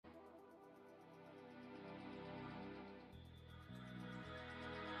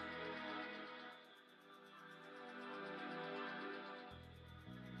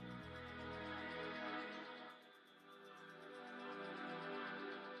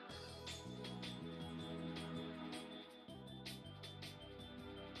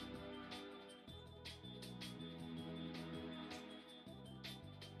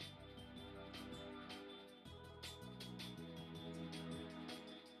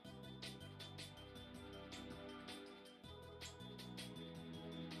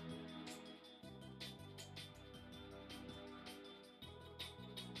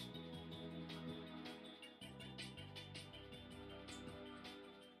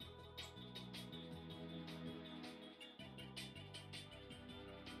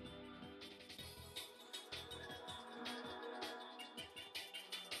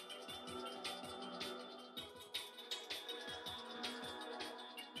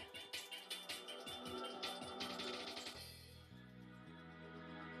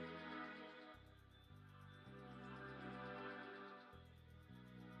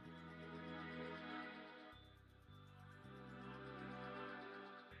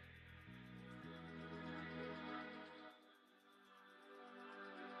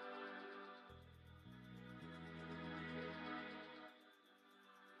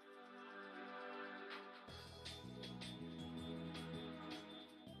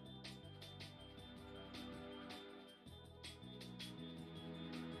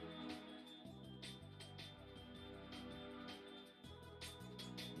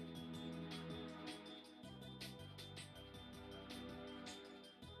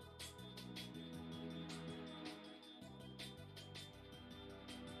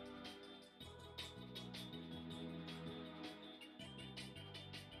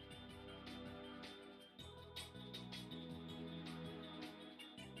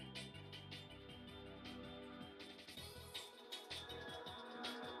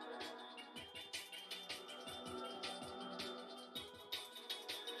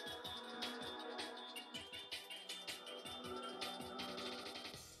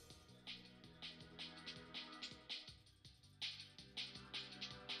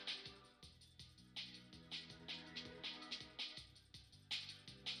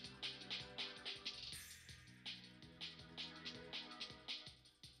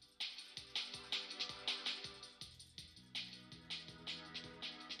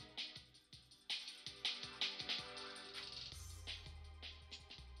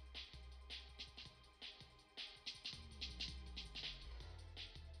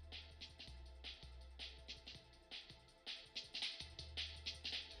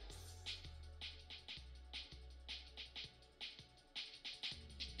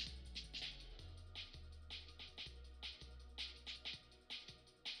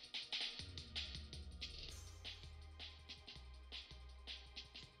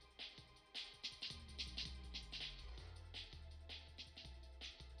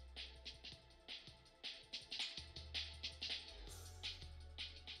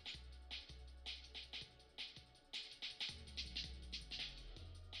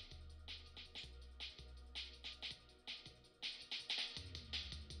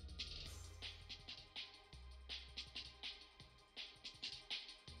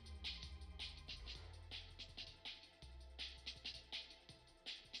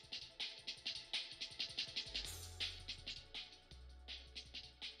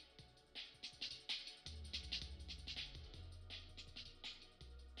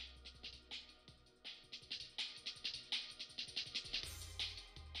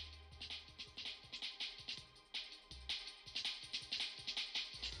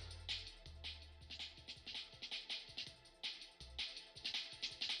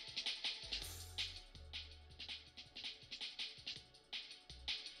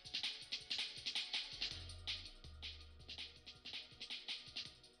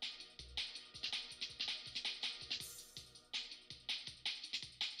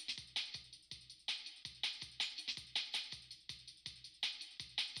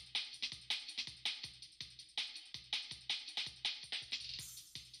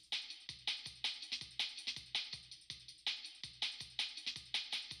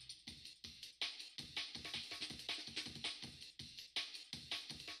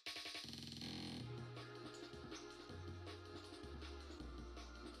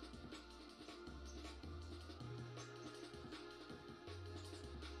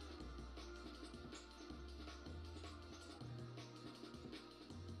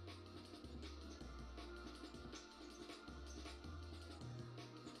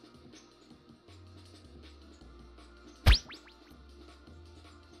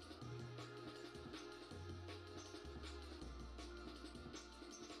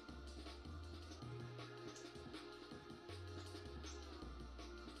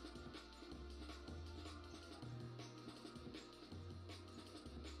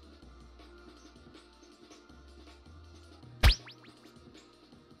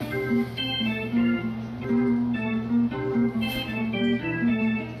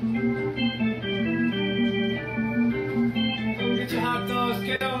those,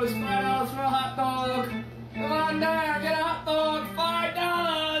 kiddos. $5 for a hot dog. Come on down, get a hot dog.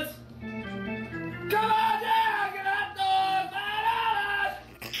 $5. Come on down, get a hot dog. $5.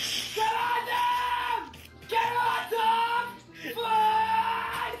 Come on down, get a hot dog. $5.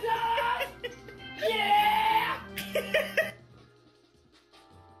 Yeah.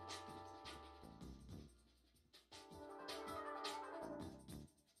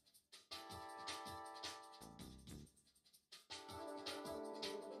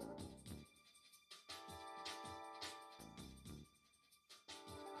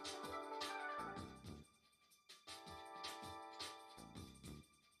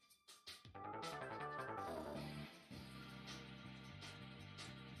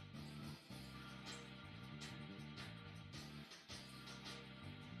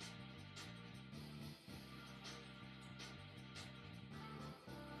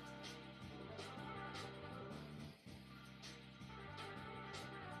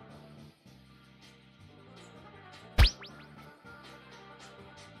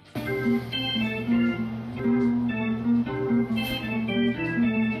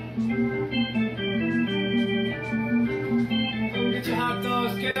 Get your hot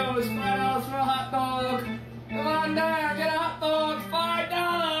dogs, kiddos. $5 for a hot dog. Come on down, get a hot dog.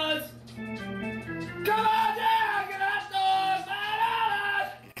 $5. Come on down, get a hot dog. $5.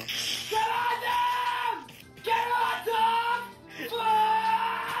 Come on down, get a hot dog. $5.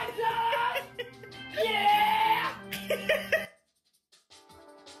 Yeah.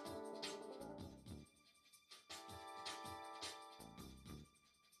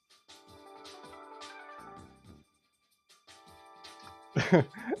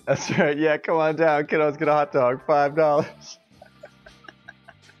 That's right. Yeah, come on down, kiddos. Get a hot dog. $5.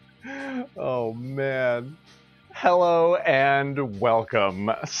 Oh, man. Hello and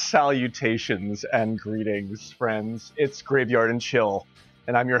welcome. Salutations and greetings, friends. It's Graveyard and Chill,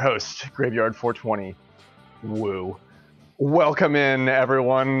 and I'm your host, Graveyard 420. Woo. Welcome in,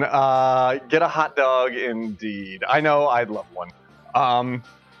 everyone. Get a hot dog, indeed. I know, I'd love one.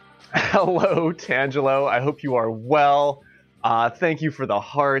 Hello, Tangelo. I hope you are well. Thank you for the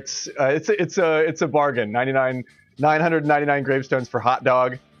hearts. It's a bargain. 999 gravestones for hot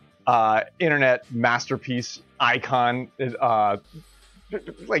dog. Internet masterpiece icon.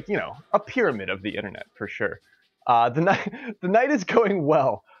 Like, you know, a pyramid of the internet for sure. The night is going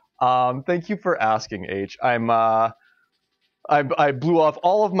well. Thank you for asking, H. I blew off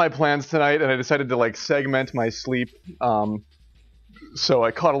all of my plans tonight, and I decided to like segment my sleep. So I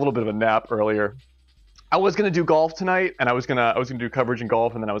caught a little bit of a nap earlier. I was gonna do golf tonight, and I was gonna do coverage in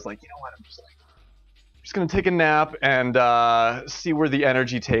golf, and then I was like, you know what, I'm just gonna take a nap and see where the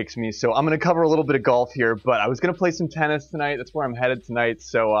energy takes me. So I'm gonna cover a little bit of golf here, but I was gonna play some tennis tonight. That's where I'm headed tonight.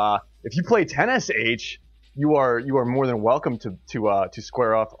 So if you play tennis, H, you are more than welcome to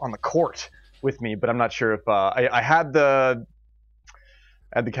square off on the court with me. But I'm not sure if I had the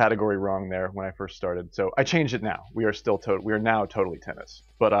category wrong there when I first started, so I changed it now. We are now totally tennis.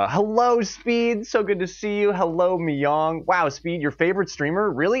 But hello, Speed. So good to see you. Hello, Miyong. Wow, Speed, your favorite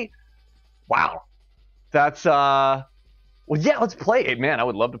streamer? Really? Wow. That's well, yeah. Let's play it, man. I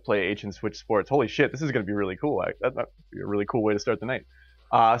would love to play H and Switch Sports. Holy shit, this is gonna be really cool. That'd be a really cool way to start the night.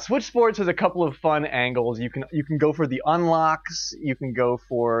 Switch Sports has a couple of fun angles. You can go for the unlocks. You can go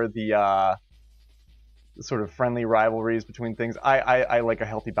for the sort of friendly rivalries between things. I like a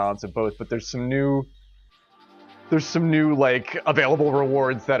healthy balance of both, but there's some new like available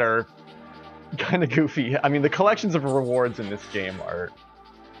rewards that are kind of goofy. I mean, the collections of rewards in this game are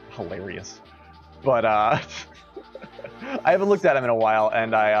hilarious, but I haven't looked at them in a while,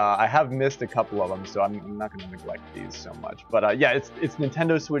 and I have missed a couple of them, so I'm not going to neglect these so much. But yeah, it's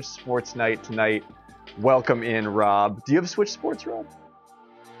Nintendo Switch Sports night tonight. Welcome in, Rob. Do you have Switch Sports, Rob?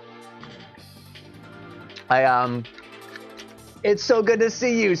 It's so good to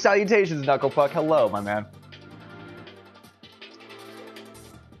see you. Salutations, Knucklepuck. Hello, my man.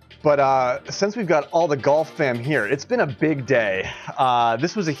 But since we've got all the golf fam here, it's been a big day.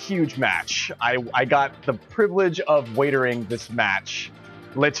 This was a huge match. I got the privilege of waitering this match.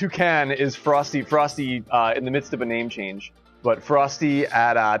 Le Toucan is Frosty in the midst of a name change. But Frosty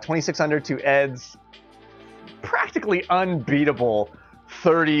at 26 under to Ed's practically unbeatable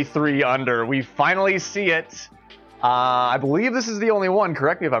 33 under. We finally see it. I believe this is the only one.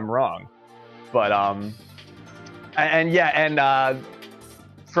 Correct me if I'm wrong. But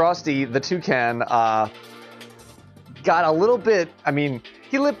Frosty the Toucan got a little bit. I mean,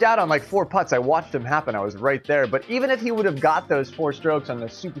 he lipped out on like 4 putts. I watched him happen. I was right there. But even if he would have got those 4 strokes on the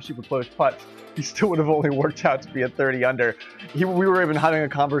super close putts, he still would have only worked out to be at 30 under. We were even having a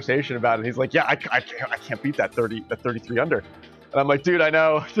conversation about it. He's like, yeah, I can't beat that 33 under. And I'm like, dude, I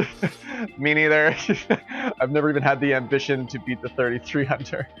know. Me neither. I've never even had the ambition to beat the 33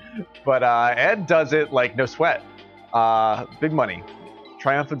 under. But Ed does it like no sweat. Big money.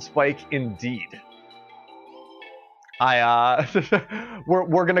 Triumphant spike indeed.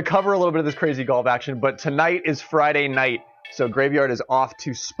 We're gonna cover a little bit of this crazy golf action, but tonight is Friday night, so Graveyard is off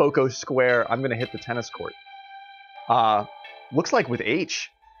to Spoko Square. I'm gonna hit the tennis court. Looks like with H.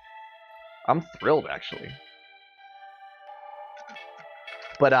 I'm thrilled actually.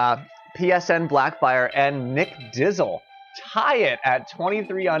 But PSN Blackfire and Nick Dizzle tie it at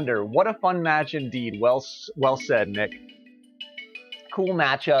 23 under. What a fun match indeed. Well said, Nick. Cool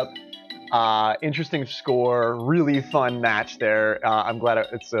matchup. Interesting score. Really fun match there. I'm glad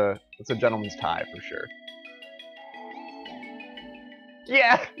it's a gentleman's tie for sure.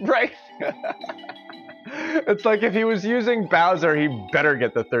 Yeah, right. It's like if he was using Bowser, he better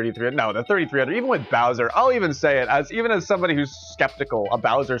get the 33. No, the 33 under. Even with Bowser, I'll even say it as somebody who's skeptical, a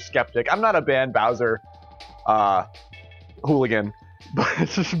Bowser skeptic. I'm not a banned Bowser hooligan,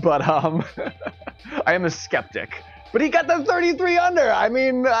 but I am a skeptic. But he got the 33 under. I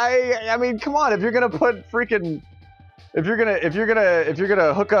mean, come on. If you're gonna put freaking, if you're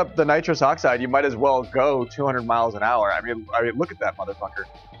gonna hook up the nitrous oxide, you might as well go 200 miles an hour. I mean, look at that motherfucker.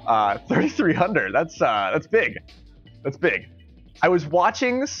 33 under. That's big. That's big. I was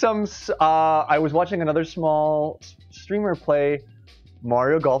watching another small streamer play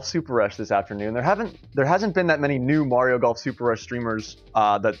Mario Golf Super Rush this afternoon. There hasn't been that many new Mario Golf Super Rush streamers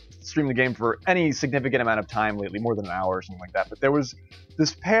that stream the game for any significant amount of time lately, more than an hour or something like that. But there was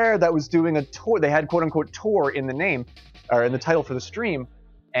this pair that was doing a tour. They had quote unquote tour in the name or in the title for the stream,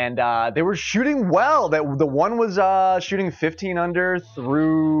 and they were shooting well. The one was shooting 15 under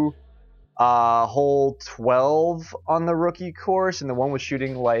through hole 12 on the rookie course, and the one was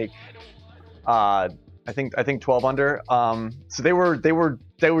shooting like I think 12 under. So they were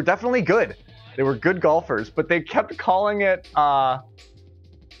definitely good. They were good golfers, but they kept calling it.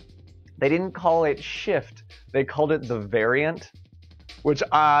 They didn't call it shift. They called it the variant, which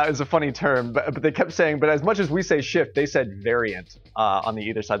is a funny term. But they kept saying. But as much as we say shift, they said variant on the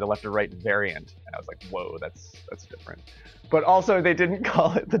either side, the left or right variant. And I was like, whoa, that's different. But also, they didn't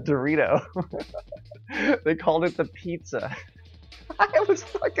call it the Dorito. They called it the pizza. I was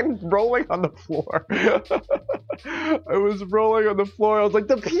fucking rolling on the floor. I was rolling on the floor. I was like,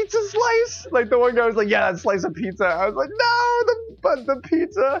 the pizza slice? Like, the one guy was like, yeah, that slice of pizza. I was like, no, the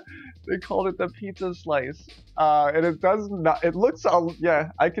pizza. They called it the pizza slice. And it does not, it looks,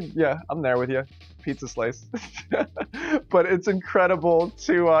 yeah, I'm there with you. Pizza slice. But it's incredible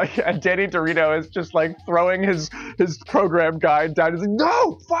to, and Danny Dorito is just like throwing his program guide down. He's like,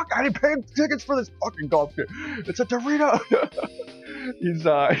 no, fuck, I didn't pay tickets for this fucking golf game. It's a Dorito.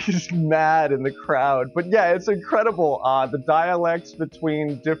 He's mad in the crowd. But yeah, it's incredible. The dialects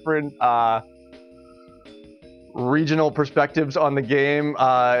between different, regional perspectives on the game,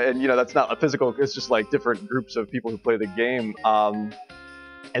 and that's not a physical, it's just like different groups of people who play the game.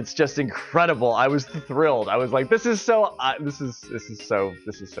 It's just incredible. I was thrilled. I was like, this is so fun.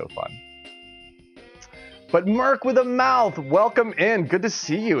 But Merc with a mouth, welcome in. Good to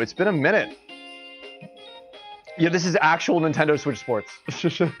see you. It's been a minute. Yeah, this is actual Nintendo Switch Sports.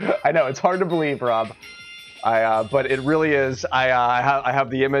 I know, it's hard to believe, Rob. But it really is. I have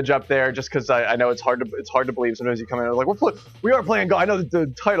the image up there just because I know it's hard to believe. Sometimes you come in and like we are playing golf. I know that the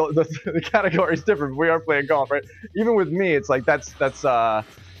title, the category is different. But we are playing golf, right? Even with me, it's like that's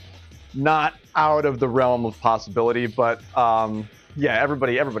not out of the realm of possibility. But yeah,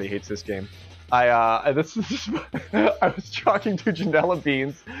 everybody hates this game. I was talking to Janella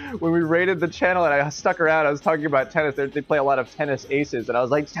Beans when we raided the channel, and I stuck around. I was talking about tennis. They play a lot of tennis aces, and I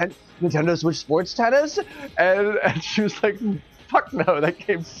was like, Nintendo Switch Sports Tennis? And she was like, fuck no, that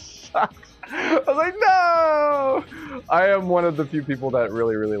game sucks. I was like, no! I am one of the few people that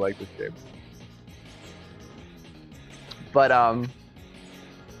really, really like this game. But,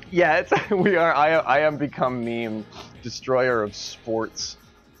 yeah, I am become meme destroyer of sports.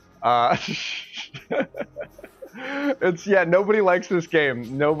 Nobody likes this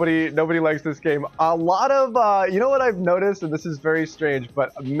game. Nobody likes this game. A lot of, you know what I've noticed, and this is very strange,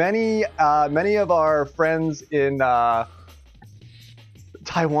 but many of our friends in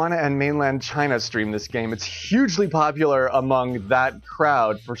Taiwan and mainland China stream this game. It's hugely popular among that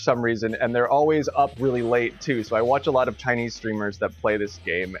crowd for some reason, and they're always up really late too. So I watch a lot of Chinese streamers that play this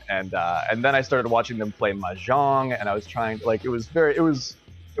game, and then I started watching them play Mahjong, and I was trying to, like, it was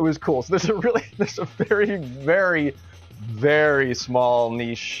cool. So there's a very, very, very small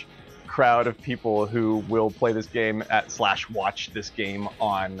niche crowd of people who will play this game /watch this game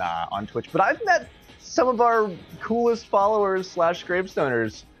on Twitch. But I've met some of our coolest followers /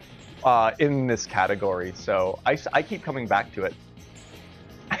 Gravestoners in this category. So I keep coming back to it.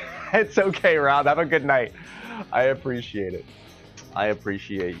 It's okay, Rob. Have a good night. I appreciate it. I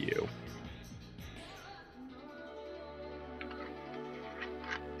appreciate you.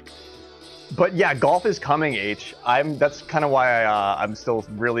 But yeah, golf is coming, H. That's kind of why I'm still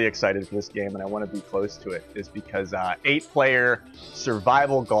really excited for this game, and I want to be close to it, is because 8-player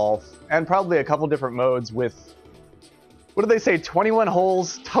survival golf, and probably a couple different modes with, what do they say, 21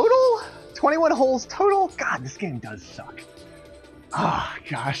 holes total? 21 holes total? God, this game does suck. Ah, oh,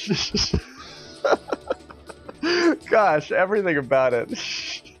 gosh. Gosh, everything about it.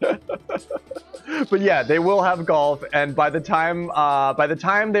 But yeah, they will have golf, and by the time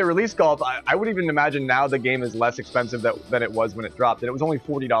they release golf, I would even imagine now the game is less expensive than it was when it dropped. And it was only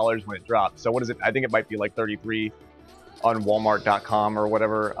 $40 when it dropped. So what is it? I think it might be like $33 on Walmart.com or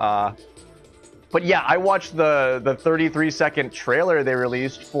whatever. But yeah, I watched the 33-second trailer they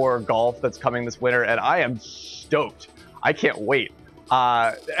released for golf that's coming this winter, and I am stoked. I can't wait.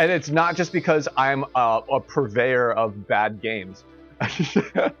 And it's not just because I'm a purveyor of bad games.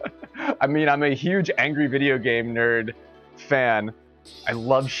 I mean, I'm a huge angry video game nerd fan. I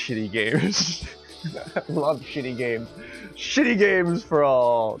love shitty games. I love shitty games. Shitty games for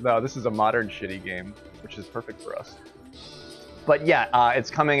all. No, this is a modern shitty game, which is perfect for us. But yeah,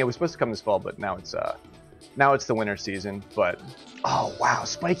 it's coming. It was supposed to come this fall, but now it's the winter season. But oh wow,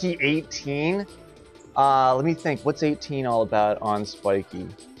 Spiky 18. Let me think. What's 18 all about on Spiky?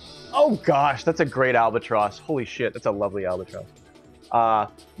 Oh gosh, that's a great albatross. Holy shit, that's a lovely albatross.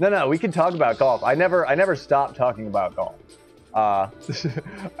 No, we can talk about golf. I never stop talking about golf. I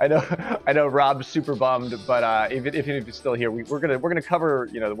know Rob's super bummed, but even if he's still here, we're gonna cover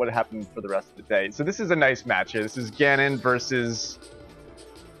what happened for the rest of the day. So this is a nice match here. This is Ganon versus,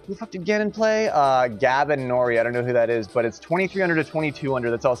 who the fuck did Ganon play? Gavin Nori. I don't know who that is, but it's 2300 to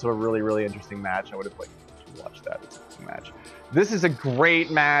 2200. That's also a really interesting match. I would have liked to watch that match. This is a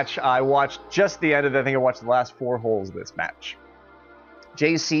great match. I watched just the end of it. I think I watched the last 4 holes of this match.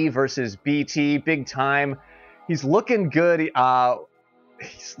 JC versus BT, big time. He's looking good. He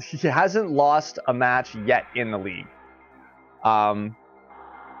hasn't lost a match yet in the league.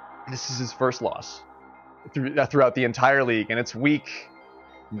 This is his first loss throughout the entire league, and it's week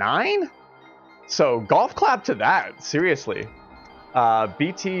 9. So golf clap to that. Seriously,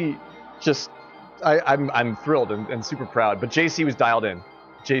 BT just I'm thrilled and super proud. But JC was dialed in.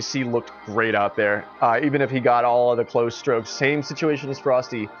 JC looked great out there, even if he got all of the close strokes. Same situation as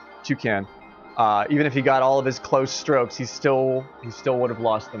Frosty Toucan. Even if he got all of his close strokes, he still would have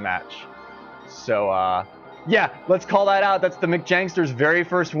lost the match. So yeah, let's call that out. That's the McJankster's very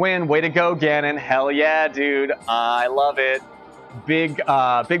first win. Way to go, Ganon. Hell yeah, dude. I love it. Big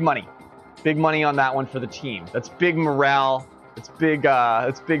money. Big money on that one for the team. That's big morale. It's big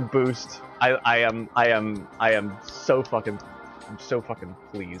boost. I am so fucking. I'm so fucking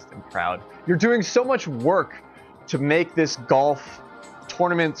pleased and proud. You're doing so much work to make this golf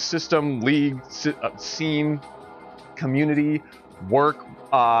tournament system, league, scene, community work.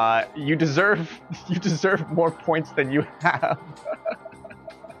 You deserve more points than you have.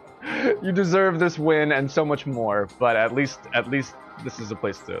 You deserve this win and so much more. But at least this is a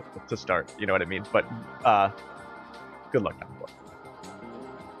place to start. You know what I mean? But good luck, boy.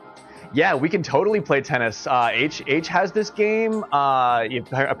 Yeah, we can totally play tennis. H has this game.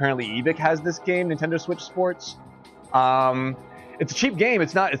 Apparently Evic has this game, Nintendo Switch Sports. It's a cheap game.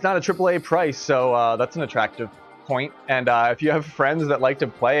 It's not a AAA price, so that's an attractive point. And if you have friends that like to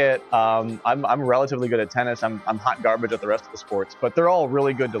play it, I'm relatively good at tennis. I'm hot garbage at the rest of the sports, but they're all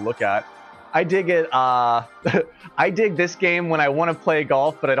really good to look at. I dig it. I dig this game when I want to play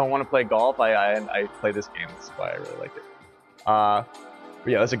golf, but I don't want to play golf. I play this game. That's why I really like it. But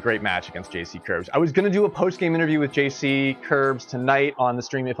yeah, that's a great match against JC Curbs. I was going to do a post-game interview with JC Curbs tonight on the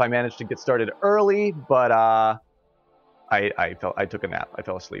stream if I managed to get started early, but I took a nap. I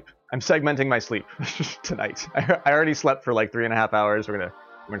fell asleep. I'm segmenting my sleep tonight. I already slept for like 3.5 hours. We're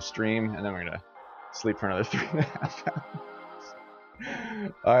gonna stream, and then we're gonna sleep for another 3.5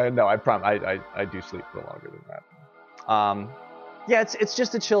 hours. No, I promise. I do sleep for longer than that. Yeah, it's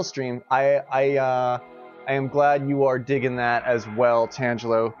just a chill stream. I am glad you are digging that as well,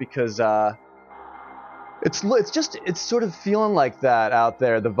 Tangelo, because it's sort of feeling like that out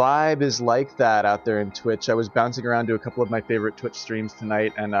there. The vibe is like that out there in Twitch. I was bouncing around to a couple of my favorite Twitch streams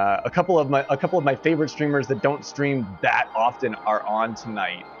tonight, and a couple of my favorite streamers that don't stream that often are on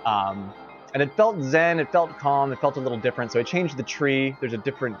tonight. And it felt zen, it felt calm, it felt a little different. So I changed the tree. There's a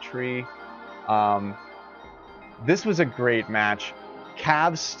different tree. This was a great match.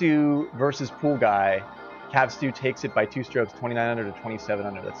 Cav Stew versus Pool Guy. Cav Stew takes it by 2 strokes, 29 under to 27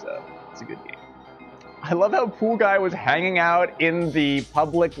 under. That's a good game. I love how Pool Guy was hanging out in the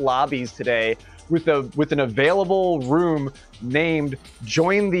public lobbies today with an available room named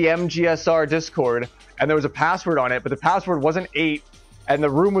Join the MGSR Discord, and there was a password on it, but the password wasn't 8, and the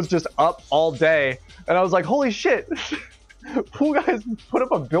room was just up all day. And I was like, holy shit, Pool Guy's put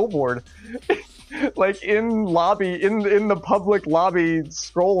up a billboard like in the public lobby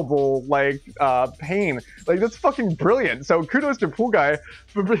scrollable pane. Like, that's fucking brilliant. So kudos to Pool Guy.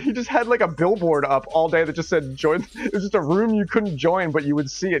 He just had like a billboard up all day that just said join. It was just a room you couldn't join, but you would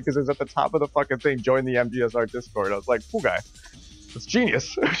see it because it was at the top of the fucking thing. Join the MGSR Discord. I was like, Pool Guy, that's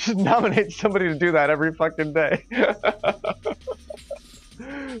genius. We should nominate somebody to do that every fucking day.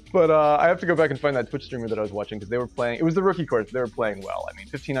 But I have to go back and find that Twitch streamer that I was watching because they were playing. It was the rookie course. They were playing well. I mean,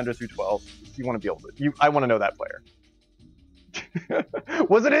 15 under through 12. You want to be able to. I want to know that player.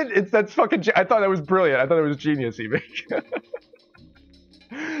 Wasn't it? That's fucking. I thought that was brilliant. I thought it was genius, even.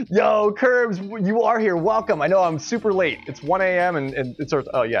 Yo, Curbs, you are here. Welcome. I know I'm super late. It's 1 a.m. and it's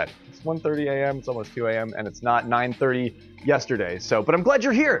oh yeah, it's 1:30 a.m. It's almost 2 a.m. and it's not 9:30 yesterday. So, but I'm glad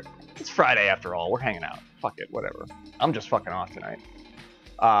you're here. It's Friday after all. We're hanging out. Fuck it, whatever. I'm just fucking off tonight.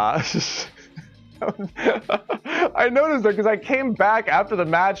 I noticed that because I came back after the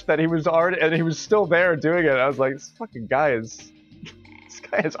match that he was already, and he was still there doing it. I was like, this fucking guy is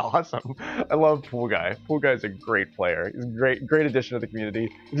awesome. I love Pool Guy. Pool Guy is a great player. He's a great addition to the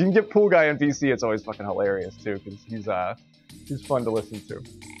community. If you can get Pool Guy in PC, it's always fucking hilarious too, because he's fun to listen to.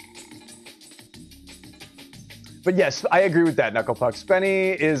 But yes, I agree with that, Knucklepuck.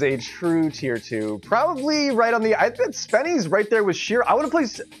 Spenny is a true tier 2. Probably right on the. I bet Spenny's right there with Shiro. I want to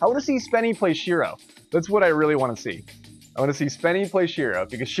see Spenny play Shiro. That's what I really want to see. I want to see Spenny play Shiro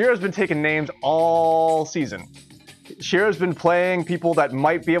because Shiro's been taking names all season. Shiro's been playing people that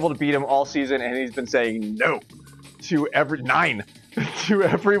might be able to beat him all season, and he's been saying no to every 9 to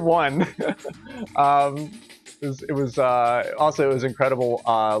everyone. It was incredible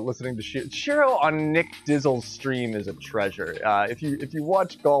listening to Shiro on Nick Dizzle's stream is a treasure. If you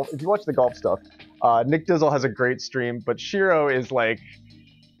watch the golf stuff, Nick Dizzle has a great stream, but Shiro is like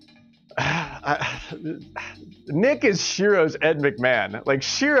Nick is Shiro's Ed McMahon. Like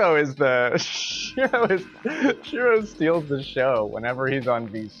Shiro steals the show whenever he's on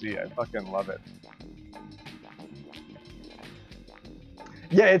VC. I fucking love it.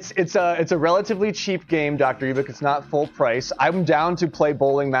 Yeah, it's a relatively cheap game, Dr. Ebik. It's not full price. I'm down to play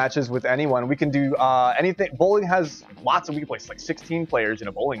bowling matches with anyone. We can do anything. Bowling has lots of, we can play like 16 players in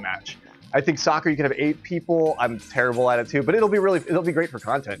a bowling match. I think soccer you can have 8 people. I'm terrible at it too, but it'll be great for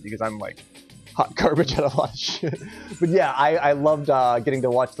content because I'm like hot garbage at a lot of shit. But yeah, I loved getting to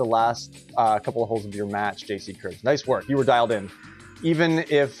watch the last couple of holes of your match, JC Curbs. Nice work. You were dialed in. Even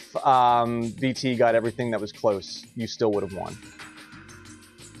if BT got everything that was close, you still would have won.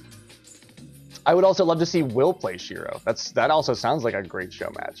 I would also love to see Will play Shiro. That also sounds like a great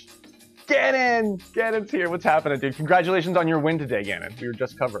show match. Ganon! Ganon's here. What's happening, dude? Congratulations on your win today, Ganon. We were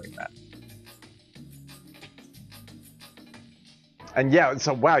just covering that. And yeah,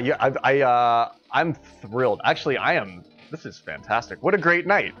 so wow, yeah, I'm thrilled. Actually, I am. This is fantastic. What a great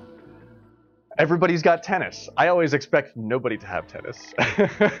night. Everybody's got tennis. I always expect nobody to have tennis.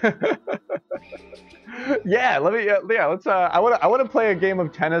 Yeah, let's. I want to play a game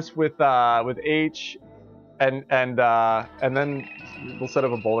of tennis with H, and then we'll set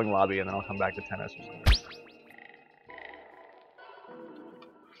up a bowling lobby, and then I'll come back to tennis or something.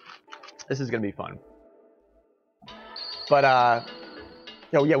 This is gonna be fun. But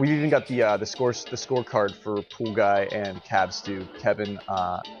oh yeah, we even got the scorecard for Pool Guy and Cab Stew Kevin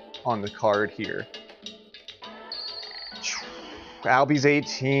on the card here. Albie's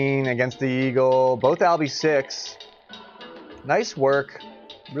 18 against the Eagle. Both Albie 6. Nice work.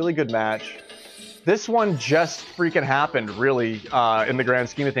 Really good match. This one just freaking happened, really, in the grand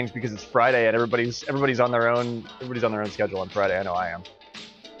scheme of things, because it's Friday and everybody's on their own schedule on Friday. I know I am.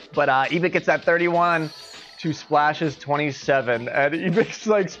 But Ebik gets that 31 to Splash's 27, and Ebik's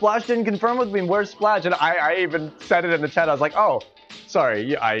like, Splash didn't confirm with me. Where's Splash? And I even said it in the chat. I was like, oh.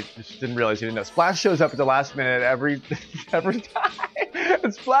 Sorry, I just didn't realize you didn't know. Splash shows up at the last minute every time.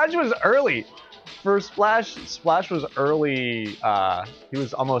 And Splash was early. For Splash was early. He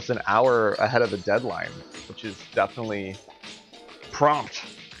was almost an hour ahead of the deadline, which is definitely prompt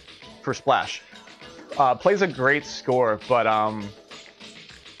for Splash. Plays a great score, but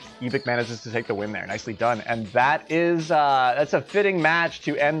Ebik manages to take the win there. Nicely done. And that's a fitting match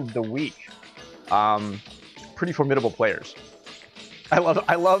to end the week. Pretty formidable players. I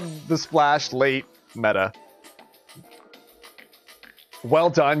love the Splash late meta. Well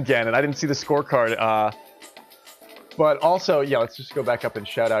done, Ganon. I didn't see the scorecard. But also, yeah, let's just go back up and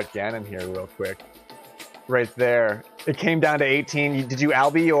shout out Ganon here real quick. Right there. It came down to 18. Did you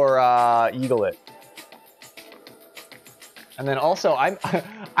Albie or Eagle it? And then also, I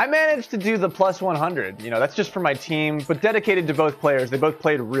managed to do the plus 100. You know, that's just for my team, but dedicated to both players. They both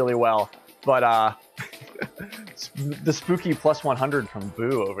played really well. But the spooky plus 100 from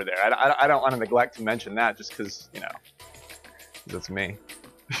Boo over there. I don't want to neglect to mention that just because, you know, that's me.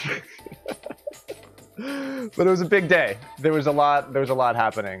 But it was a big day. There was a lot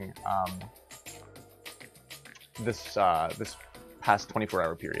happening this past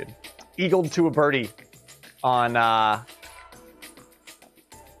 24-hour period. Eagled to a birdie on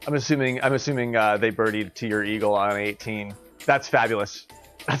I'm assuming they birdied to your eagle on 18. That's fabulous.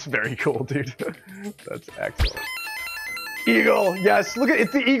 That's very cool, dude. That's excellent. Eagle, yes. Look at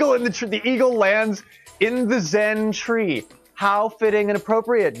it. The eagle in the tree. The eagle lands in the Zen tree. How fitting and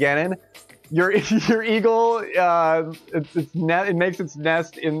appropriate, Ganon. Your eagle, it makes its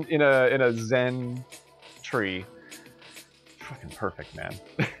nest in a Zen tree. Fucking perfect, man.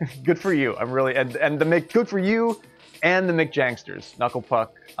 Good for you. I'm really and good for you and the McJanksters.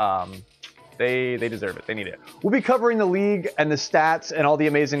 Knucklepuck. They deserve it. They need it. We'll be covering the league and the stats and all the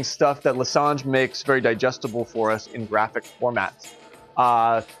amazing stuff that Lasange makes very digestible for us in graphic formats.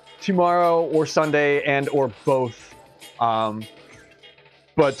 Tomorrow or Sunday and or both.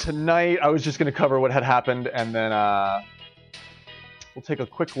 But tonight I was just going to cover what had happened, and then we'll take a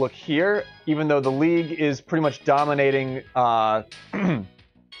quick look here. Even though the league is pretty much dominating the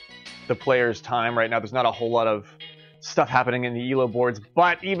players' time right now, there's not a whole lot of stuff happening in the ELO boards,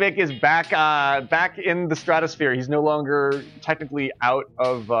 but Evic is back in the stratosphere. He's no longer technically out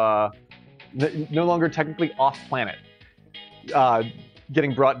of no longer technically off planet,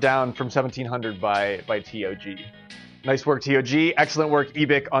 getting brought down from 1700 by TOG. Nice work, TOG. Excellent work,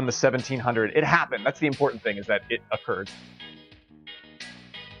 Ebic, on the 1700. It happened. That's the important thing, is that it occurred.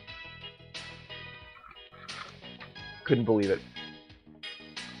 Couldn't believe it.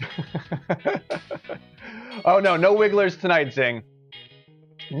 Oh no, no Wigglers tonight, Zing.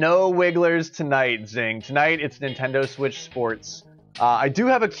 No Wigglers tonight, Zing. Tonight it's Nintendo Switch Sports. I do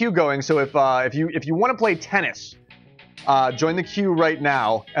have a queue going, so if you want to play tennis, join the queue right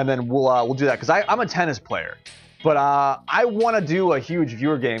now, and then we'll do that, because I'm a tennis player. But I want to do a huge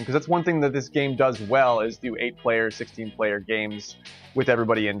viewer game, because that's one thing that this game does well, is do 8-player, 16-player games with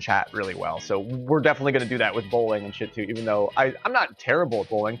everybody in chat really well. So we're definitely going to do that with bowling and shit too, even though I'm not terrible at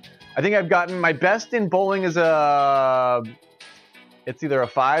bowling. I think I've gotten my best in bowling is it's either a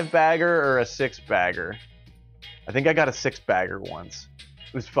 5-bagger or a 6-bagger. I think I got a 6-bagger once.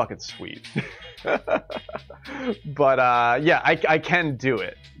 It was fucking sweet. But yeah, I can do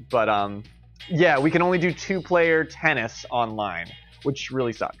it. But yeah, we can only do 2-player tennis online, which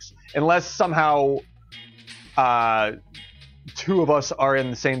really sucks. Unless somehow 2 of us are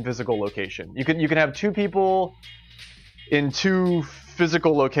in the same physical location. You can have 2 people in 2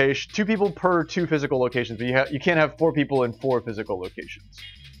 physical locations, 2 people per 2 physical locations, but you can't have 4 people in 4 physical locations.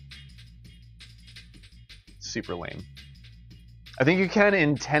 Super lame. I think you can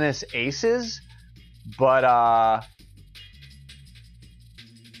in Tennis Aces, but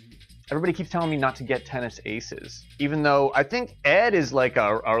everybody keeps telling me not to get Tennis Aces, even though I think Ed is like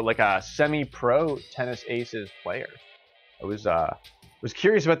a semi-pro Tennis Aces player. I was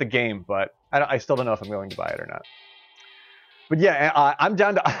curious about the game, but I still don't know if I'm willing to buy it or not. But yeah, I'm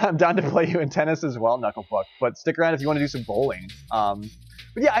down to play you in tennis as well, Knucklepuck. But stick around if you want to do some bowling.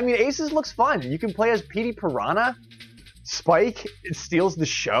 But yeah, I mean, Aces looks fun. You can play as Petey Piranha. Spike, it steals the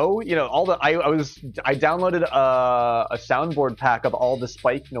show. You know, all the I downloaded a soundboard pack of all the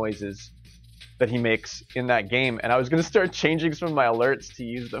Spike noises that he makes in that game, and I was gonna start changing some of my alerts to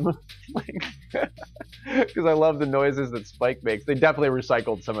use them, because I love the noises that Spike makes. They definitely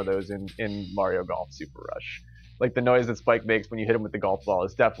recycled some of those in Mario Golf Super Rush. Like the noise that Spike makes when you hit him with the golf ball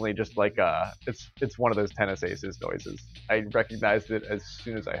is definitely just like it's one of those Tennis Aces noises. I recognized it as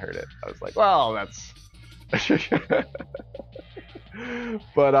soon as I heard it. I was like, well, that's.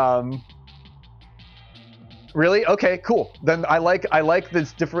 But really? Okay, cool. Then I like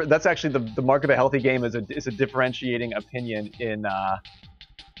this different. That's actually the mark of a healthy game is a differentiating opinion in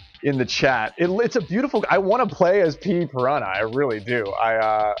the chat. It's a beautiful. I want to play as Petey Piranha. I really do.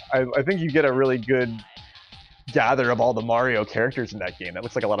 I think you get a really good gather of all the Mario characters in that game. That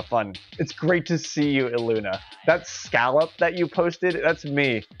looks like a lot of fun. It's great to see you, Iluna. That scallop that you posted, that's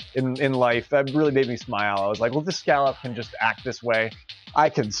me in life. That really made me smile. I was like, well, this scallop can just act this way. I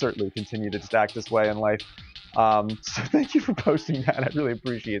can certainly continue to just act this way in life. So thank you for posting that. I really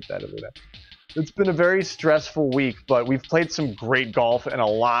appreciate that, Iluna. It's been a very stressful week, but we've played some great golf and a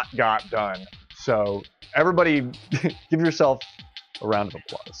lot got done. So everybody, give yourself a round of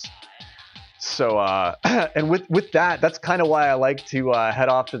applause. So and with that, that's kind of why I like to head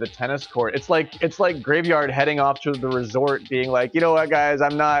off to the tennis court. It's like Graveyard heading off to the resort, being like, you know what, guys, I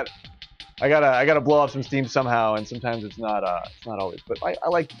gotta blow off some steam somehow, and sometimes it's not always. But I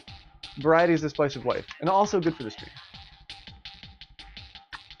like variety is the spice of life, and also good for the stream.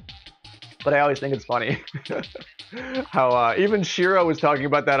 But I always think it's funny how even Shiro was talking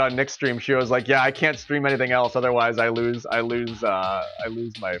about that on Nick's stream. Shiro's like, yeah, I can't stream anything else, otherwise I lose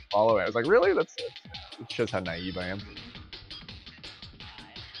my following. I was like, really? It shows how naive I am.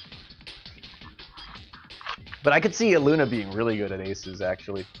 But I could see Luna being really good at aces,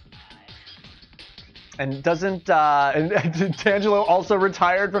 actually. And doesn't and D'Angelo also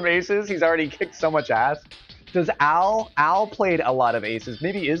retired from aces? He's already kicked so much ass. Does Al played a lot of aces?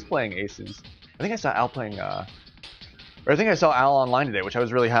 Maybe is playing aces. I think I saw Al playing or I think I saw Al online today, which I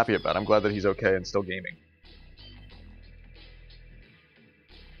was really happy about. I'm glad that he's okay and still gaming.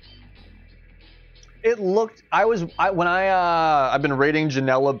 It looked I've been rating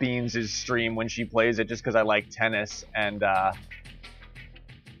Janella Beans' stream when she plays it just because I like tennis, and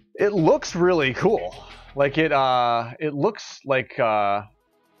it looks really cool. Like it looks like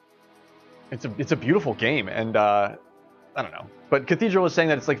it's a beautiful game, and I don't know. But Cathedral was saying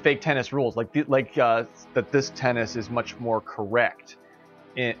that it's like fake tennis rules, that this tennis is much more correct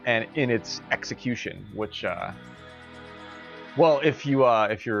in its execution. Which, well, if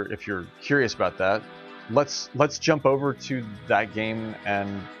you're curious about that, let's jump over to that game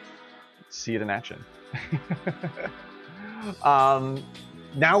and see it in action.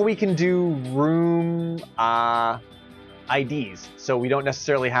 Now we can do room IDs, so we don't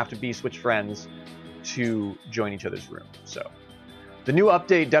necessarily have to be Switch friends to join each other's room. So the new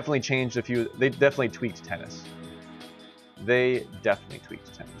update definitely changed a few. They definitely tweaked tennis.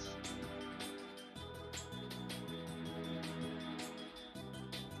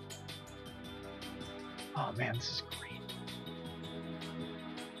 Oh man, this is great.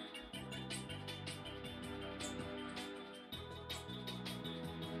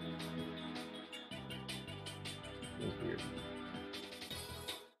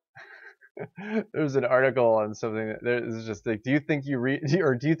 There was an article on something that there's just like, do you think you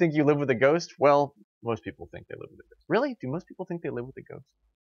live with a ghost? Well, most people think they live with a ghost. Really? Do most people think they live with a ghost?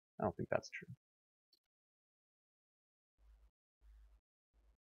 I don't think that's true.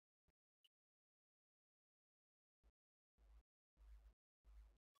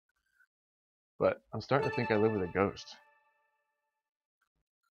 But I'm starting to think I live with a ghost.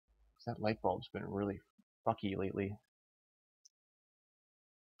 That light bulb's been really fucky lately.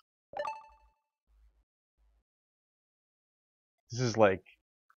 This is like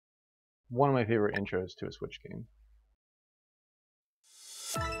one of my favorite intros to a Switch game.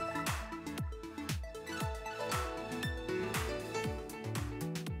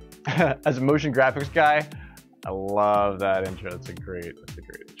 As a motion graphics guy, I love that intro. It's a great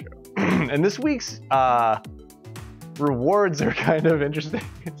intro. And this week's rewards are kind of interesting.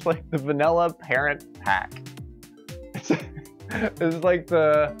 It's like the vanilla parent pack. It's like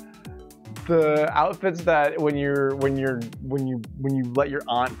the outfits that when you let your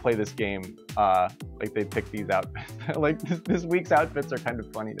aunt play this game, like they pick these outfits. Like this week's outfits are kind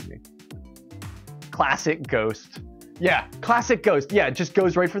of funny to me. Classic Ghost. Yeah, classic Ghost. Yeah, it just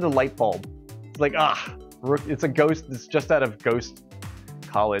goes right for the light bulb. It's like, it's a ghost that's just out of Ghost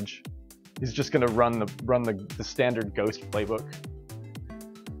College. He's just gonna run the standard Ghost playbook.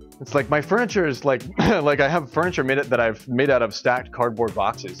 It's like my furniture is like like I have furniture that I've made out of stacked cardboard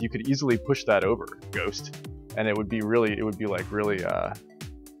boxes. You could easily push that over, Ghost, and it would be really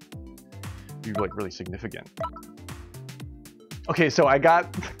significant. Okay, so I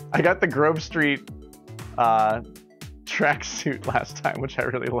got the Grove Street tracksuit last time, which I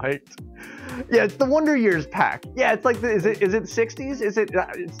really liked. Yeah, it's the Wonder Years pack. Yeah, it's like is it 60s? Is it?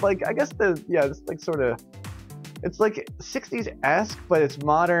 It's like, I guess it's like sort of. It's like 60s-esque, but it's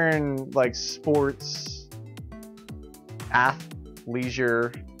modern, like sports,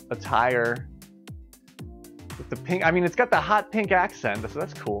 leisure attire. With the pink, I mean, it's got the hot pink accent, so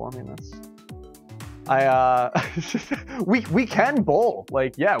that's cool. I mean, we can bowl.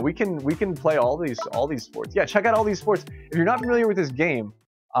 Like, yeah, we can play all these sports. Yeah, check out all these sports. If you're not familiar with this game,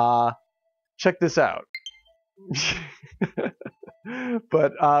 check this out.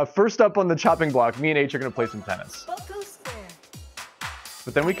 But first up on the chopping block, me and H are gonna play some tennis.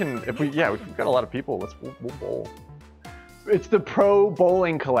 But then we can, we've got a lot of people. We'll bowl. It's the Pro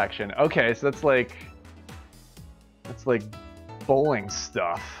Bowling Collection. Okay, so that's like bowling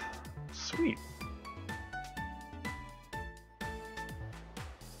stuff. Sweet.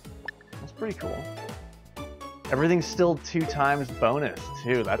 That's pretty cool. Everything's still 2 times bonus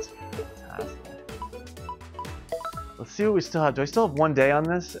too. That's fantastic. Let's see what we still have. Do I still have 1 day on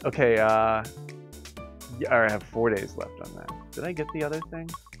this? Okay, yeah, I have 4 days left on that. Did I get the other thing?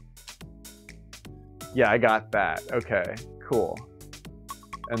 Yeah, I got that. Okay, cool.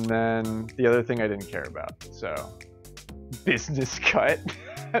 And then the other thing I didn't care about, so. Business cut.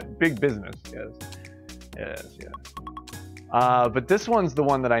 Big business, yes. Yes, yes. But this one's the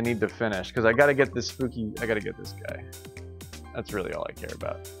one that I need to finish, because I gotta get this spooky, I gotta get this guy. That's really all I care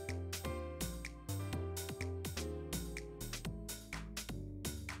about.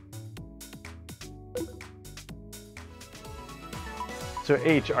 So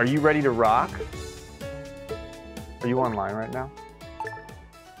H, are you ready to rock? Are you online right now?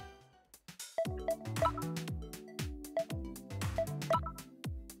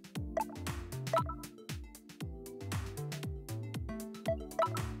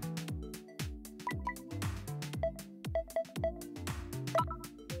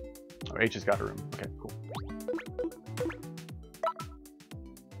 Oh, H has got a room. Okay, cool.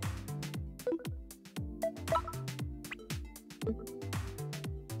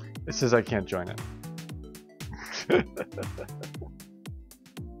 It says I can't join it.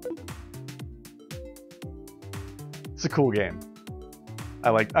 It's a cool game. I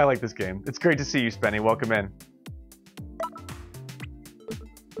like this game. It's great to see you, Spenny. Welcome in.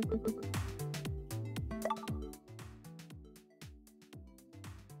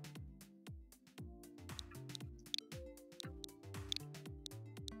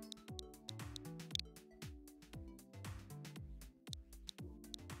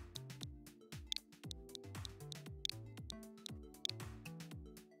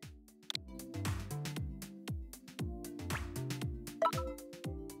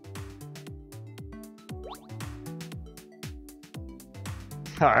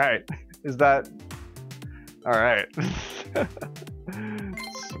 All right, is that all right?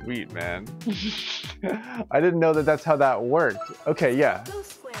 Sweet, man. I didn't know that that's how that worked. Okay, yeah,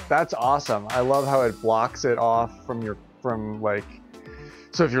 that's awesome. I love how it blocks it off from like,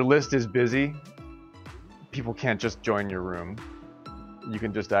 so if your list is busy, people can't just join your room. You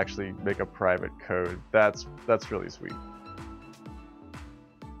can just actually make a private code. That's really sweet.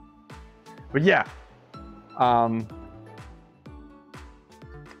 But yeah,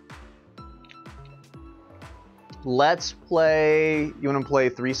 let's play. You want to play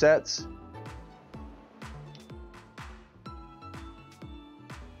 3 sets?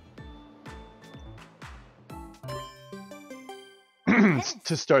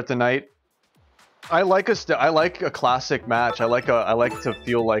 To start the night. I like a classic match. I like to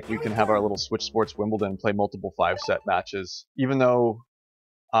feel like we can have our little Switch Sports Wimbledon and play multiple 5-set matches, even though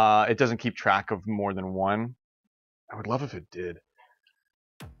it doesn't keep track of more than one. I would love if it did.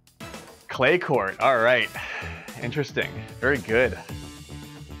 Clay court. All right. Interesting. Very good.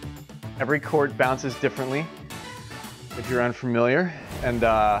 Every court bounces differently, if you're unfamiliar. And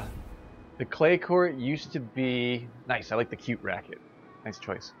the clay court used to be nice. I like the cute racket. Nice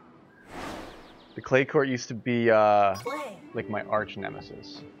choice. The clay court used to be like my arch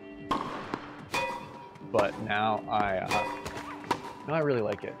nemesis, but now I really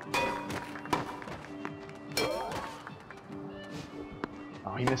like it.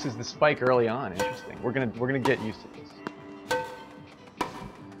 Oh, he misses the spike early on. Interesting. We're gonna get used to this.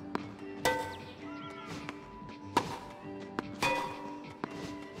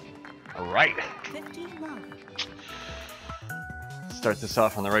 All right. Start this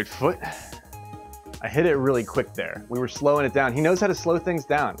off on the right foot. I hit it really quick there. We were slowing it down. He knows how to slow things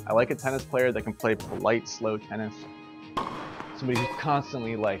down. I like a tennis player that can play polite, slow tennis. Somebody who's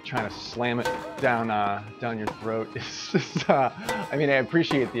constantly like trying to slam it down your throat. It's just, I mean, I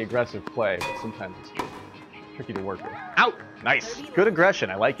appreciate the aggressive play, but sometimes it's tricky to work with. Out! Nice. Good aggression.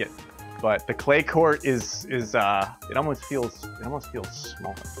 I like it. But the clay court is it almost feels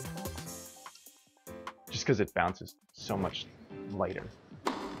smaller, just because it bounces so much lighter.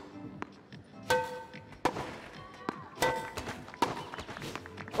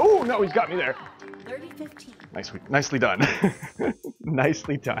 Oh no, he's got me there. 30-15. Nicely done.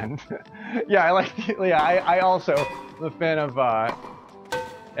 Nicely done. Yeah, I also am a fan of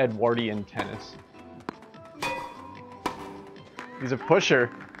Edwardian tennis. He's a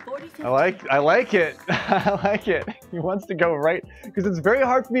pusher. I like it. I like it. He wants to go right, because it's very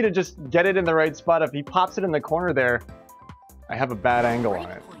hard for me to just get it in the right spot. If he pops it in the corner there, I have a bad angle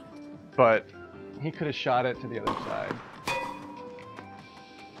on it. But he could have shot it to the other side.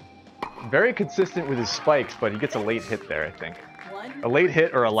 Very consistent with his spikes, but he gets a late hit there, I think. A late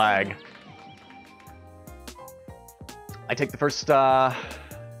hit or a lag. I take the first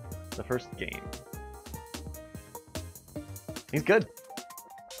game. He's good.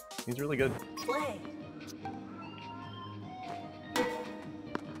 He's really good. Play.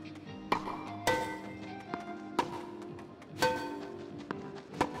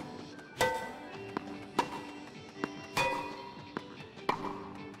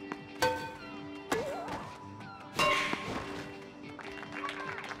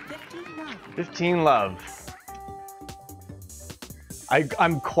 love. 15 love.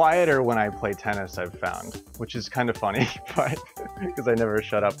 I'm quieter when I play tennis, I've found, which is kind of funny, but because I never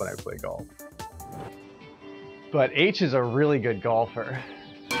shut up when I play golf. But H is a really good golfer.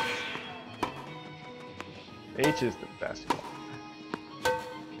 H is the best golfer.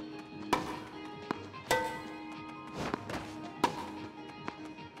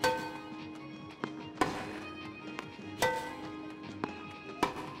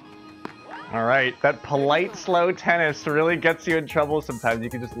 All right, that polite, slow tennis really gets you in trouble sometimes. You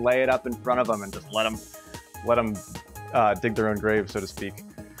can just lay it up in front of them and just let them dig their own grave, so to speak.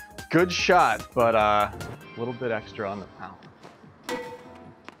 Good shot, but a little bit extra on the power.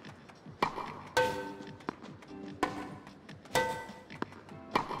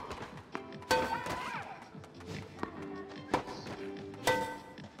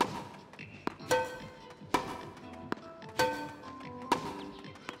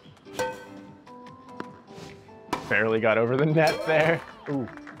 Barely got over the net there. Ooh.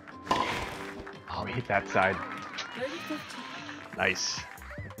 Oh, he hit that side. Nice.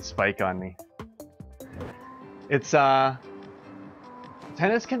 Get the spike on me. It's tennis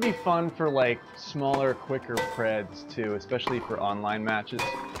can be fun for like smaller, quicker preds too, especially for online matches.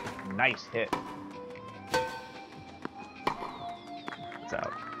 Nice hit. It's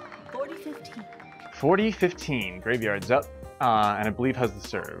out. 40-15. 40-15. Graveyard's up, and I believe has the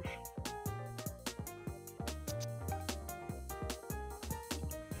serve.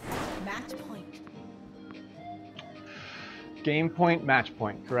 Match point. Game point, match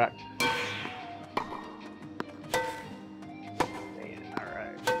point, correct. Man, all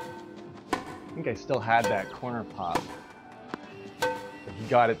right. I think I still had that corner pop. But he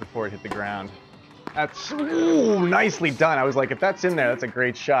got it before it hit the ground. That's ooh, nicely done. I was like, if that's in there, that's a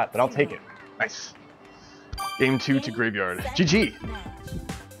great shot, but I'll take it. Nice. Game 2 to Graveyard. GG.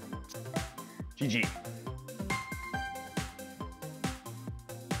 GG.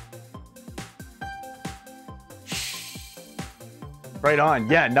 Right on.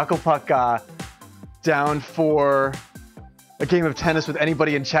 Yeah, Knuckle Puck down for a game of tennis with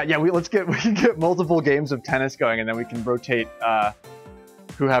anybody in chat. Yeah, we can get multiple games of tennis going, and then we can rotate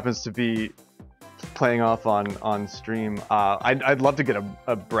who happens to be playing off on stream. I'd love to get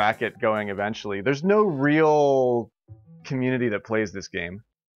a bracket going eventually. There's no real community that plays this game.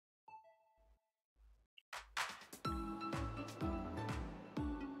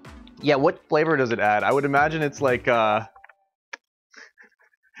 Yeah, what flavor does it add? I would imagine it's like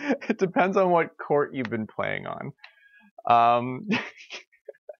it depends on what court you've been playing on.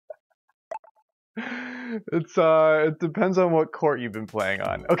 It depends on what court you've been playing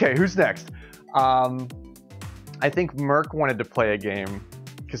on. Okay, who's next? I think Merc wanted to play a game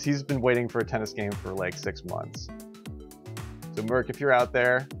because he's been waiting for a tennis game for like 6 months. So Merc, if you're out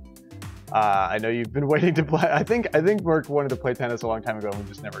there, I know you've been waiting to play. I think Merc wanted to play tennis a long time ago and we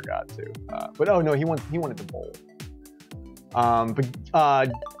just never got to. But oh no, he wanted to bowl.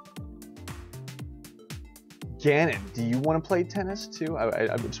 Gannon, do you want to play tennis too?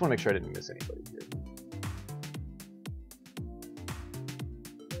 I just want to make sure I didn't miss anybody here.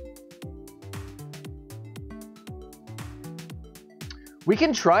 We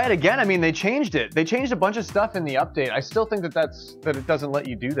can try it again. I mean, they changed it. They changed a bunch of stuff in the update. I still think that it doesn't let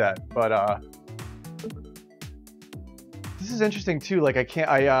you do that, but this is interesting too. Like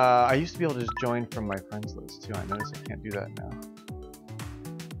I used to be able to just join from my friends list too. I noticed I can't do that now.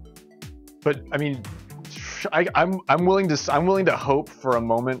 But I mean, I'm willing to hope for a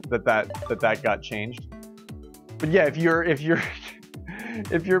moment that got changed. But yeah, if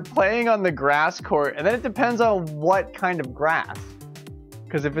you're playing on the grass court, and then it depends on what kind of grass.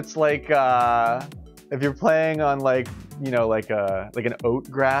 Because if it's like if you're playing on like like an oat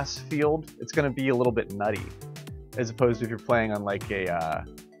grass field, it's gonna be a little bit nutty, as opposed to if you're playing on like a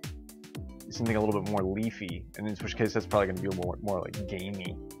something a little bit more leafy, and in which case that's probably gonna be a little more like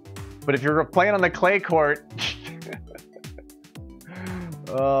gamey. But if you're playing on the clay court,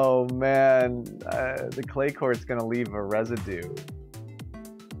 oh man, the clay court's gonna leave a residue.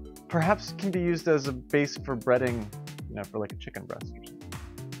 Perhaps can be used as a base for breading, for like a chicken breast or something.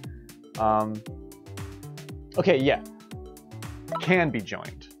 Okay, yeah, can be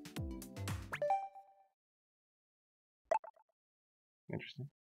joined.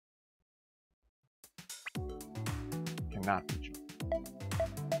 not Beach.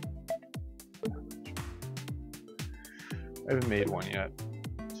 I haven't made one yet,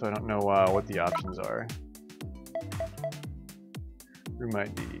 so I don't know what the options are. Room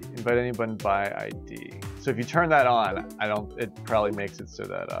ID. Invite anyone by ID. So if you turn that on, it probably makes it so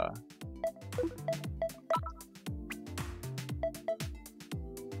that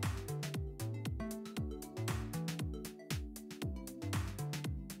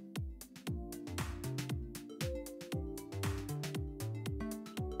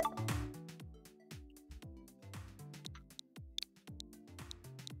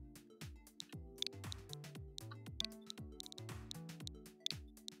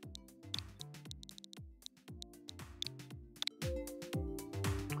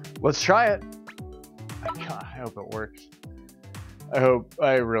let's try it. God, I hope it works.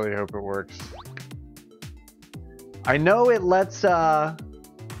 I really hope it works. I know it lets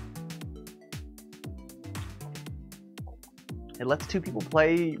two people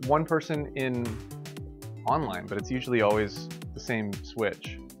play, one person in online, but it's usually always the same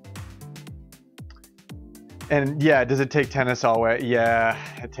switch. And yeah, does it take tennis all the way? Yeah,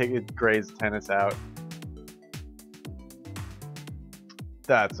 it grades tennis out.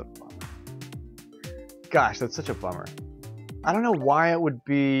 That's a bummer. Gosh, that's such a bummer. I don't know why it would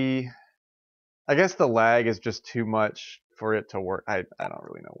be. I guess the lag is just too much for it to work. I don't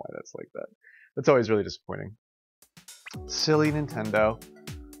really know why that's like that. That's always really disappointing. Silly Nintendo.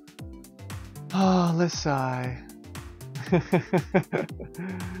 Oh, let's sigh.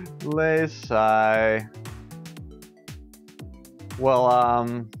 Let's sigh.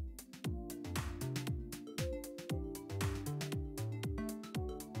 Well,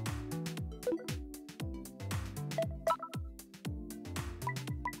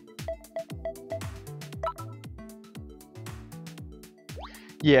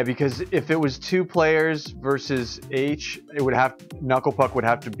 yeah, because if it was 2 players versus H, it would have Knucklepuck would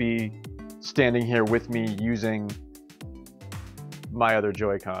have to be standing here with me using my other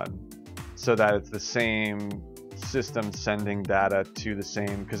Joy-Con, so that it's the same system sending data to the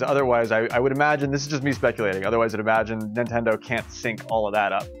same. Because otherwise, I would imagine, this is just me speculating. Otherwise, I'd imagine Nintendo can't sync all of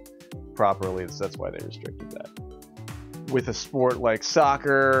that up properly, so that's why they restricted that. With a sport like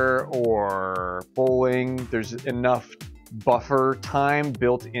soccer or bowling, there's enough buffer time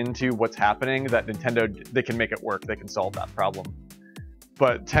built into what's happening that Nintendo, they can make it work. They can solve that problem.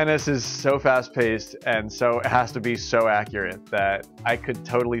 But tennis is so fast-paced and so it has to be so accurate that I could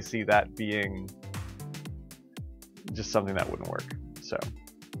totally see that being just something that wouldn't work. So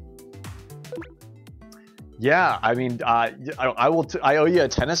yeah, I mean, I owe you a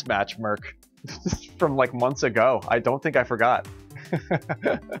tennis match, Merc, from like months ago. I don't think I forgot.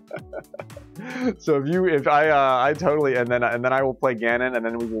 So if I totally, and then I will play Ganon, and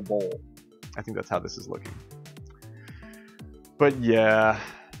then we will bowl. I think that's how this is looking. But yeah,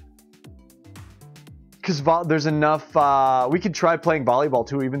 because there's enough. We could try playing volleyball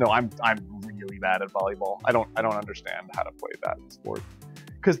too, even though I'm really bad at volleyball. I don't understand how to play that sport,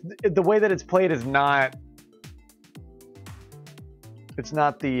 because the way that it's played is not. It's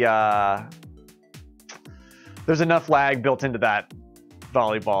not the. There's enough lag built into that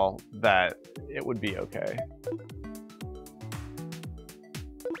volleyball that it would be okay.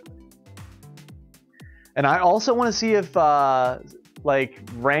 And I also want to see if like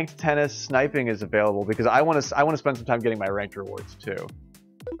ranked tennis sniping is available, because I want to spend some time getting my ranked rewards too.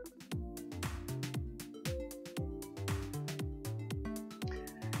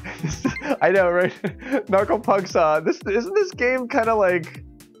 I know, right? Knucklepuck's isn't this game kind of like,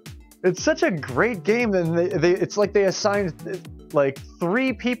 it's such a great game, and it's like they assigned like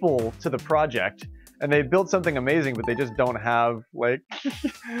 3 people to the project, and they built something amazing, but they just don't have like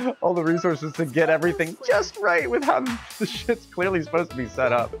all the resources to get everything just right with how the shit's clearly supposed to be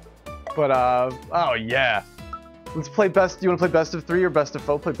set up. But oh yeah, let's play best. Do you want to play best of 3 or best of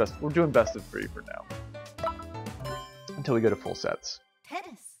 4? Play best. We're doing best of 3 for now, until we go to full sets.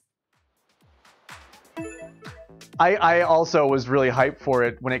 Tennis. I also was really hyped for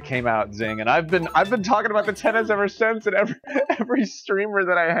it when it came out, Zing, and I've been talking about the tennis ever since. And every streamer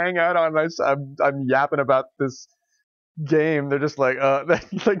that I hang out on, I'm yapping about this game. They're just like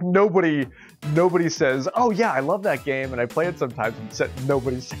like nobody says, oh yeah, I love that game and I play it sometimes. And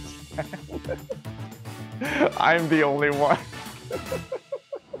nobody says that. I'm the only one.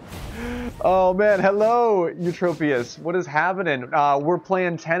 Oh man, hello Eutropius. What is happening? We're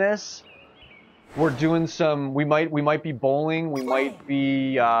playing tennis. We're doing some. We might be bowling. We might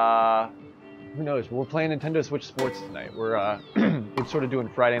be. Who knows? We're playing Nintendo Switch Sports tonight. We're sort of doing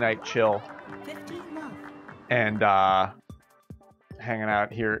Friday night chill. 15 love. And hanging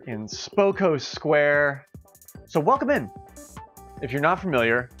out here in Spoko Square. So welcome in. If you're not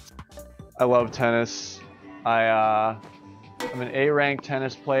familiar, I love tennis. I'm an A-ranked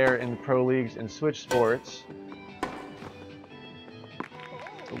tennis player in the pro leagues in Switch Sports.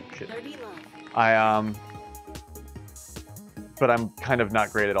 Oh shit. 30 love. But I'm kind of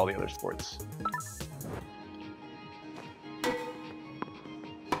not great at all the other sports.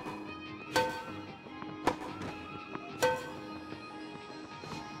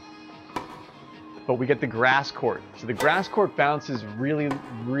 But we get the grass court. So the grass court bounces really,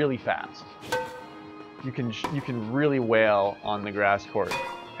 really fast. You can really wail on the grass court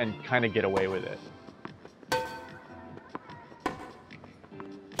and kind of get away with it.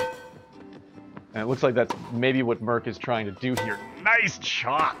 And it looks like that's maybe what Merc is trying to do here. Nice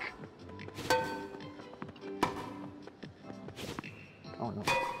chalk! Oh no,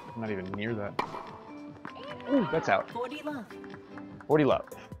 I'm not even near that. Ooh, that's out. 40 love. 40 love.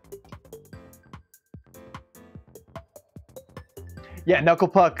 Yeah, Knuckle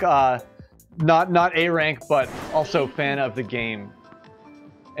Puck, not A rank, but also fan of the game,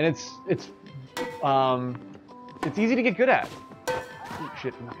 and it's easy to get good at. Oh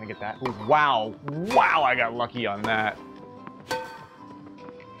shit, I'm not gonna get that. Ooh, wow, I got lucky on that.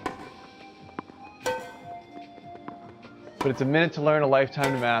 But it's a minute to learn, a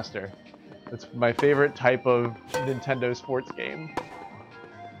lifetime to master. That's my favorite type of Nintendo sports game.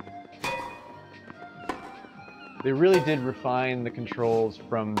 They really did refine the controls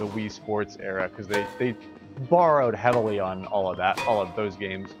from the Wii Sports era, because they borrowed heavily on all of those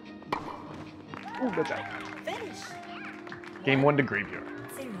games. Ooh, that's out. Finish. Game 1 to Graveyard.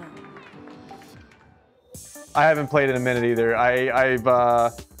 0. I haven't played in a minute either. I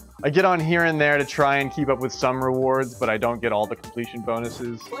get on here and there to try and keep up with some rewards, but I don't get all the completion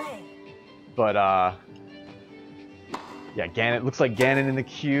bonuses. Play. But yeah, Ganon. It looks like Ganon in the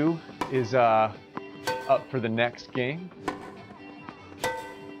queue is up for the next game,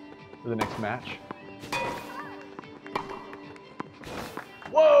 for the next match.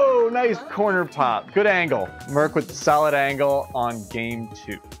 Whoa, nice corner pop. Good angle. Merc with the solid angle on game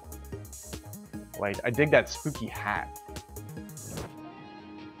 2. Like, I dig that spooky hat.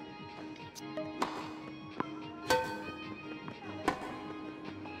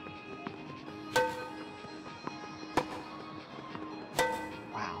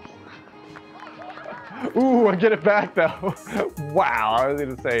 Ooh, I get it back though. Wow, I was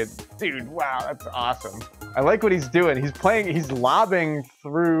gonna say, dude, wow, that's awesome. I like what he's doing. He's lobbing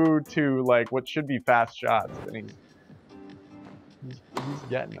through to like what should be fast shots, and he's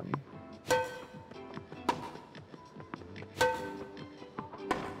getting them.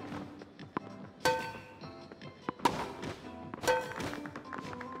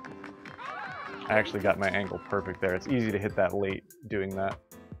 I actually got my angle perfect there. It's easy to hit that late doing that.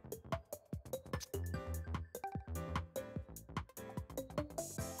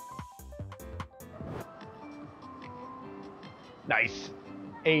 Nice.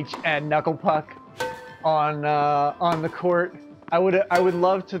 H and Knuckle Puck on the court. I would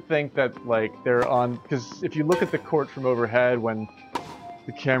love to think that like they're on, because if you look at the court from overhead when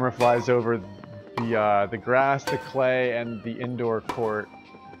the camera flies over the grass, the clay, and the indoor court,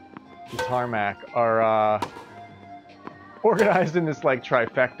 the tarmac are organized in this like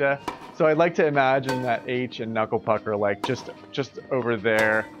trifecta. So I'd like to imagine that H and Knuckle Puck are like just over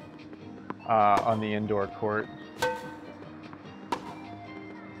there on the indoor court.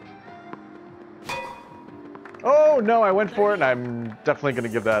 Oh no, I went for it and I'm definitely gonna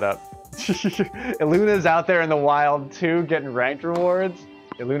give that up. Iluna's out there in the wild too, getting ranked rewards.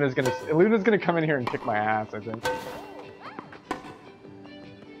 Iluna's gonna come in here and kick my ass, I think.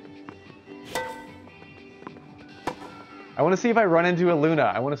 I want to see if I run into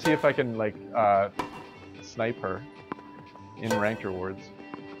Iluna. I want to see if I can like snipe her in ranked rewards.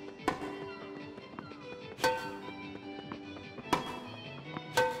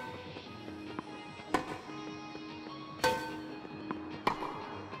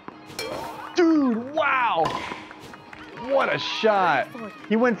 Dude, wow! What a shot!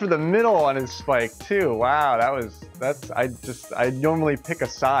 He went for the middle on his spike too. Wow, I normally pick a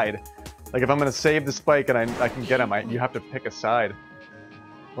side. Like if I'm gonna save the spike and I can get him, you have to pick a side.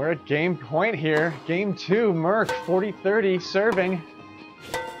 We're at game point here. Game 2, Merc, 40-30, serving.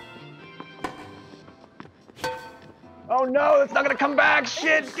 Oh no, that's not gonna come back!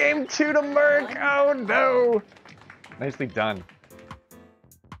 Shit, game 2 to Merc! Oh no! Nicely done.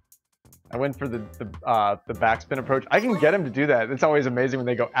 I went for the backspin approach. I can get him to do that. It's always amazing when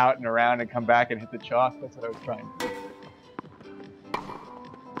they go out and around and come back and hit the chalk. That's what I was trying to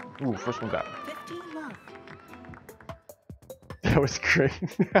do. Ooh, first one's out. 15 love. That was great.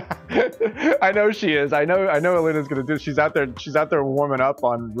 I know she is. I know Eluna's gonna do. She's out there warming up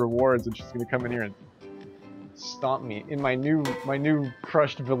on rewards, and she's gonna come in here and stomp me in my new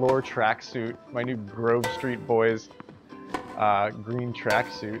crushed velour tracksuit, my new Grove Street Boys green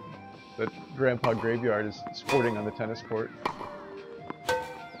tracksuit that Grandpa Graveyard is sporting on the tennis court.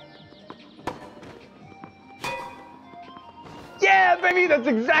 Yeah, baby, that's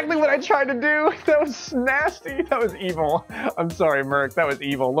exactly what I tried to do. That was nasty. That was evil. I'm sorry, Merc. That was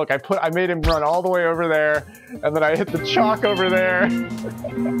evil. Look, I made him run all the way over there, and then I hit the chalk over there.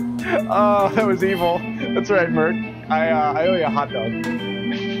 Oh, that was evil. That's right, Merc. I owe you a hot dog.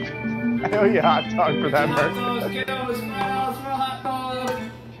 I owe you a hot dog for that, Merc. Kiddos, $5 for a hot dog.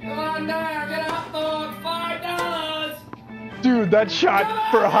 Come on down, get a hot dog. $5. Dude, that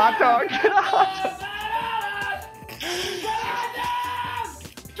shot for a hot dog. Get a hot dog.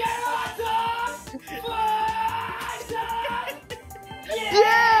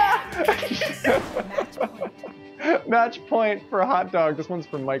 Match point for a hot dog. This one's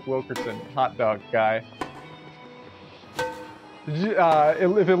from Mike Wilkerson, hot dog guy.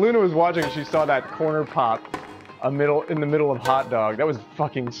 If Eluna was watching, she saw that corner pop in the middle of hot dog. That was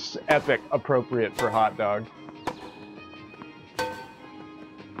fucking epic, appropriate for hot dog.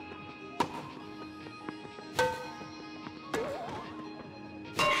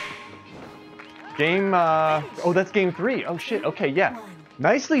 Game, oh, that's game 3. Oh shit, okay, yeah.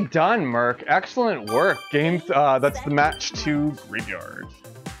 Nicely done, Merc. Excellent work. That's the match 2 Graveyard.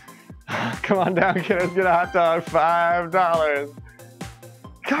 Come on down, kiddos, get a hot dog. $5.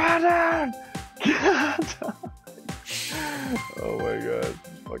 Come on down! Get a hot dog! Oh my god, it's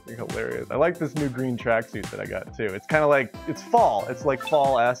fucking hilarious. I like this new green tracksuit that I got too. It's kind of like, it's fall. It's like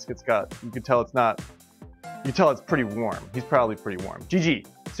fall-esque. It's got, you can tell it's not, you can tell it's pretty warm. He's probably pretty warm. GG.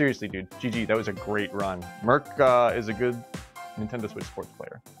 Seriously, dude. GG. That was a great run. Merc is a good Nintendo Switch Sports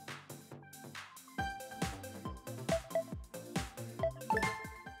player.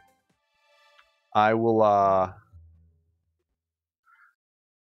 I will, I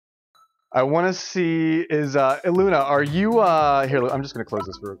want to see, is, Eluna, are you, here, I'm just going to close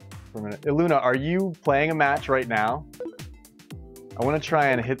this for a minute. Eluna, are you playing a match right now? I want to try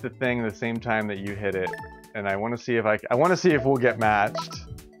and hit the thing the same time that you hit it. And I want to see if I want to see if we'll get matched,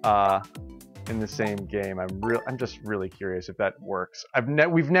 in the same game. I'm just really curious if that works.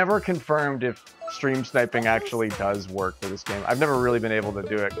 We've never confirmed if stream sniping actually does work for this game. I've never really been able to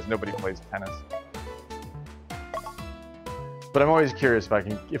do it because nobody plays tennis. But I'm always curious if I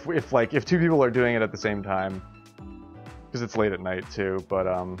can, if 2 people are doing it at the same time, because it's late at night too. But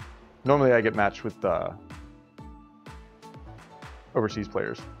normally I get matched with overseas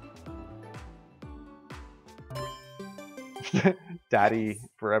players. Daddy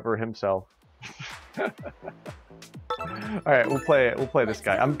forever himself. All right, we'll play this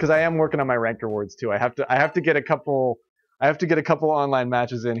guy. Because I am working on my ranked rewards too. I have to get a couple online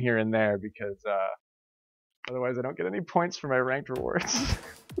matches in here and there because otherwise I don't get any points for my ranked rewards.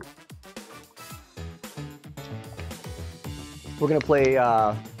 We're gonna play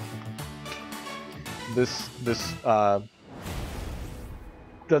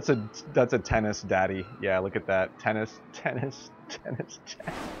that's a tennis daddy. Yeah, look at that. Tennis daddy.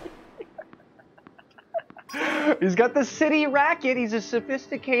 He's got the city racket. He's a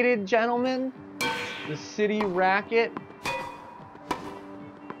sophisticated gentleman. The city racket.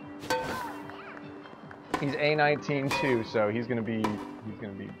 He's A19 too, so he's gonna be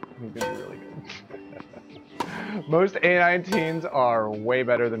really good. Most A19s are way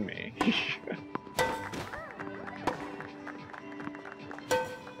better than me.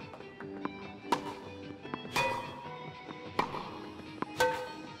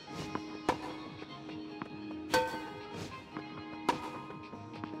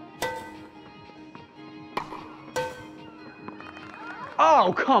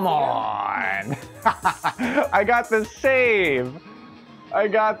 Oh, come on! I got the save! I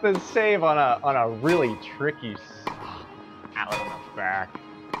got the save on a really tricky out on the back.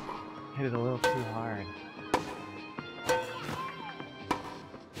 Hit it a little too hard.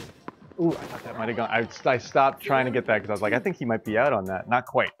 Ooh, I thought that might have gone. I stopped trying to get that because I was like, I think he might be out on that. Not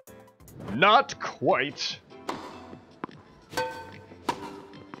quite. Not quite!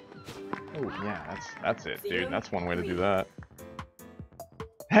 Oh yeah, that's it, dude. That's one way to do that.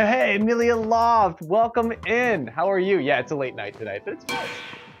 Hey, Amelia Loft, welcome in. How are you? Yeah, it's a late night tonight, but it's fine.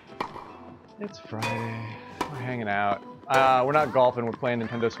 It's Friday. We're hanging out. We're not golfing. We're playing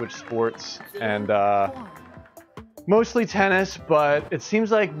Nintendo Switch Sports and mostly tennis. But it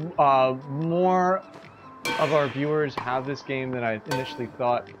seems like more of our viewers have this game than I initially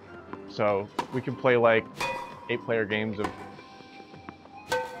thought. So we can play like 8-player games of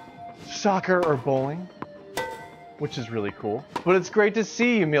soccer or bowling, which is really cool. But it's great to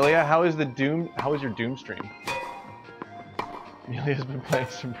see you, Amelia. How is your Doom stream? Amelia's been playing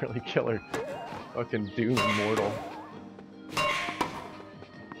some really killer fucking Doom Immortal.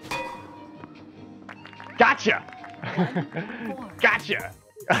 Gotcha! Gotcha!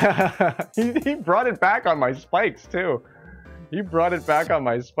 he brought it back on my spikes too. He brought it back on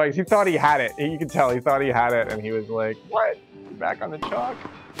my spikes. He thought he had it. You can tell he thought he had it, and he was like, "What? You're back on the chalk?"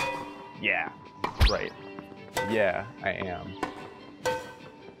 Yeah, that's right. Yeah, I am.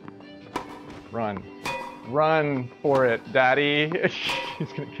 Run. Run for it, Daddy.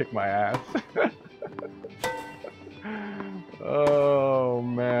 He's gonna kick my ass. Oh,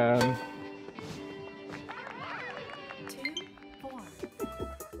 man.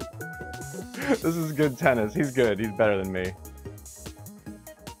 2-4. This is good tennis. He's good. He's better than me.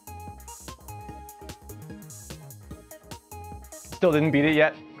 Still didn't beat it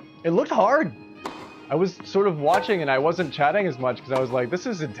yet. It looked hard. I was sort of watching and I wasn't chatting as much because I was like, this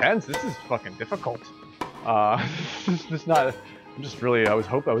is intense. This is fucking difficult. This is not, I'm just really, I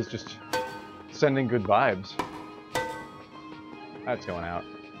was just sending good vibes. That's going out.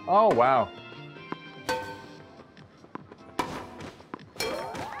 Oh, wow.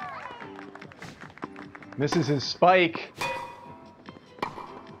 Misses his spike.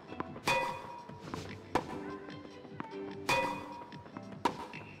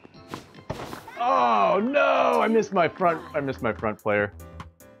 Oh no! I missed my front player.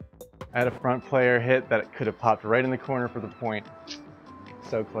 I had a front player hit that could have popped right in the corner for the point.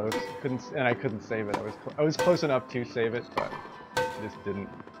 So close. I couldn't save it. I was close enough to save it, but I just didn't.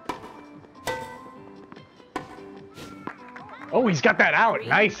 Oh, he's got that out.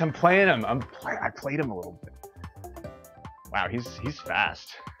 Nice. I'm playing him. I played him a little bit. Wow, he's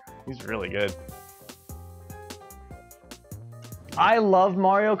fast. He's really good. I love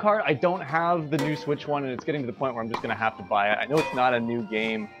Mario Kart. I don't have the new Switch one, and it's getting to the point where I'm just gonna have to buy it. I know it's not a new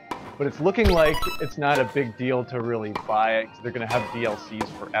game, but it's looking like it's not a big deal to really buy it, because they're gonna have DLCs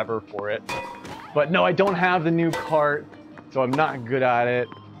forever for it. But no, I don't have the new kart, so I'm not good at it.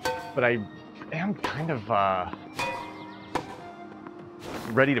 But I am kind of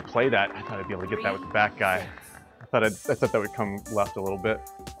ready to play that. I thought I'd be able to get that with the back guy. I thought that would come left a little bit.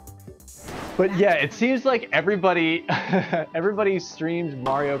 But yeah, it seems like everybody streams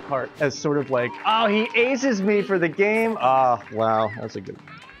Mario Kart as sort of like, oh, he aces me for the game. Ah, oh, wow, that's a good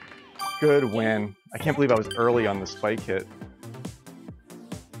win. I can't believe I was early on the spike hit.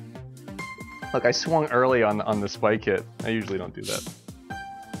 Look, I swung early on the spike hit. I usually don't do that.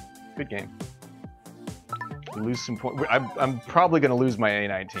 Good game. Lose some points. I'm probably gonna lose my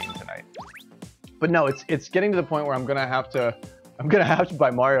A19 tonight. But no, it's getting to the point where I'm gonna have to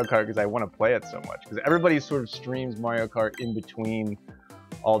buy Mario Kart because I want to play it so much. Because everybody sort of streams Mario Kart in between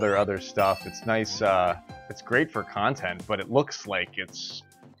all their other stuff. It's nice. It's great for content, but it looks like it's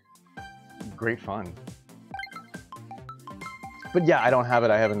great fun. But yeah, I don't have it.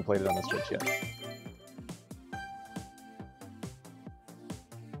 I haven't played it on the Switch yet.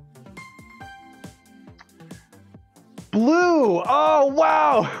 Blue! Oh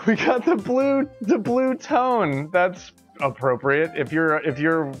wow! We got the blue tone. That's appropriate. If you're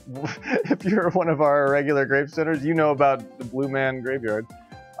one of our regular Gravestoners, you know about the Blue Man Graveyard.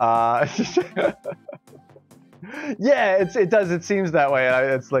 Yeah, it does. It seems that way.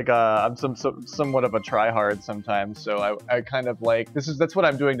 It's like I'm somewhat of a tryhard sometimes. So I kind of like that's what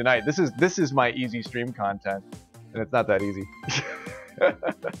I'm doing tonight. This is my easy stream content, and it's not that easy.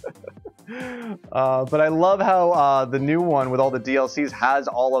 But I love how the new one with all the DLCs has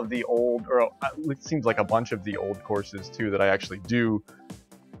all of the old, or it seems like a bunch of the old courses too that I actually do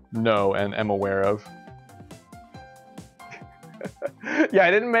know and am aware of. Yeah,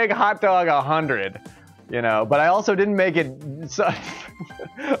 I didn't make Hot Dog 100, you know, but I also didn't make it.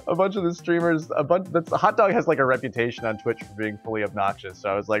 A bunch of the streamers, Hot Dog has like a reputation on Twitch for being fully obnoxious. So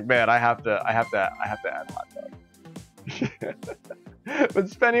I was like, man, I have to add Hot Dog. But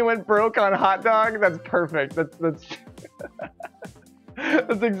Spenny went broke on Hot Dog. That's perfect. That's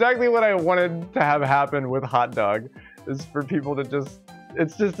that's exactly what I wanted to have happen with Hot Dog. Is for people to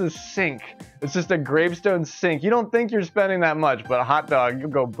it's just a sink. It's just a gravestone sink. You don't think you're spending that much, but a Hot Dog,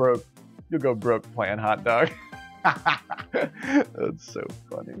 you'll go broke. You'll go broke playing Hot Dog. That's so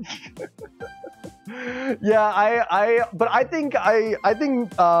funny. Yeah, but I think,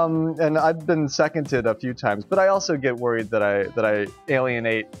 and I've been seconded a few times, but I also get worried that I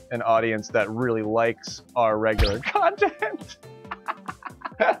alienate an audience that really likes our regular content.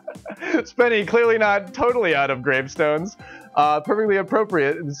 Spenny, clearly not totally out of gravestones. Perfectly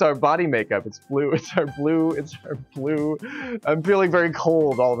appropriate. It's our body makeup. It's blue. It's our blue. It's our blue. I'm feeling very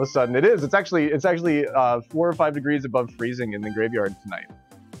cold all of a sudden. It is. It's actually 4 or 5 degrees above freezing in the graveyard tonight.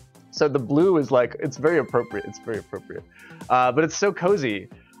 So the blue is like, it's very appropriate. It's very appropriate. But it's so cozy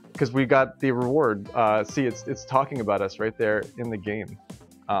because we got the reward. See, it's talking about us right there in the game.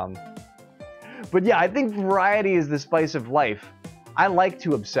 But yeah, I think variety is the spice of life. I like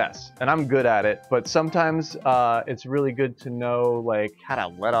to obsess, and I'm good at it, but sometimes it's really good to know like how to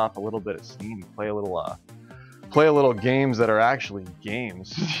let off a little bit of steam, play a little games that are actually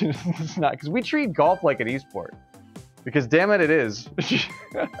games. It's not, because we treat golf like an esport, because damn it is.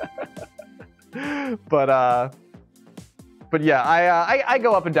 But yeah, I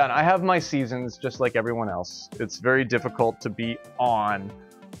go up and down. I have my seasons just like everyone else. It's very difficult to be on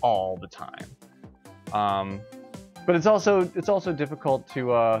all the time. But it's also difficult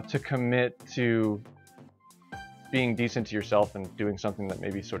to commit to being decent to yourself and doing something that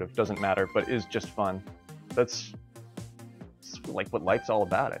maybe sort of doesn't matter but is just fun. That's like what life's all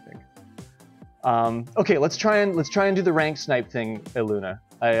about, I think. Okay, let's try and do the rank snipe thing, Iluna.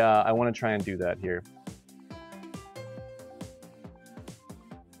 I want to try and do that here.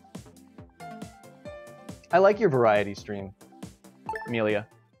 I like your variety stream, Amelia.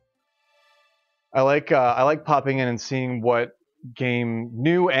 I like popping in and seeing what game,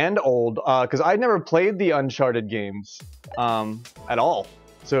 new and old, because I'd never played the Uncharted games at all,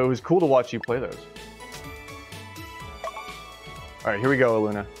 so it was cool to watch you play those. All right, here we go,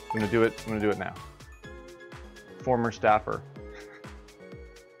 Iluna. I'm gonna do it now. Former staffer.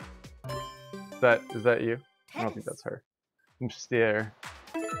 Is that you? I don't think that's her. I'm just there.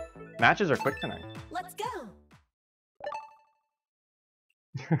 Matches are quick tonight. Let's go.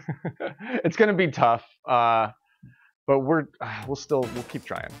 It's gonna be tough, but we'll keep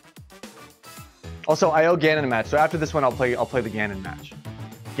trying. Also, I owe Ganon a match, so after this one, I'll play the Ganon match.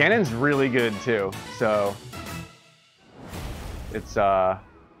 Ganon's really good too, so it's that's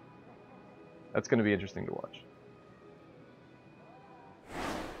gonna be interesting to watch.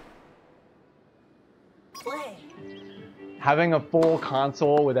 Play. Having a full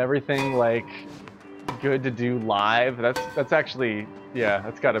console with everything like good to do live, that's actually, yeah,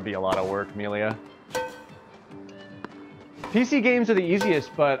 that's got to be a lot of work, Amelia. PC games are the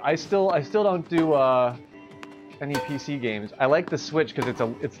easiest, but I still don't do any PC games. I like the Switch because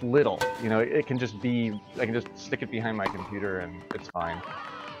it's little, you know. It can just be, I can just stick it behind my computer and it's fine.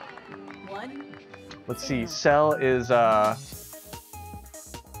 1. Let's see, Cell is or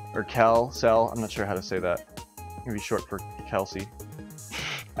Cell. I'm not sure how to say that. Maybe short for Kelsey.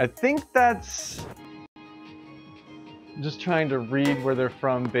 I think that's. I'm just trying to read where they're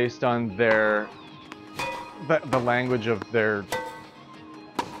from based on their the language of their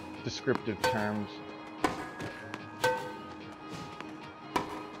descriptive terms.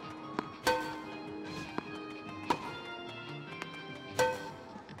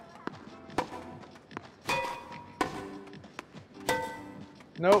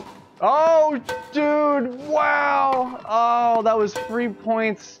 Nope. Oh, dude! Wow! Oh, that was free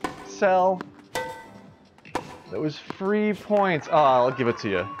points, Cell. That was free points. Oh, I'll give it to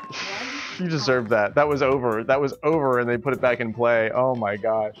you. You deserve that. That was over. That was over, and they put it back in play. Oh my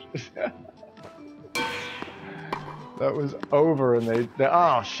gosh. That was over, and they.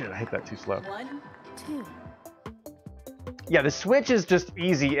 Oh shit! I hit that too slow. 1, 2. Yeah, the Switch is just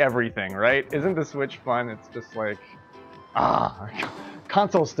easy everything, right? Isn't the Switch fun? It's just like,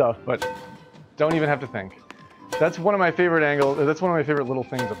 console stuff, but don't even have to think. That's one of my favorite angles. That's one of my favorite little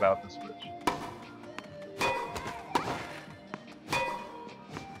things about the Switch.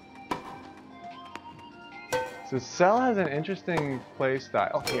 So Cell has an interesting play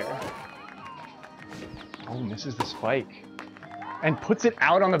style here. Oh, misses the spike. And puts it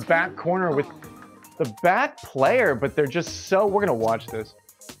out on the back corner with the back player, but they're just so, we're gonna watch this.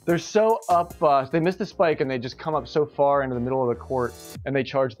 They're so up, they missed the spike and they just come up so far into the middle of the court and they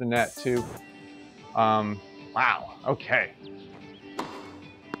charge the net too. Wow, okay.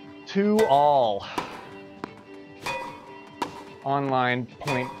 2-all. Online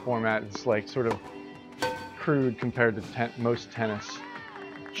point format is like sort of crude compared to most tennis.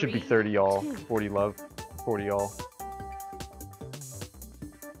 Should be 30-all, 40 love, 40-all.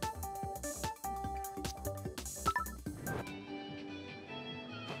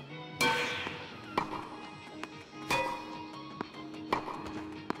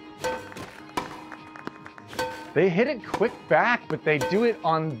 They hit it quick back, but they do it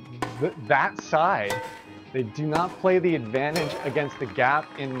on that side. They do not play the advantage against the gap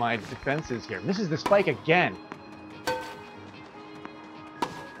in my defenses here. Misses the spike again.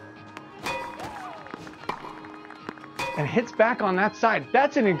 and hits back on that side.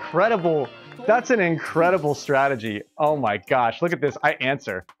 That's an incredible strategy. Oh my gosh, look at this. I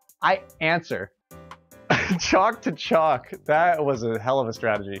answer. Chalk to chalk. That was a hell of a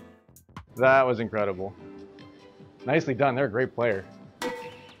strategy. That was incredible. Nicely done. They're a great player.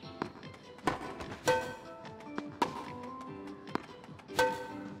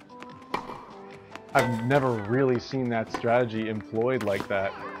 I've never really seen that strategy employed like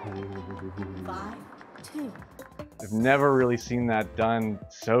that. 5-2. I've never really seen that done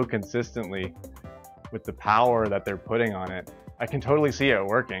so consistently with the power that they're putting on it. I can totally see it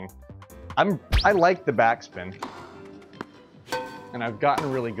working. I like the backspin, and I've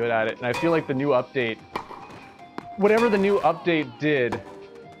gotten really good at it, and I feel like the new update, whatever the new update did,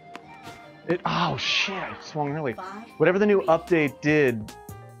 oh shit, I swung really. Whatever the new update did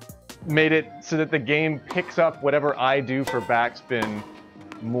made it so that the game picks up whatever I do for backspin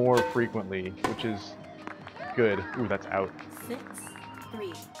more frequently, which is good. Ooh, that's out.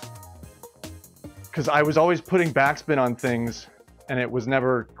 6-3. Because I was always putting backspin on things, and it was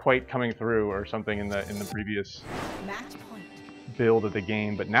never quite coming through or something in the previous Match point. build of the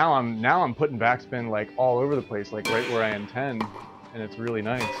game. But now I'm putting backspin like all over the place, like right where I intend, and it's really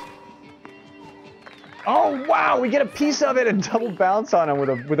nice. Oh wow, we get a piece of it and double bounce on him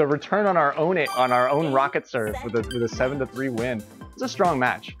with a return on our own rocket serve with a 7-3 win. It's a strong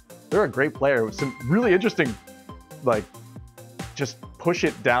match. They're a great player with some really interesting, like, just push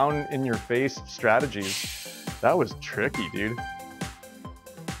it down in your face strategies. That was tricky, dude.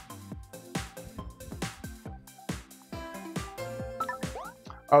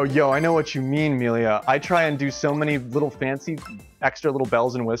 Oh, yo, I know what you mean, Melia. I try and do so many little fancy, extra little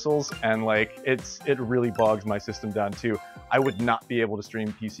bells and whistles, and like, it really bogs my system down too. I would not be able to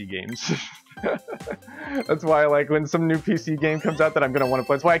stream PC games. That's why, like, when some new PC game comes out that I'm gonna want to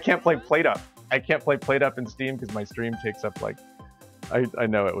play, that's why I can't play PlateUp. I can't play PlateUp in Steam because my stream takes up like, I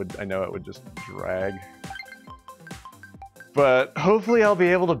know it would just drag. But hopefully I'll be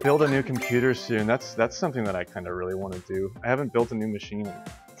able to build a new computer soon. That's something that I kind of really want to do. I haven't built a new machine in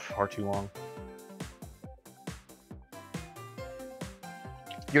far too long.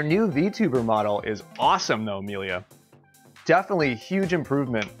 Your new VTuber model is awesome though, Amelia. Definitely huge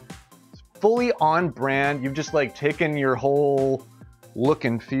improvement. It's fully on brand. You've just like taken your whole look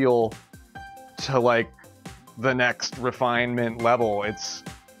and feel to like the next refinement level. It's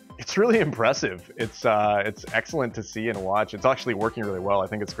really impressive. It's excellent to see and watch. It's actually working really well. I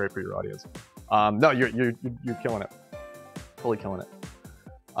think it's great for your audience. No, you're killing it. Fully killing it.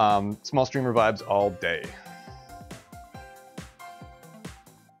 Small streamer vibes all day.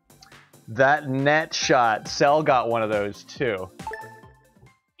 That net shot, Cell got one of those too.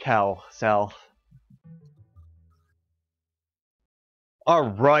 Cell. All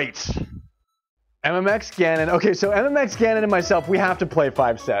right. MMX Ganon. Okay, so MMX Ganon and myself, we have to play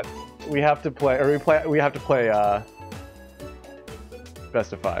 5 sets. We have to play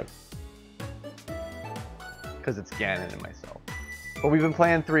best of 5. Because it's Ganon and myself. But we've been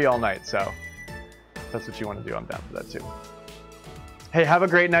playing 3 all night, so if that's what you want to do, I'm down for that too. Hey, have a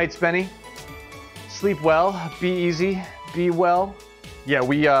great night, Spenny. Sleep well, be easy, be well. Yeah,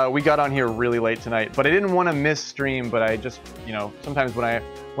 we got on here really late tonight, but I didn't want to miss stream, but I just, you know, sometimes when I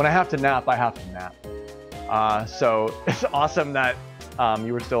have to nap, I have to nap. So it's awesome that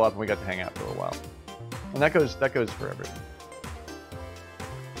you were still up and we got to hang out for a little while. And that goes for everything.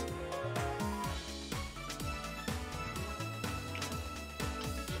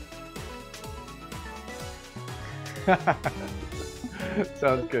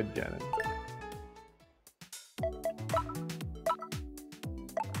 Sounds good, Ganon.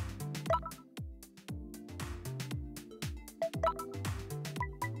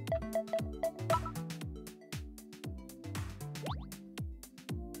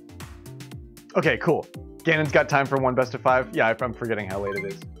 Okay, cool. Ganon's got time for one best of 5. Yeah, I'm forgetting how late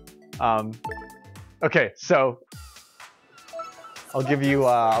it is. Okay, so I'll give you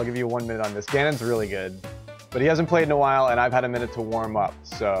 1 minute on this. Ganon's really good, but he hasn't played in a while, and I've had a minute to warm up.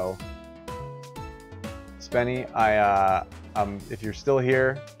 So, Spenny, if you're still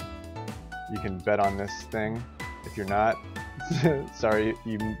here, you can bet on this thing. If you're not, sorry,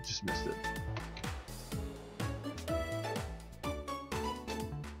 you just missed it.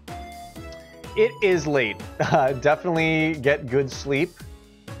 It is late. Definitely get good sleep.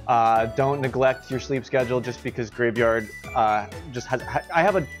 Don't neglect your sleep schedule just because Graveyard I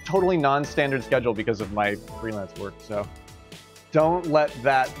have a totally non-standard schedule because of my freelance work, so don't let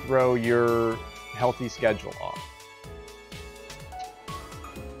that throw your healthy schedule off.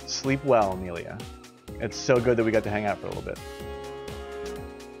 Sleep well, Amelia. It's so good that we got to hang out for a little bit.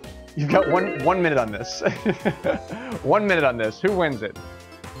 You've got one minute on this. 1 minute on this. Who wins it?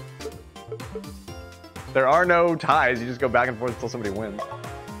 There are no ties. You just go back and forth until somebody wins.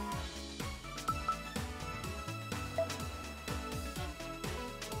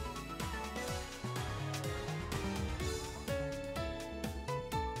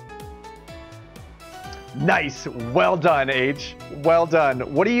 Nice. Well done, H. Well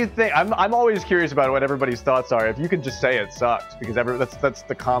done. What do you think? I'm always curious about what everybody's thoughts are. If you could just say it sucks, because that's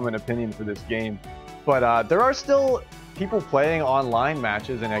the common opinion for this game. But there are still people playing online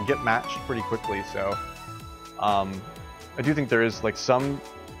matches, and I get matched pretty quickly. So I do think there is like some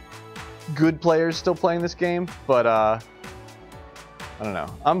good players still playing this game. But I don't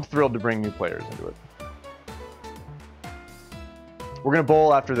know. I'm thrilled to bring new players into it. We're gonna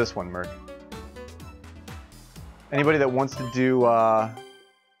bowl after this one, Merc. Anybody that wants to do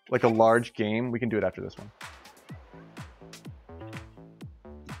like a large game, we can do it after this one.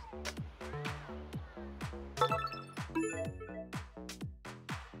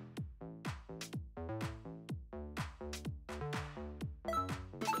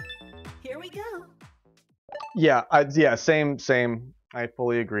 Here we go. Yeah, yeah, same. I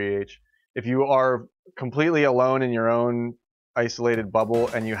fully agree, H. If you are completely alone in your own isolated bubble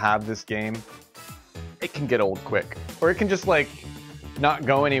and you have this game, it can get old quick. Or it can just like not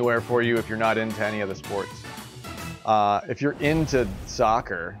go anywhere for you if you're not into any of the sports. If you're into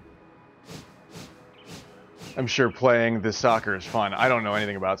soccer, I'm sure playing this soccer is fun. I don't know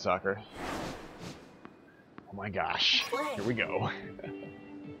anything about soccer. Oh my gosh. Here we go.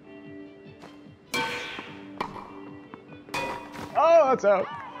 Oh, that's out.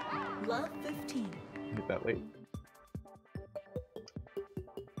 Love 15. Hit that late.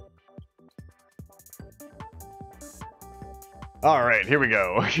 All right, here we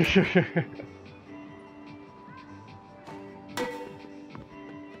go. I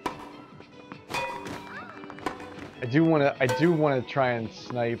do want to try and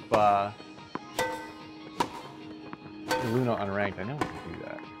snipe Luna unranked. I know I can do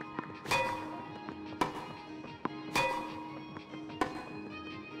that.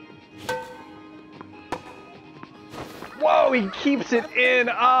 Whoa, he keeps it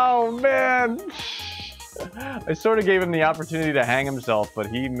in. Oh man. I sort of gave him the opportunity to hang himself, but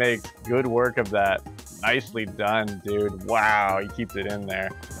he makes good work of that. Nicely done, dude. Wow, he keeps it in there.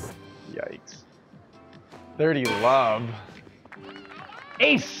 Yikes. 30 love.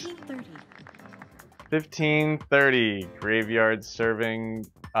 Ace! 15-30. 15-30. Graveyard serving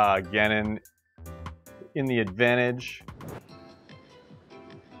Ganon in the advantage.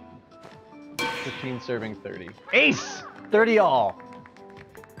 15 serving 30. Ace! 30 all.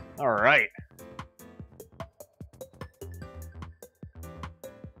 All right.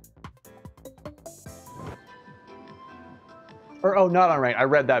 Or oh, not on right. I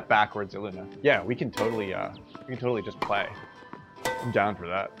read that backwards, Iluna. Yeah, we can totally just play. I'm down for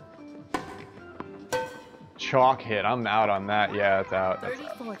that. Chalk hit. I'm out on that. Yeah, it's out. That's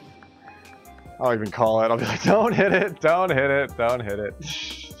out. 30-40. I'll even call it. I'll be like, don't hit it. Don't hit it. Don't hit it.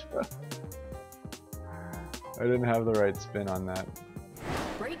 I didn't have the right spin on that.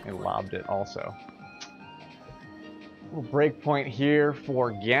 I lobbed it also. Little break point here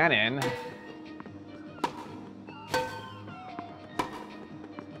for Ganon.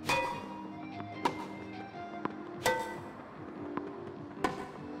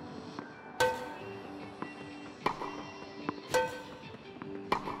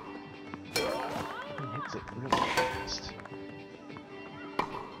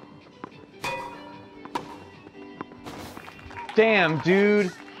 Damn, dude.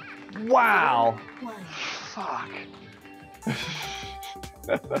 Wow. Fuck.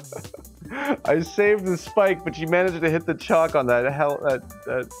 I saved the spike, but she managed to hit the chalk on that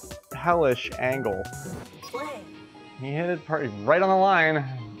hellish angle. Play. He hit it right on the line.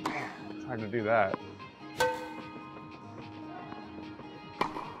 Man, it's hard to do that.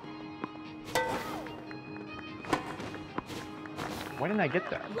 Why didn't I get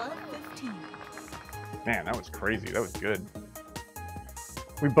that? Love 15. Man, that was crazy. That was good.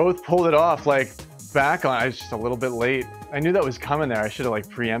 We both pulled it off, like, back on. I was just a little bit late. I knew that was coming there. I should have, like,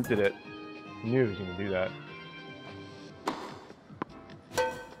 preempted it. I knew he was going to do that.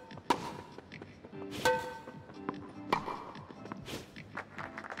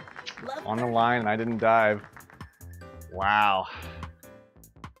 Love On the line, and I didn't dive. Wow.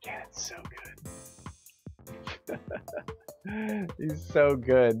 Yeah, it's so good. He's so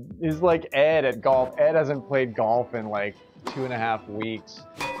good. He's like Ed at golf. Ed hasn't played golf in like 2.5 weeks.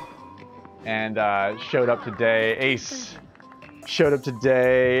 And showed up today. Ace showed up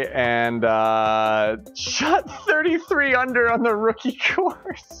today and shot 33 under on the rookie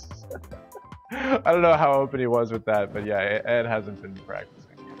course. I don't know how open he was with that, but yeah, Ed hasn't been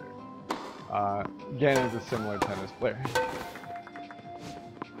practicing either. Gannon is a similar tennis player.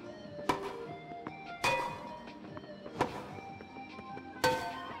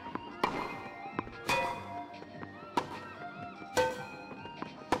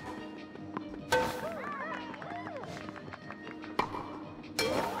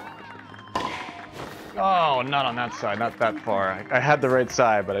 Oh, not on that side, not that far. I had the right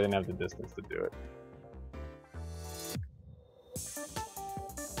side, but I didn't have the distance to do it.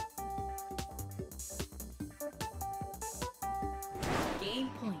 Game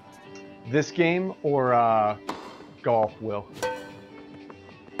point. This game or golf, Will?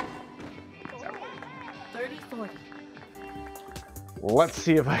 30-40. Let's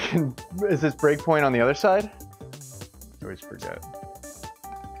see if I can... Is this breakpoint on the other side? I always forget.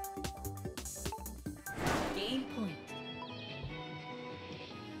 Game point.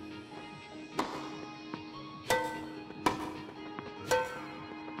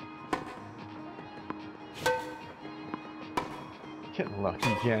 Getting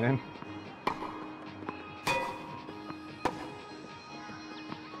lucky, Gannon.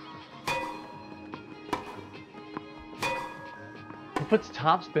 He puts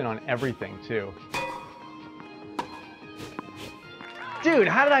topspin on everything, too. Dude,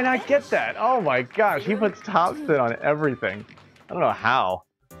 how did I not get that? Oh my gosh, he puts topspin on everything. I don't know how.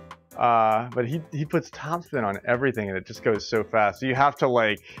 But he puts topspin on everything and it just goes so fast. So you have to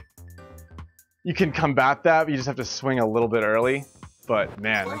like... You can combat that, but you just have to swing a little bit early. But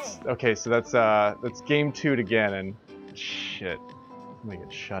man, that's... Okay, so that's game 2 to Gannon. Shit. I'm gonna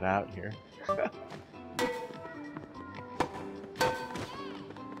get shut out here.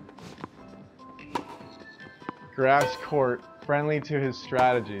 Grass court, friendly to his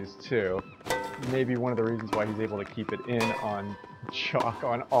strategies too. Maybe one of the reasons why he's able to keep it in on chalk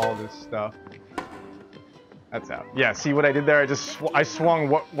on all this stuff. That's out. Yeah, see what I did there? I swung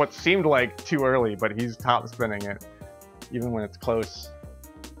what seemed like too early, but he's top spinning it, even when it's close.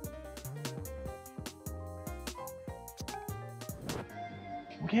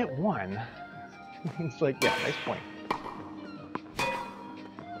 We'll get one. It's like, yeah, nice point.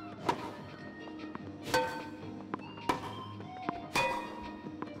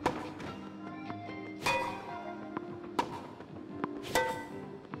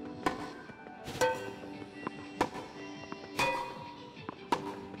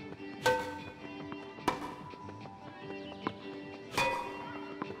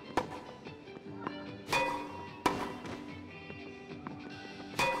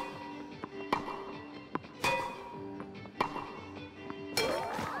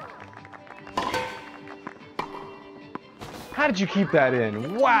 How did you keep that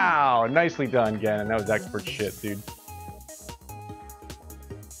in? Wow! Nicely done, Gannon. That was expert shit, dude.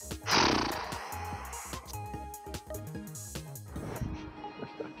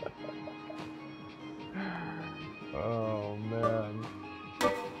 Oh, man.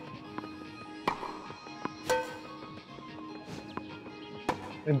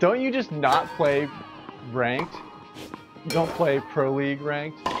 And don't you just not play ranked? You don't play Pro League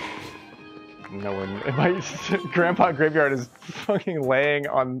ranked? No one. Grandpa Graveyard is fucking laying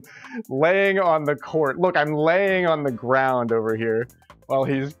on the court. Look, I'm laying on the ground over here while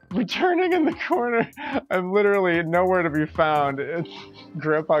he's returning in the corner. I'm literally nowhere to be found.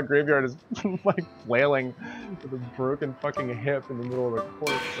 Grandpa Graveyard is like flailing with a broken fucking hip in the middle of the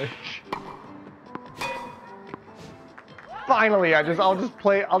court. Like, finally, I'll just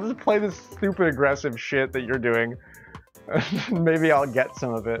play this stupid aggressive shit that you're doing. Maybe I'll get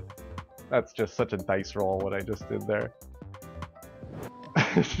some of it. That's just such a dice roll, what I just did there.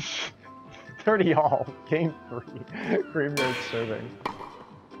 30 all, game 3, Graveyard serving.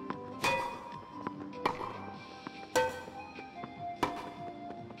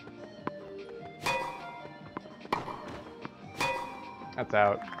 That's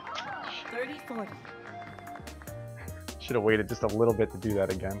out. 30-40. Should have waited just a little bit to do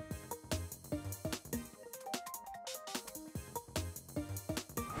that again.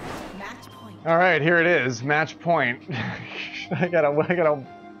 All right, here it is, match point. I gotta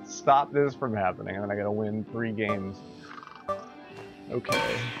stop this from happening, and then I gotta win 3 games. Okay.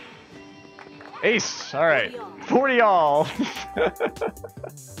 Ace. All right, 40 all.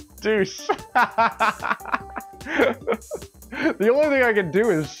 Deuce. The only thing I can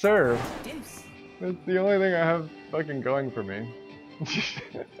do is serve. Deuce. That's the only thing I have fucking going for me.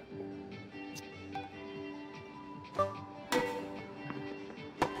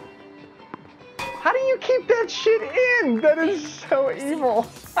 How do you keep that shit in? That is so evil.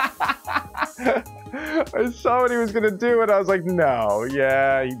 I saw what he was gonna do and I was like, no,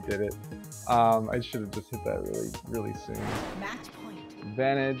 yeah, he did it. I should have just hit that really soon. Match point.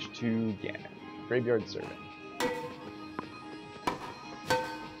 Advantage to Ganon. Graveyard Servant.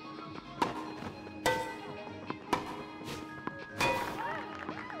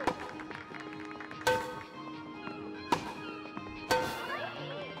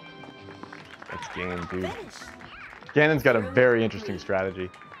 That's Ganon, dude. Finish. Ganon's got a very interesting strategy.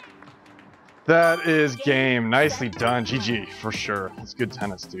 That is game. Nicely done. GG, for sure. That's good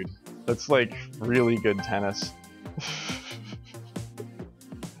tennis, dude. That's like really good tennis.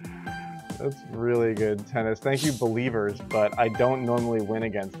 That's really good tennis. Thank you, believers, but I don't normally win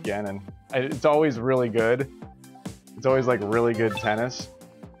against Ganon. It's always really good. It's always like really good tennis.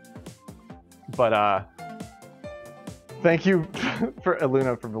 But thank you for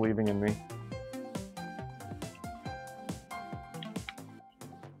Eluna for believing in me.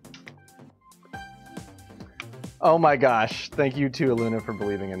 Oh my gosh, thank you to Eluna for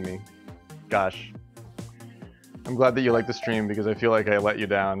believing in me. Gosh. I'm glad that you like the stream because I feel like I let you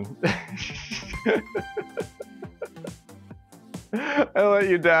down. I let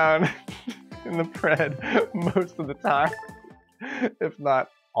you down in the pred most of the time, if not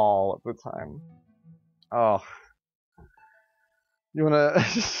all of the time. Oh. You wanna...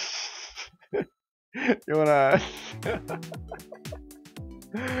 you wanna...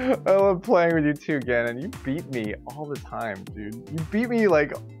 I love playing with you too, Ganon. You beat me all the time, dude. You beat me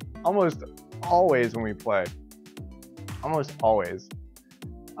like almost always when we play. Almost always.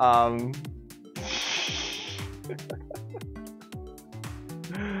 Oh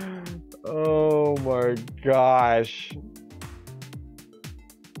my gosh.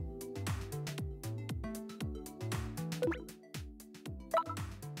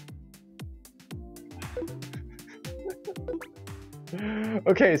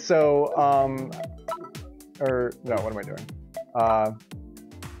 Okay, so, or, no, what am I doing?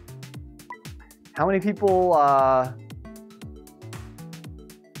 How many people,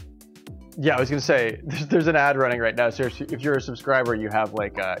 yeah, I was gonna say, there's an ad running right now, so if you're a subscriber, you have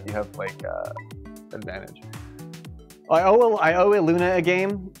advantage. I owe Eluna a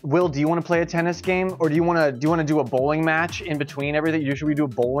game. Will, do you want to play a tennis game, or do you want to do a bowling match in between everything? Should we do a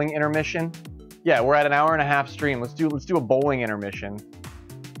bowling intermission? Yeah, we're at an hour-and-a-half stream. Let's do a bowling intermission,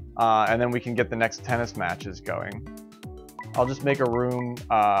 and then we can get the next tennis matches going. I'll just make a room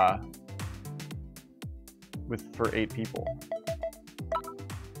for 8 people.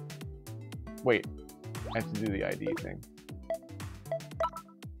 Wait, I have to do the ID thing,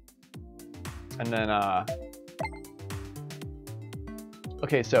 and then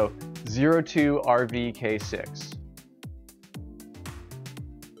okay, so 02RVK6.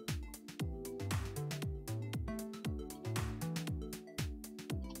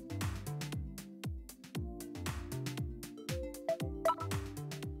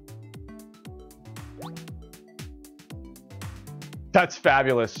 That's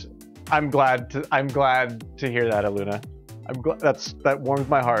fabulous. I'm glad to hear that, Eluna. That warms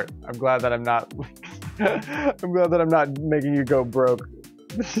my heart. I'm glad that I'm not I'm glad that I'm not making you go broke.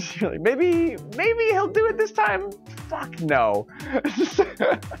 This is really, maybe he'll do it this time. Fuck no.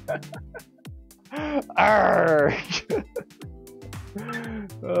 Arrgh.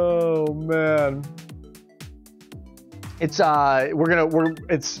 Oh man. It's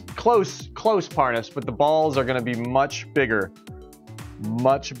it's close Parnas, but the balls are gonna be much bigger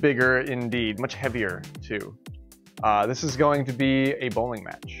indeed, much heavier too. This is going to be a bowling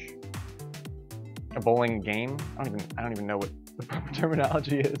match, a bowling game. I don't even know what the proper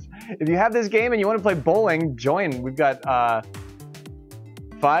terminology is. If you have this game and you want to play bowling, join. We've got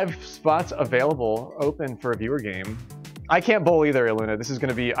 5 spots available open for a viewer game. I can't bowl either, Eluna. This is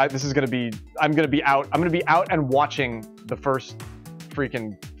gonna be. I'm gonna be out. I'm gonna be out and watching the first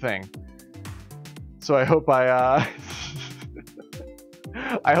freaking thing. So I hope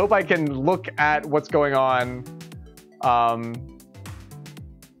I hope I can look at what's going on.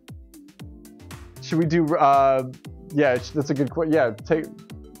 Should we do? Yeah, that's a good question. Yeah, take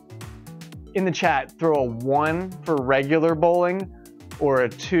in the chat. Throw a 1 for regular bowling, or a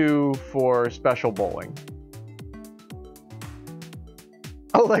 2 for special bowling.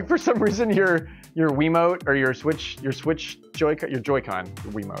 Oh, like for some reason your Wiimote or your Switch Joy-Con, your Joy-Con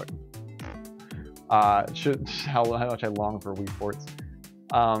Wiimote. How much I long for Wii Sports.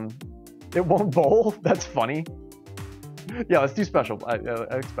 It won't bowl. That's funny. Yeah, let's do special.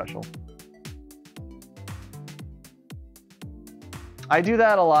 Special. I do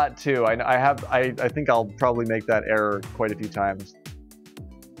that a lot too. I think I'll probably make that error quite a few times.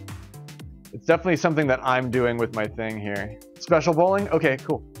 It's definitely something that I'm doing with my thing here. Special bowling? Okay,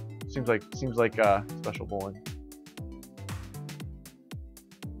 cool. Seems like special bowling.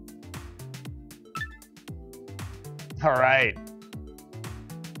 All right.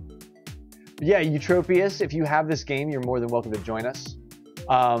 Yeah, Eutropius, if you have this game, you're more than welcome to join us.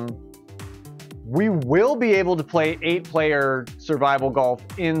 We will be able to play 8-player survival golf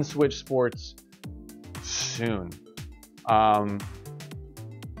in Switch Sports soon.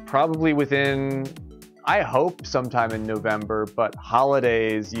 Probably within, I hope, sometime in November, but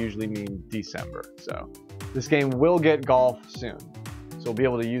holidays usually mean December. So this game will get golf soon. So we'll be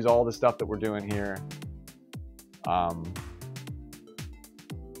able to use all the stuff that we're doing here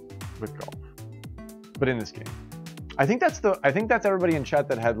with golf, but in this game. I think that's everybody in chat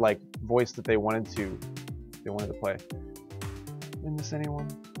that had like voiced that they wanted to play. Did I miss anyone?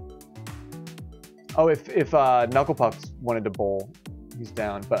 Oh, if Knucklepucks wanted to bowl, he's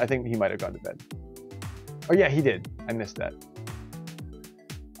down, but I think he might have gone to bed. Oh yeah, he did. I missed that.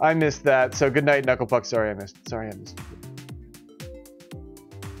 So good night, Knucklepuck. Sorry I missed you.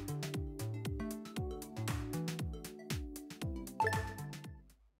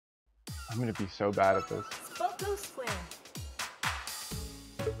 I'm gonna be so bad at this. Spoko Square.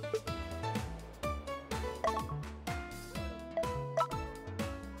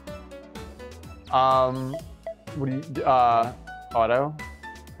 What do you, auto?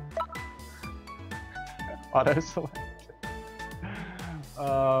 Auto select.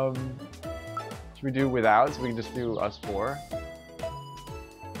 Should we do without, so we can just do us 4? Is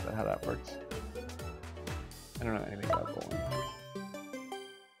that how that works? I don't know anything about bowling.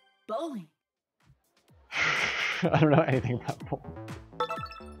 Bowling. I don't know anything about bowling.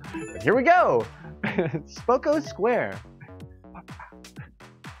 But here we go! Spoko Square.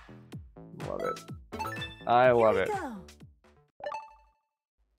 Love it. I love it. Go.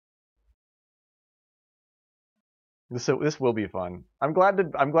 This will be fun. I'm glad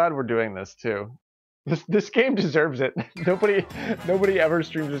we're doing this too. This game deserves it. Nobody ever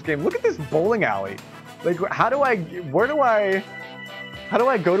streams this game. Look at this bowling alley. Like, how do I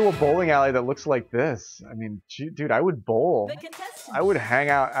go to a bowling alley that looks like this? I mean, dude, I would bowl. The contestant. I would hang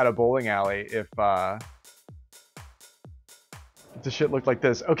out at a bowling alley if the shit looked like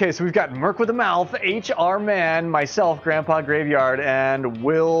this. Okay, so we've got Merc with a Mouth, HR Man, myself, Grandpa Graveyard, and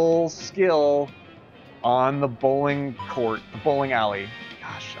Will Skill on the bowling court, the bowling alley.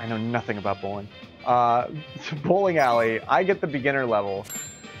 Gosh, I know nothing about bowling. Bowling alley, I get the beginner level.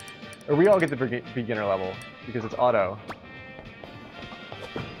 Or we all get the beginner level, because it's auto.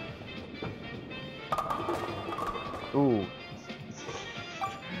 Ooh.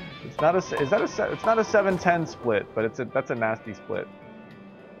 It's not a 7-10 split, but that's a nasty split.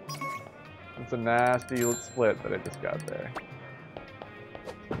 It's a nasty split that I just got there.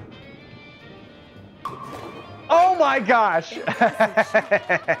 Oh my gosh!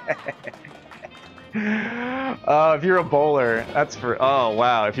 If you're a bowler, that's for, oh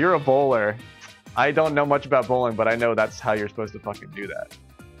wow, if you're a bowler, I don't know much about bowling, but I know that's how you're supposed to fucking do that.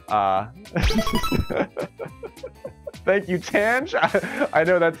 Thank you, Tanj. I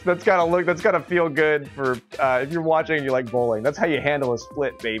know that's gotta feel good for if you're watching and you like bowling. That's how you handle a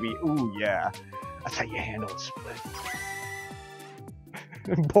split, baby. Ooh yeah, that's how you handle a split.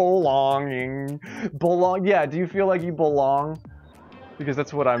 Belonging. Yeah, do you feel like you belong? Because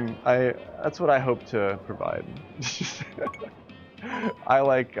that's what that's what I hope to provide. I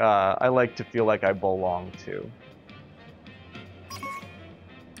like to feel like I belong too.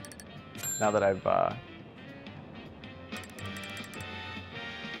 Now that I've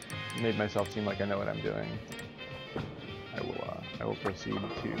made myself seem like I know what I'm doing, I will proceed to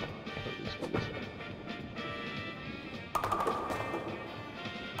put this way.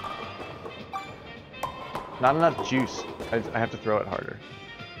 Not enough juice. I have to throw it harder,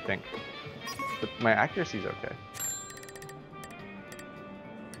 I think. But my accuracy's okay.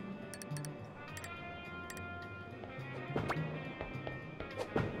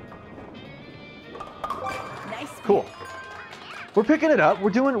 Nice. Cool. We're picking it up.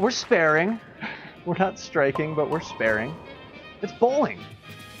 We're sparing. We're not striking, but we're sparing. It's bowling.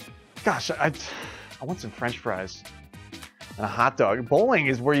 Gosh, I want some French fries. And a hot dog. Bowling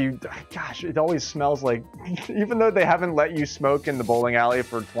is where you, gosh, it always smells like, even though they haven't let you smoke in the bowling alley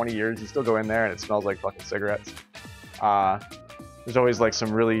for 20 years, you still go in there and it smells like fucking cigarettes. There's always like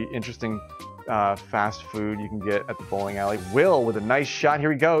some really interesting fast food you can get at the bowling alley. Will with a nice shot.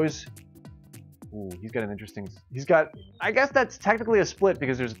 Here he goes. Ooh, he's got an interesting, I guess that's technically a split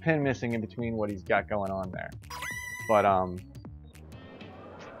because there's a pin missing in between what he's got going on there. But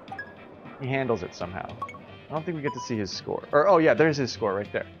he handles it somehow. I don't think we get to see his score. Or, oh yeah, there's his score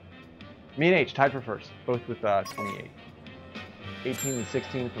right there. Me and H tied for first, both with 28. 18 and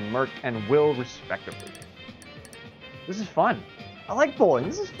 16 from Merc and Will, respectively. This is fun. I like bowling.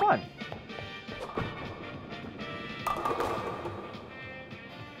 This is fun.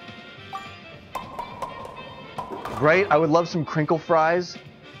 Right? I would love some crinkle fries.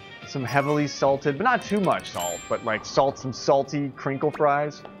 Some heavily salted, but not too much salt, but like some salty crinkle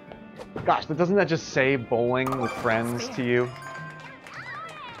fries. Gosh, but doesn't that just say bowling with friends to you?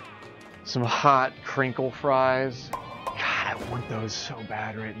 Some hot crinkle fries. God, I want those so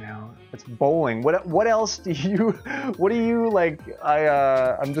bad right now. It's bowling. What else do you? What do you like?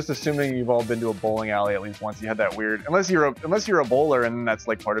 I'm just assuming you've all been to a bowling alley at least once. You had that weird, unless you're a bowler and that's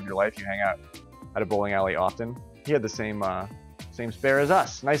like part of your life. You hang out at a bowling alley often. He had the same spare as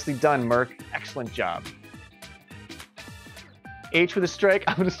us. Nicely done, Merc. Excellent job. H with a strike.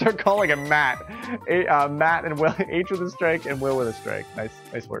 I'm gonna start calling him Matt. Matt and Will. H with a strike and Will with a strike.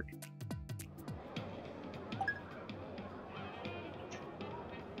 Nice work.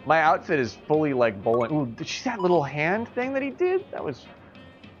 My outfit is fully like bowling. Ooh, did you see that little hand thing that he did? That was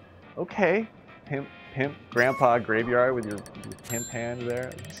okay. Pimp, Grandpa Graveyard with your pimp hand there.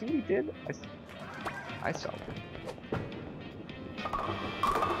 Did you see what he did? I saw it.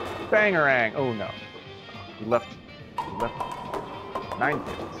 Bangarang! Oh no. We left 9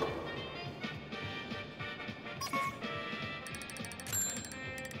 pins.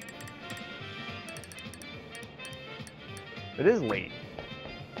 It is late.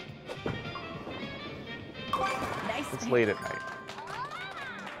 Nice. It's late at night.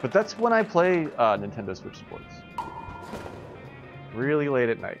 But that's when I play Nintendo Switch Sports. Really late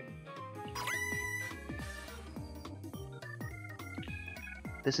at night.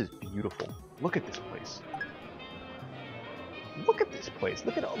 This is beautiful. Look at this place. Look at this place.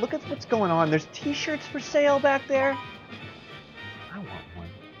 Look at what's going on. There's t-shirts for sale back there. I want one.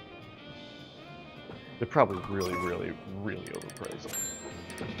 They're probably really overpriced.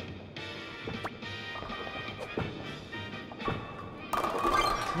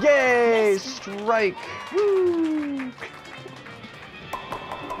 Yay! Strike! Woo!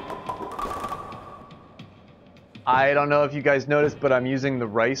 I don't know if you guys noticed, but I'm using the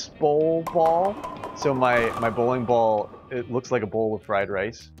rice bowl ball. So my bowling ball, it looks like a bowl of fried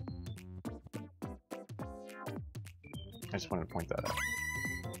rice. I just wanted to point that out.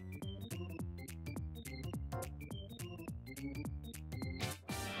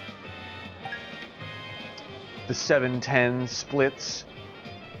 The 7-10 splits.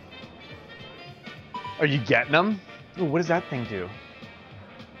 Are you getting them? Ooh, what does that thing do?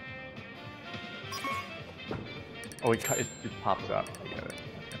 Oh, it pops up. I get it.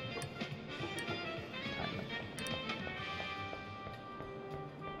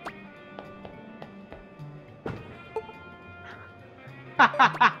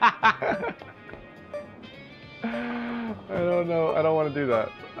 I don't know. I don't want to do that.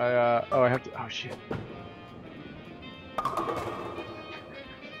 Oh, I have to. Oh, shit.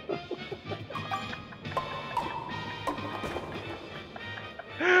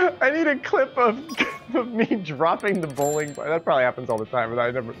 I need a clip of me dropping the bowling ball. That probably happens all the time,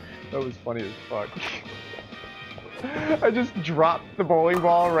 but that was funny as fuck. I just dropped the bowling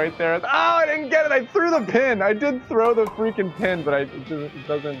ball right there. Oh, I didn't get it. I threw the pin. I did throw the freaking pin, but it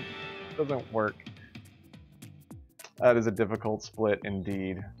doesn't work. That is a difficult split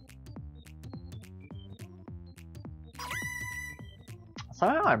indeed.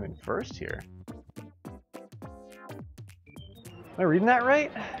 Somehow I'm in first here. Am I reading that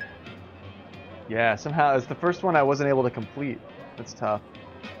right? Yeah, somehow it's the first one I wasn't able to complete. That's tough.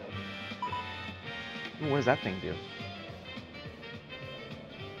 Ooh, what does that thing do?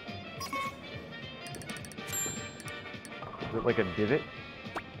 Is it like a divot?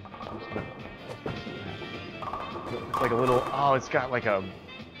 It's like a little. Oh, it's got like a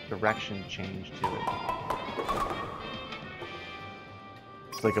direction change to it.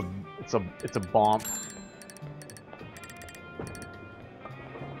 It's like it's a bump.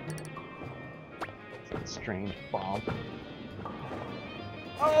 Strange bomb.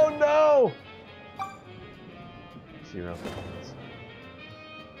 Oh no! 0 seconds.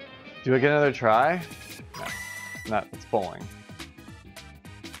 Do I get another try? No, it's not. It's bowling.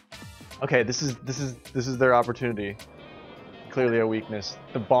 Okay, this is their opportunity. Clearly a weakness.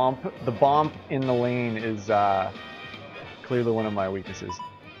 The bump in the lane is clearly one of my weaknesses.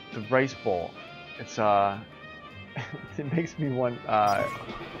 The rice bowl. It's it makes me want. I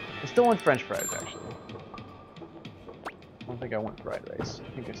still want French fries actually. I don't think I want fried rice. I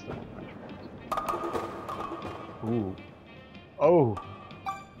think I still want French fries. Ooh. Oh.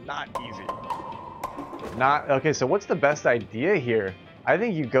 Not easy. Okay, so what's the best idea here? I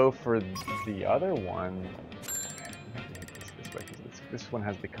think you go for the other one. This way, 'cause this one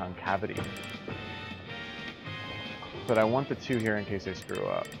has the concavity. But I want the 2 here in case I screw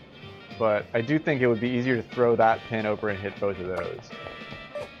up. But I do think it would be easier to throw that pin over and hit both of those.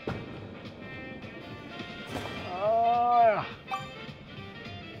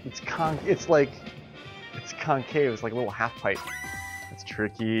 It's concave. It's like a little half pipe. It's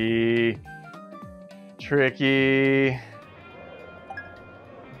tricky. Tricky.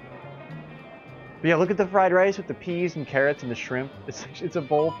 But yeah, look at the fried rice with the peas and carrots and the shrimp. It's a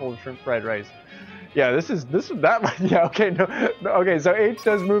bowl full of shrimp fried rice. Yeah, that. Yeah, okay, no, okay. So H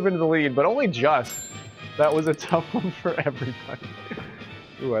does move into the lead, but only just. That was a tough one for everybody.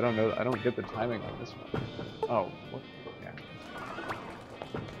 Ooh, I don't know. I don't get the timing on this one. Oh, what? Yeah.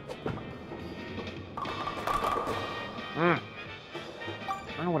 I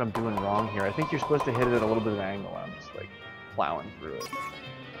don't know what I'm doing wrong here. I think you're supposed to hit it at a little bit of an angle. I'm just like plowing through it.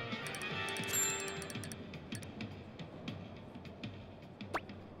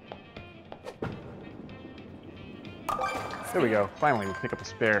 There we go. Finally, we pick up a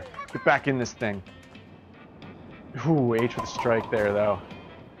spare. Get back in this thing. Ooh, H with a strike there, though.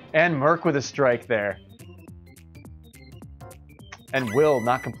 And Merc with a strike there. And Will,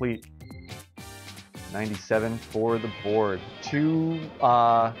 not complete. 97 for the board. 2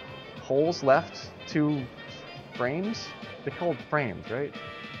 holes left. 2 frames? They're called frames, right?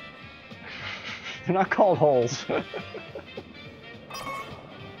 They're not called holes.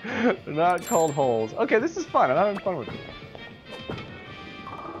 They're not called holes. Okay, this is fun. I'm having fun with it.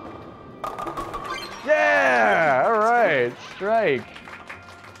 Yeah! Alright, strike.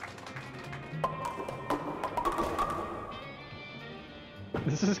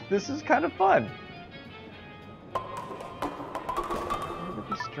 This is kind of fun. Look at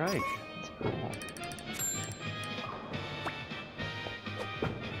the strike. That's cool.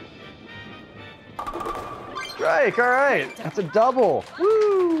 Strike, alright. That's a double.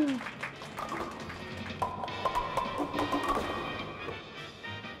 Woo!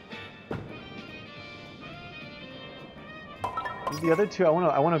 The other 2, I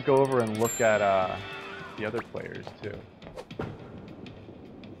wanna go over and look at the other players too.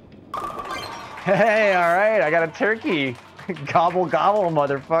 Hey, all right, I got a turkey. Gobble gobble,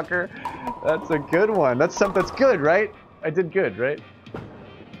 motherfucker. That's a good one. That's good, right? I did good, right?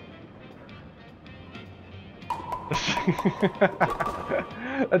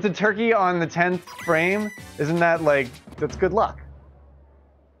 That's a turkey on the 10th frame. Isn't that like, that's good luck?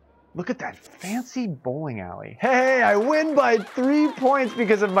 Look at that fancy bowling alley. Hey, I win by 3 points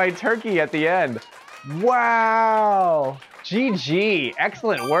because of my turkey at the end. Wow. GG.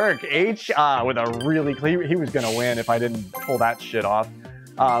 Excellent work. H with a really clear, he was going to win if I didn't pull that shit off.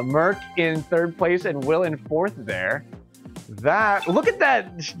 Merc in 3rd place and Will in 4th there. Look at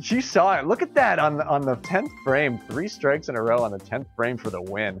that. She saw it. Look at that on the 10th frame. 3 strikes in a row on the 10th frame for the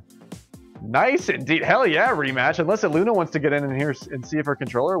win. Nice indeed. Hell yeah, rematch. Unless Luna wants to get in here and see if her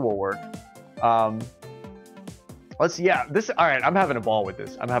controller will work. Let's see. Yeah, all right, I'm having a ball with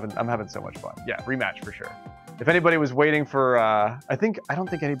this. I'm having so much fun. Yeah, rematch for sure. If anybody was waiting for, I don't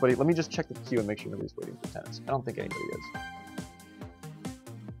think anybody, let me just check the queue and make sure nobody's waiting for tennis. I don't think anybody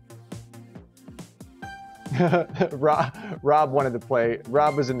is. Rob wanted to play.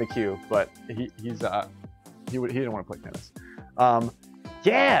 Rob was in the queue, but he didn't want to play tennis.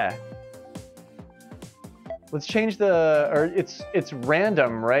 Yeah. Let's change it's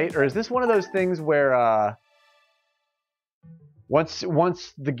random, right? Or is this one of those things where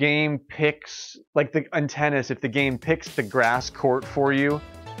once the game picks, like in tennis, if the game picks the grass court for you,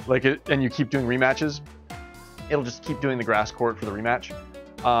 and you keep doing rematches, it'll just keep doing the grass court for the rematch.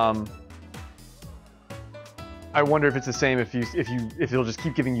 I wonder if it's the same if it'll just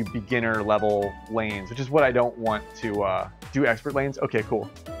keep giving you beginner level lanes, which is what I don't want to do expert lanes. Okay, cool.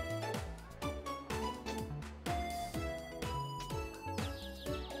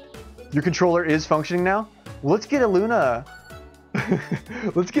 Your controller is functioning now? Let's get Luna.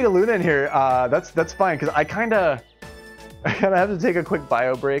 Let's get Luna in here. That's fine because I kind of have to take a quick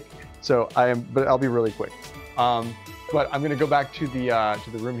bio break. But I'll be really quick. But I'm gonna go back to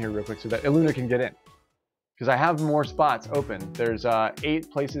the room here real quick so that Luna can get in because I have more spots open. There's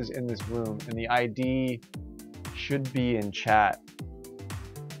 8 places in this room and the ID should be in chat.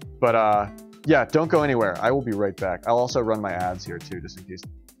 But yeah, don't go anywhere. I will be right back. I'll also run my ads here too, just in case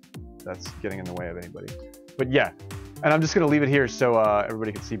that's getting in the way of anybody. But yeah, and I'm just gonna leave it here so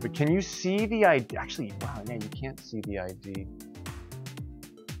everybody can see. But can you see the ID? Actually, wow, man, you can't see the ID.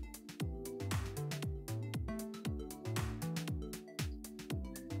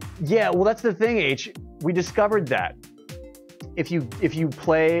 Yeah, well, that's the thing, H. We discovered that. if you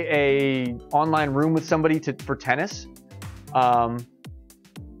play a online room with somebody for tennis.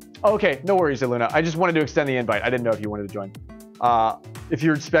 Okay, no worries, Iluna. I just wanted to extend the invite. I didn't know if you wanted to join. If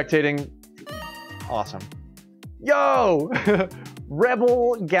you're spectating, awesome. Yo,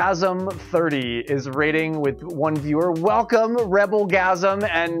 Rebelgasm30 is rating with 1 viewer. Welcome, Rebelgasm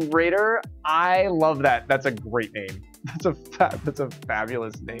and Raider. I love that. That's a great name. That's a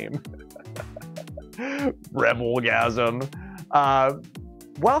fabulous name. Rebelgasm.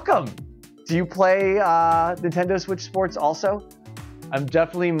 Welcome. Do you play Nintendo Switch Sports also? I'm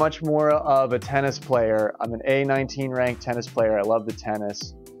definitely much more of a tennis player. I'm an A19 ranked tennis player. I love the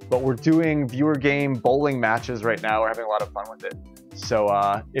tennis. But we're doing viewer game bowling matches right now. We're having a lot of fun with it.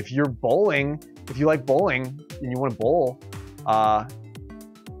 So if you're bowling, if you like bowling and you want to bowl,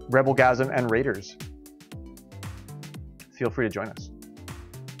 Rebelgasm and Raiders, feel free to join us.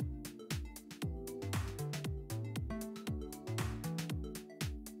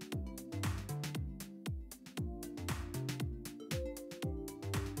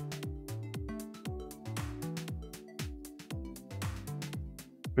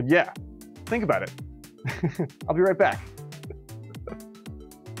 But yeah, think about it. I'll be right back.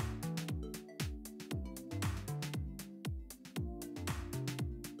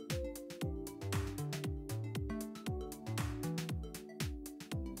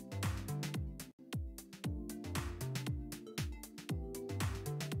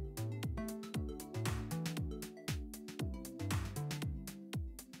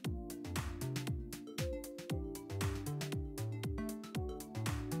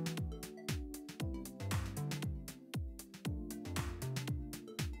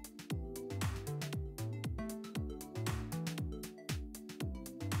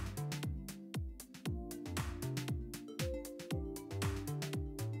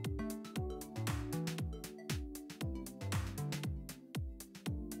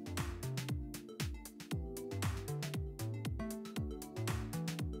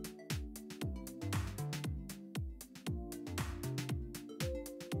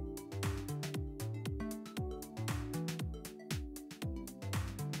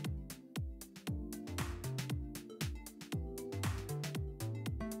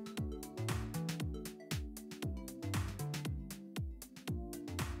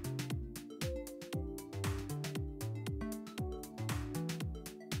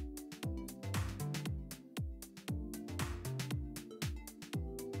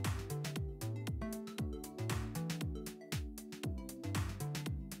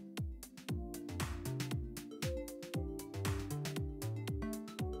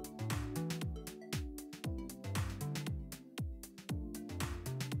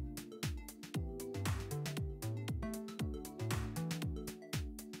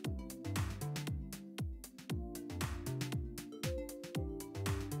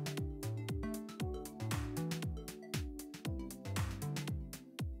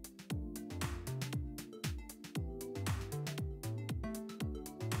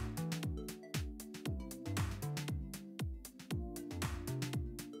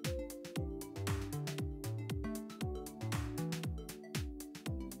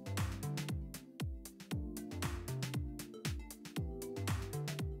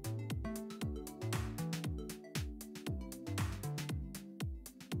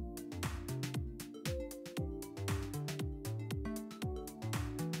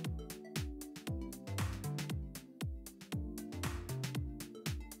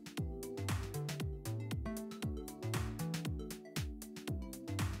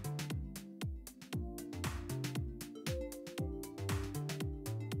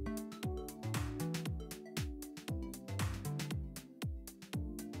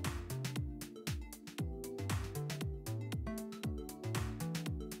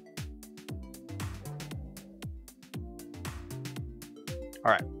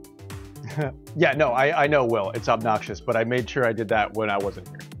 All right. Yeah, no, I know, Will. It's obnoxious, but I made sure I did that when I wasn't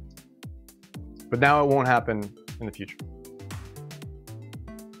here. But now it won't happen in the future.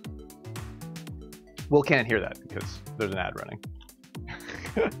 Will can't hear that because there's an ad running.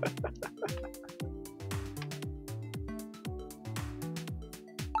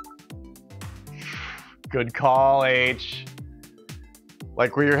 Good call, H.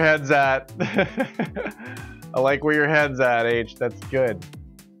 Like where your head's at. I like where your head's at, H. That's good.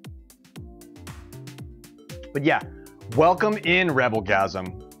 But yeah, welcome in,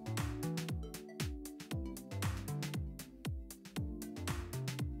 Rebelgasm.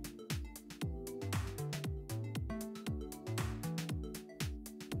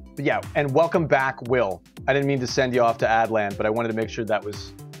 But yeah, and welcome back, Will. I didn't mean to send you off to Adland, but I wanted to make sure that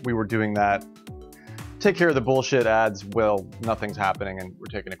we were doing that take care of the bullshit ads while nothing's happening and we're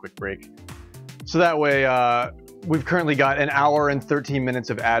taking a quick break. So that way, we've currently got an hour and 13 minutes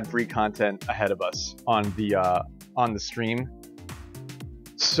of ad-free content ahead of us on the stream.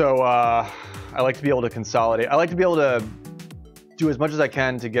 So I like to be able to consolidate. I like to be able to do as much as I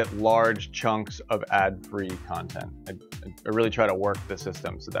can to get large chunks of ad-free content. I really try to work the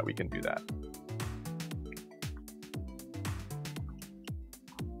system so that we can do that.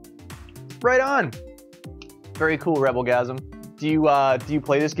 Right on. Very cool, Rebelgasm. Do you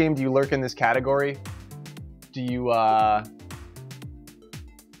play this game? Do you lurk in this category? Do you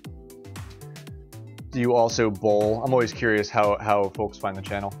also bowl? I'm always curious how folks find the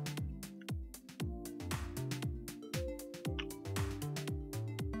channel.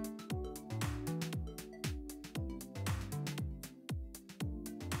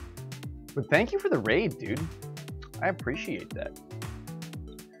 But thank you for the raid, dude. I appreciate that.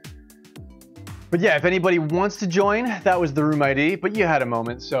 But yeah, if anybody wants to join, that was the room ID, but you had a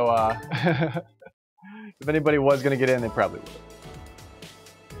moment, so if anybody was gonna get in, they probably would.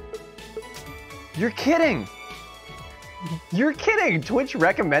 You're kidding! You're kidding! Twitch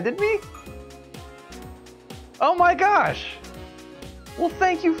recommended me? Oh my gosh! Well,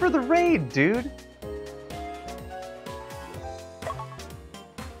 thank you for the raid, dude.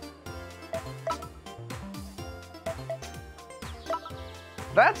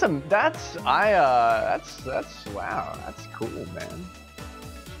 That's wow, that's cool, man.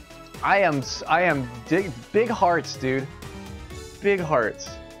 I am big hearts, dude. Big hearts.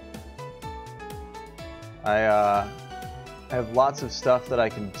 I have lots of stuff that I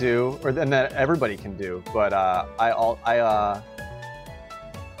can do, and that everybody can do, but I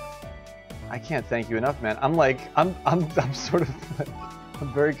can't thank you enough, man. I'm sort of like,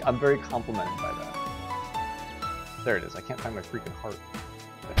 I'm very complimented by that. There it is. I can't find my freaking heart.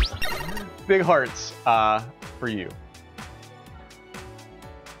 Big hearts for you.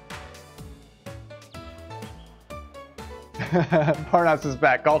 Parnas is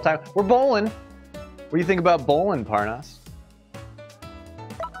back. All time. We're bowling. What do you think about bowling, Parnas?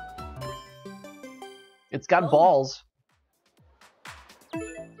 It's got balls.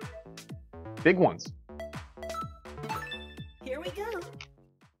 Big ones. Here we go.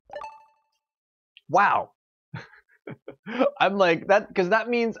 Wow. I'm like that because that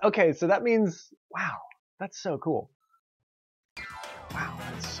means okay, so that means wow, that's so cool. Wow,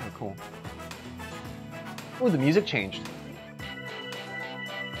 that's so cool. Oh, the music changed.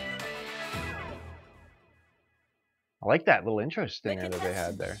 I like that little intro stinger that they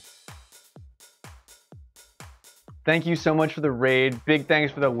had there. Thank you so much for the raid. Big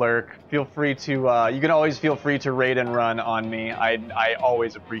thanks for the lurk. Feel free to you can always feel free to raid and run on me. I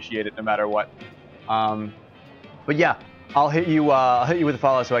always appreciate it no matter what. But yeah, I'll hit you with a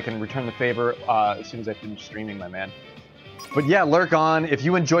follow so I can return the favor as soon as I finish streaming, my man. But yeah, lurk on. If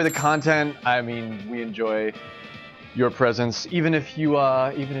you enjoy the content, I mean, we enjoy your presence. Even if you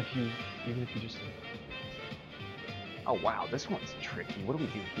just. Oh wow, this one's tricky. What do we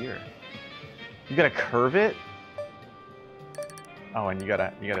do here? You gotta curve it. Oh, and you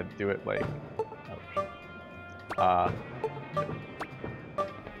gotta do it like. Oh.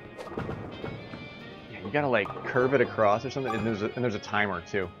 You gotta like curve it across or something, and there's a timer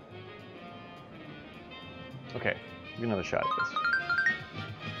too. Okay, give me another shot at this.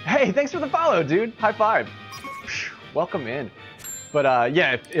 Hey, thanks for the follow, dude. High five. Welcome in. But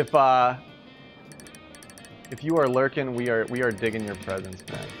yeah, if you are lurking, we are digging your presence,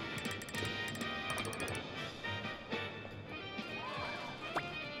 man.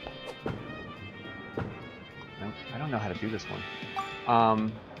 Nope, I don't know how to do this one.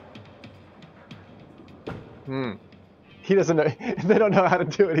 He doesn't know. They don't know how to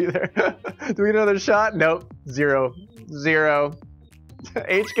do it either. Do we get another shot? Nope. 0. 0.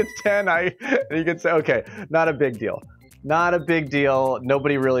 H gets 10. He gets okay. Not a big deal. Not a big deal.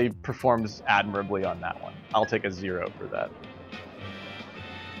 Nobody really performs admirably on that one. I'll take a 0 for that.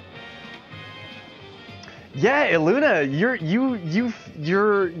 Yeah, Iluna,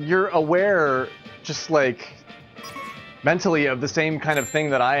 you're aware, just like mentally, of the same kind of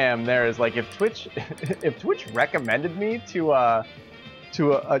thing that I am. There is like if Twitch recommended me to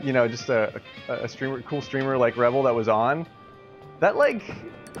you know, just a streamer, cool streamer like Rebel that was on, that like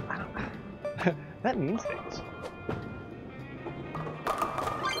I don't, that means things.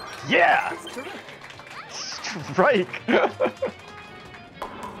 Yeah. Strike.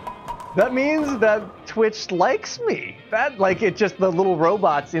 That means that Twitch likes me. That like it just the little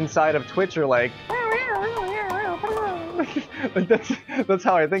robots inside of Twitch are like. Like that's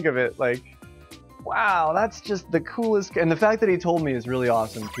how I think of it. Like Wow, that's just the coolest. And the fact that he told me is really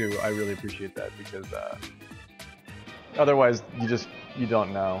awesome too. I really appreciate that because otherwise you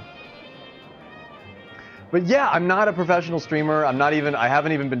don't know. But yeah, I'm not a professional streamer. I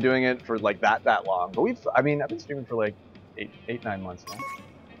haven't even been doing it for like that long. But I've been streaming for like 9 months now.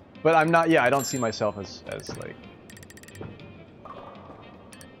 But I'm not, yeah, I don't see myself as like.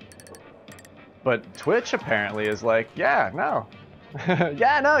 But Twitch apparently is like, yeah, no.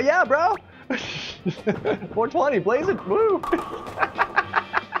 Yeah, no, yeah, bro. 420, blaze it, woo.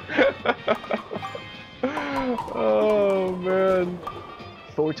 Oh, man.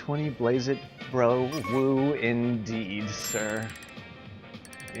 420, blaze it, bro, woo, indeed, sir.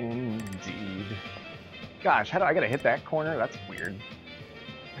 Indeed. Gosh, I gotta hit that corner? That's weird.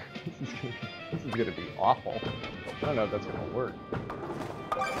 This is gonna be awful. I don't know if that's gonna work.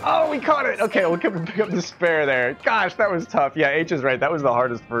 Oh, we caught it! Okay, we'll pick up the spare there. Gosh, that was tough. Yeah, H is right. That was the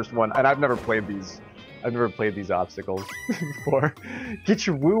hardest first one, and I've never played these obstacles before. Get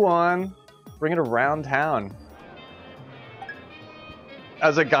your woo on. Bring it around town.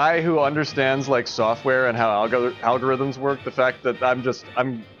 As a guy who understands like software and how algorithms work, the fact that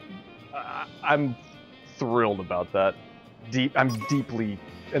I'm thrilled about that. I'm deeply,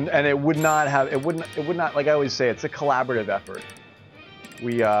 and it would not, like I always say, it's a collaborative effort.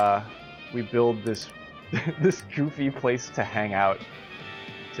 We build this this goofy place to hang out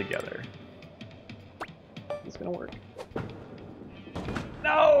together. It's gonna work.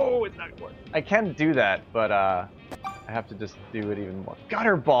 No, it's not gonna work. I can do that, but I have to just do it even more.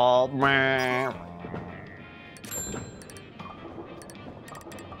 Gutter ball.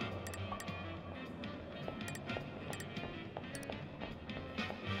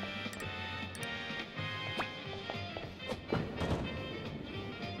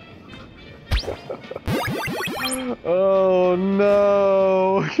 Oh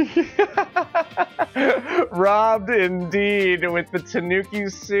no! Robbed indeed with the Tanuki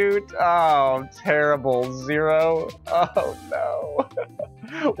suit. Oh, terrible. 0. Oh no.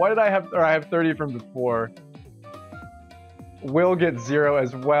 Why did I have 30 from before? Will gets 0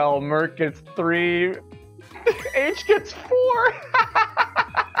 as well. Merc gets 3. H gets 4.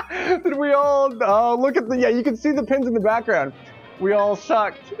 Did we all? Oh, look at the. Yeah, you can see the pins in the background. We all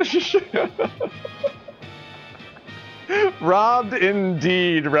sucked. Robbed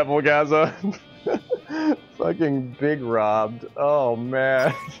indeed, Rebel Gaza. Fucking big robbed. Oh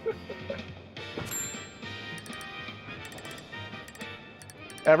man.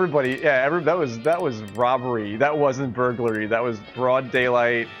 Everybody, yeah, that was robbery. That wasn't burglary. That was broad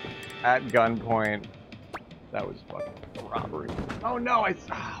daylight at gunpoint. That was fucking robbery. Oh no,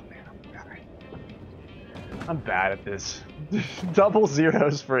 oh man, I'm bad at this. Double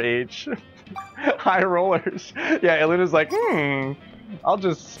zeros for H. High rollers. Yeah, Iluna's like, I'll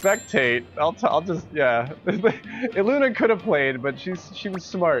just spectate. I'll just, yeah. Iluna could have played, but she was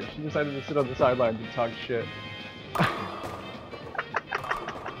smart. She decided to sit on the sidelines and talk shit.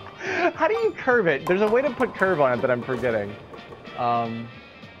 How do you curve it? There's a way to put curve on it that I'm forgetting. I'm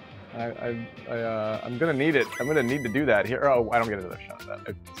gonna need it. I'm gonna need to do that here. Oh, I don't get another shot at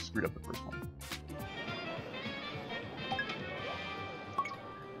that. I screwed up the first one.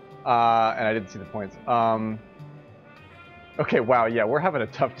 And I didn't see the points. Okay, wow, yeah, we're having a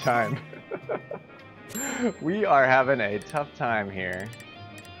tough time. We are having a tough time here.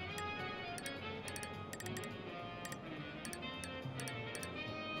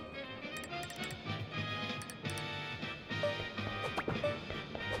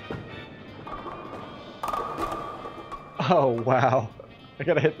 Oh, wow. I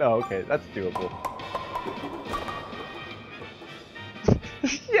gotta hit, oh, okay, that's doable.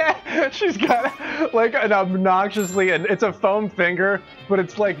 Yeah, she's got like an obnoxiously, and it's a foam finger, but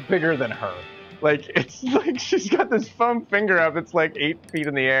it's like bigger than her. Like, it's like she's got this foam finger up, it's like 8 feet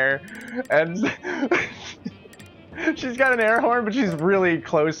in the air, and she's got an air horn, but she's really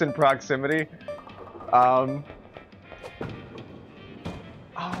close in proximity. Oh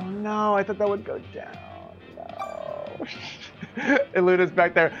no, I thought that would go down. No. Iluna's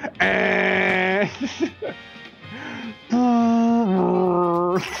back there.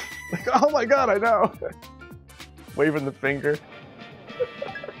 Like, oh my god, I know. Waving the finger.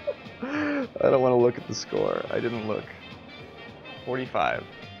 I don't want to look at the score. I didn't look. 45.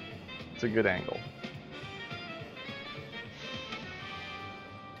 It's a good angle.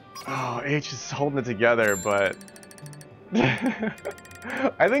 Oh, H is holding it together, but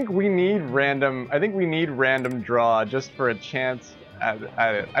I think we need random draw just for a chance at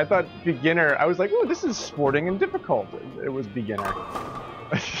it. I thought beginner, I was like, oh, this is sporting and difficult. It was beginner.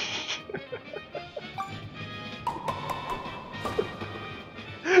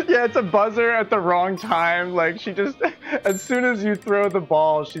 Yeah, Yeah, it's a buzzer at the wrong time. Like she just, as soon as you throw the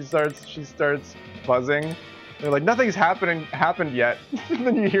ball, she starts buzzing. They're like, nothing's happened yet. And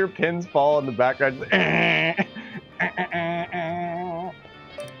then you hear pins fall in the background.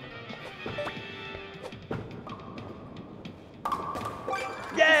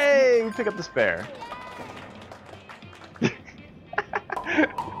 Yay! We pick up the spare.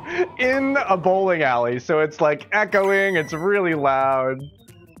 In a bowling alley, so it's like echoing, it's really loud.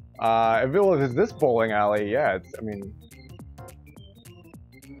 If it was this bowling alley, yeah, I mean,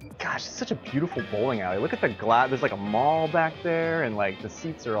 gosh, it's such a beautiful bowling alley. Look at the glass, there's like a mall back there, and like the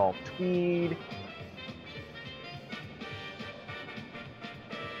seats are all tweed.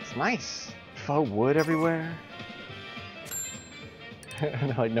 It's nice. Faux wood everywhere.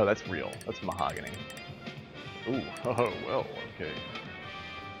 And they're like, no, that's real. That's mahogany. Ooh, oh, well, okay.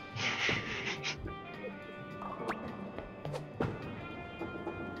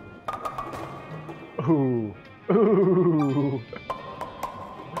 Ooh. Ooh.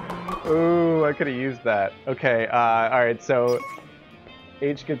 Ooh, I could have used that. Okay, alright, so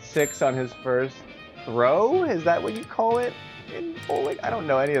H gets 6 on his first throw? Is that what you call it in bowling? I don't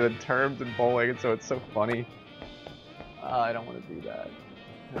know any of the terms in bowling, and so it's so funny. I don't want to do that.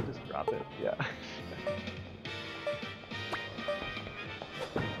 I'll just drop it, yeah.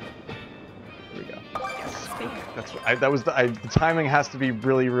 Here we go. Yes. That's right. That was the timing has to be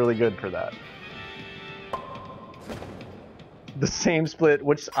really, really good for that. The same split,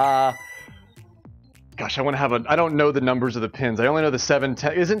 which gosh, I want to have I don't know the numbers of the pins. I only know the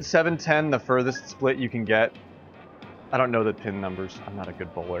 710. Isn't 710 the furthest split you can get? I don't know the pin numbers. I'm not a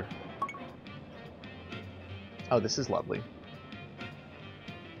good bowler. Oh, this is lovely.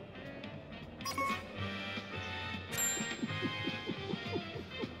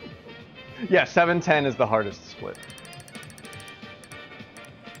 Yeah, 710 is the hardest split.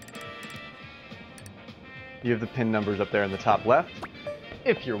 You have the pin numbers up there in the top left,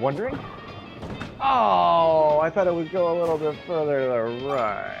 if you're wondering. Oh, I thought it would go a little bit further to the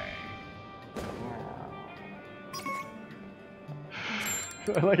right.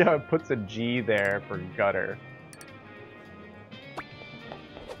 I like how it puts a G there for gutter.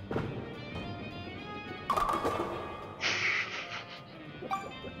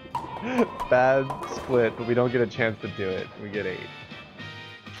 Bad split, but we don't get a chance to do it. We get 8.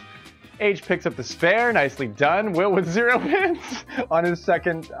 H picks up the spare, nicely done. Will with 0 pins on his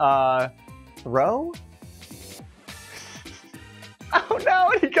second throw. Oh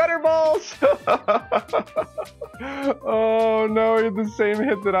no, he gutter balls! Oh no, he had the same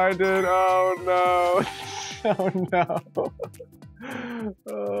hit that I did. Oh no. Oh no.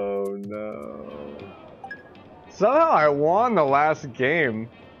 Oh no. Somehow I won the last game.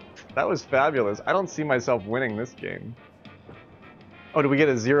 That was fabulous. I don't see myself winning this game. Oh, did we get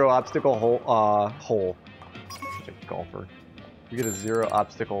a 0 obstacle hole? Such a golfer. We get a 0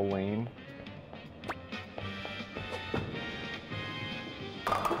 obstacle lane.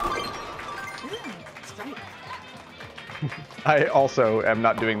 I also am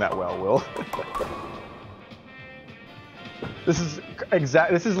not doing that well, Will. This is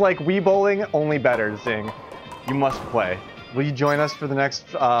like Wii Bowling, only better, Zing. You must play. Will you join us for the next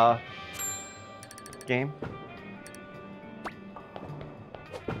game?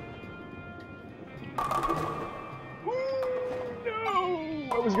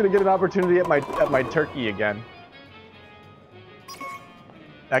 I was gonna get an opportunity at my turkey again.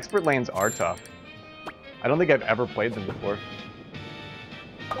 Expert lanes are tough. I don't think I've ever played them before.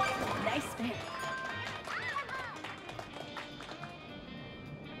 Nice spin.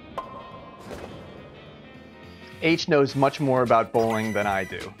 H knows much more about bowling than I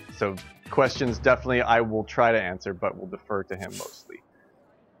do, so questions definitely I will try to answer, but will defer to him mostly.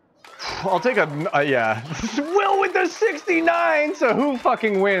 I'll take yeah. Will with the 69, so who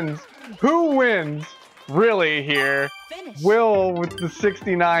fucking wins? Who wins? Really here? Finish. Will with the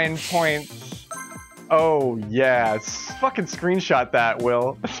 69 points. Oh, yes. Fucking screenshot that,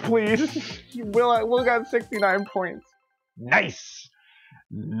 Will. Please. Will got 69 points. Nice.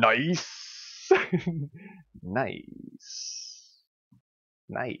 Nice. Nice.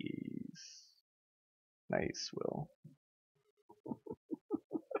 Nice. Nice, Will.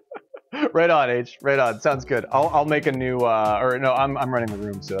 Right on, H. Right on. Sounds good. I'll make a new or no, I'm running the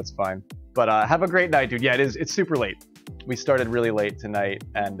room, so that's fine. But have a great night, dude. Yeah, it's super late. We started really late tonight,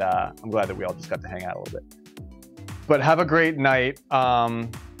 and I'm glad that we all just got to hang out a little bit. But have a great night.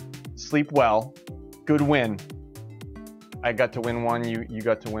 Sleep well. Good win. I got to win one. You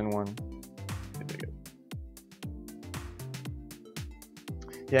got to win one.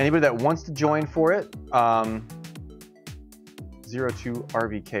 Yeah, anybody that wants to join for it, 02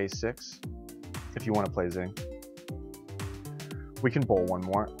 RVK6 if you want to play Zing. We can bowl one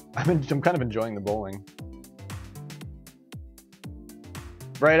more. I'm kind of enjoying the bowling.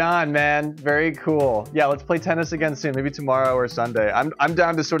 Right on, man. Very cool. Yeah, let's play tennis again soon. Maybe tomorrow or Sunday. I'm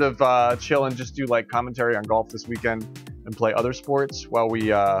down to sort of chill and just do like commentary on golf this weekend and play other sports while we.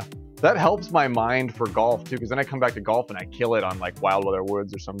 That helps my mind for golf too, because then I come back to golf and I kill it on like Wild Weather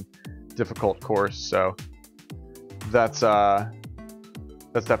Woods or some difficult course. So that's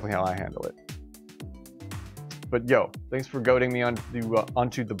definitely how I handle it. But yo, thanks for goading me into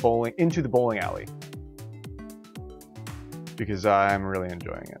the bowling alley, because I'm really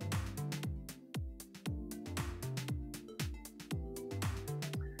enjoying it.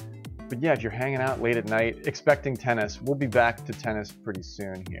 But yeah, if you're hanging out late at night expecting tennis, we'll be back to tennis pretty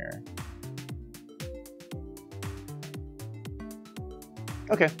soon here.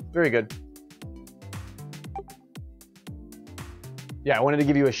 Okay, very good. Yeah, I wanted to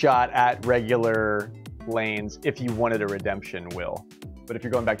give you a shot at regular lanes if you wanted a redemption, Will. But if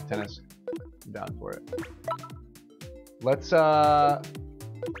you're going back to tennis, I'm down for it. Let's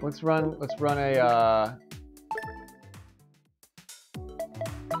run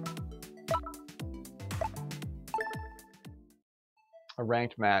a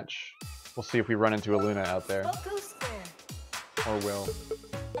ranked match. We'll see if we run into a Luna out there. Or Will.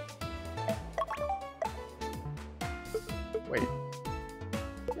 Wait.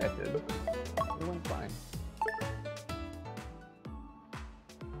 Yeah, it did. It went fine.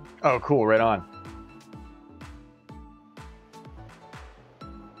 Oh, cool, right on.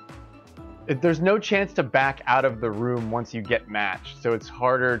 There's no chance to back out of the room once you get matched, so it's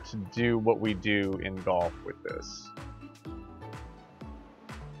harder to do what we do in golf with this.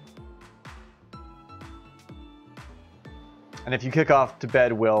 And if you kick off to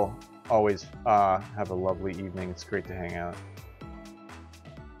bed, Will, always have a lovely evening. It's great to hang out.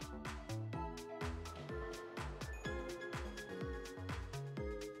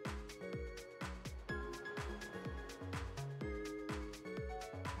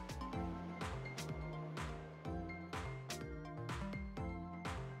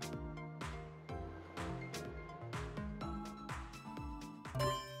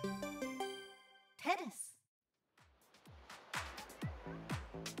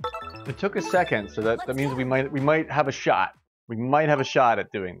 It took a second, so that means we might have a shot. We might have a shot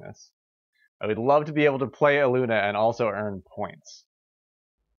at doing this. I would love to be able to play a Luna and also earn points.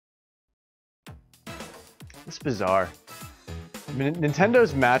 It's bizarre. I mean,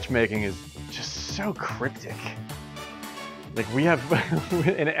 Nintendo's matchmaking is just so cryptic. Like, we have,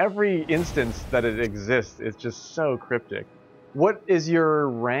 in every instance that it exists, it's just so cryptic. What is your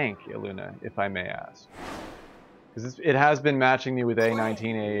rank, Luna, if I may ask? Because it has been matching me with A19,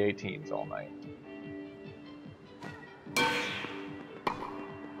 A18s all night.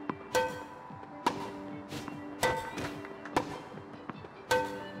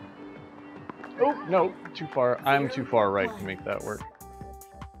 Oh, no, too far. I'm too far right to make that work.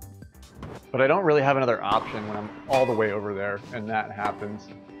 But I don't really have another option when I'm all the way over there and that happens.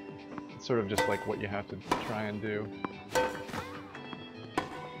 It's sort of just like what you have to try and do.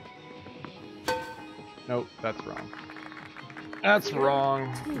 Nope, that's wrong. That's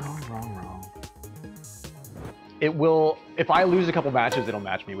wrong. Wrong. It will, if I lose a couple matches, it'll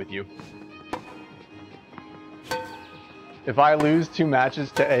match me with you. If I lose 2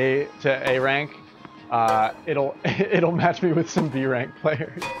 matches to A rank, it'll match me with some B rank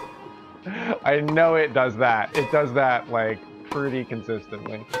players. I know it does that. It does that like pretty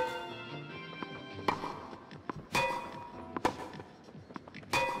consistently.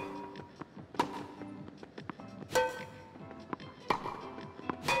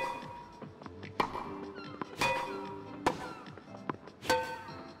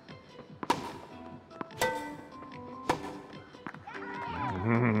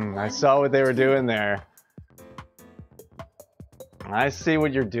 I saw what they were doing there. I see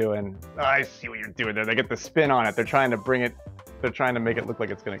what you're doing. I see what you're doing there. They get the spin on it. They're trying to bring it. They're trying to make it look like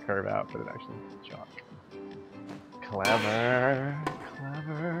it's going to curve out, but it actually is chalk. Clever.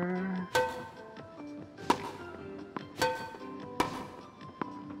 Clever.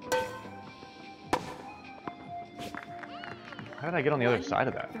 How did I get on the other side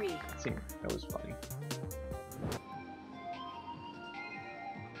of that? That was funny.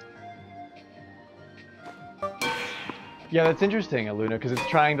 Yeah, that's interesting, Aluna, because it's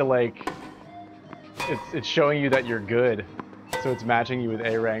trying to like, it's showing you that you're good, so it's matching you with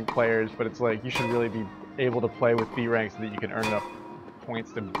A rank players, but it's like you should really be able to play with B rank so that you can earn enough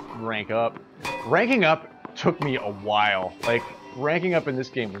points to rank up. Ranking up took me a while. Like, ranking up in this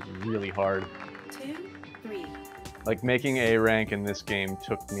game was really hard. 2, 3. Like, making A rank in this game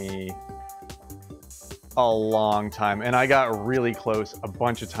took me a long time, and I got really close a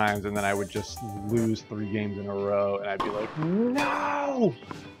bunch of times, and then I would just lose 3 games in a row, and I'd be like, no!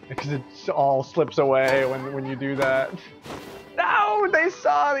 Because it all slips away when you do that. No! They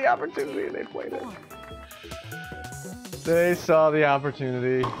saw the opportunity and they played it. They saw the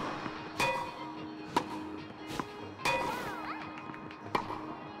opportunity.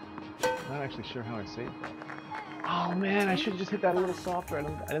 I'm not actually sure how I saved that. Oh man, I should have just hit that a little softer. I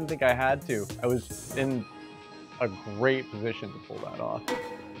didn't think I had to. I was in a great position to pull that off.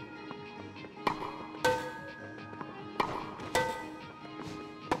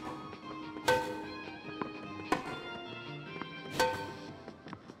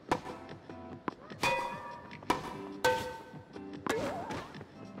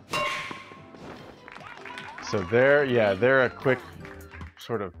 So they're a quick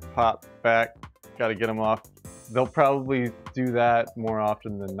sort of pop back. Got to get them off. They'll probably do that more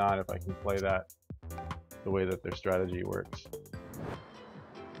often than not if I can play that the way that their strategy works.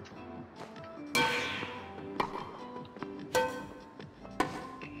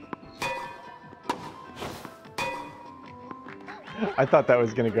 I thought that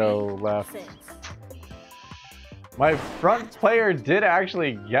was gonna go left. My front player did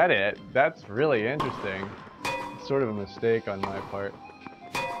actually get it. That's really interesting. It's sort of a mistake on my part.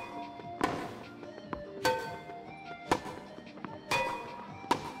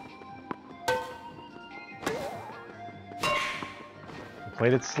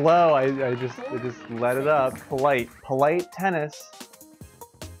 Played it slow. I just let it up. Polite tennis.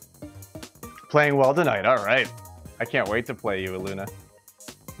 Playing well tonight. All right. I can't wait to play you, Luna.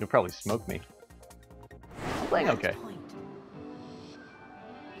 You'll probably smoke me. I'm playing okay.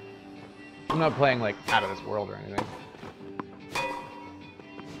 I'm not playing like out of this world or anything.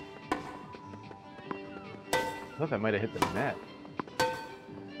 I thought that might have hit the net.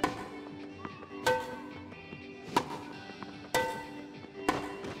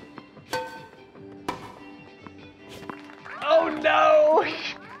 Oh no!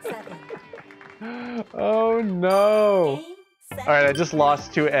 Oh no! Alright, I just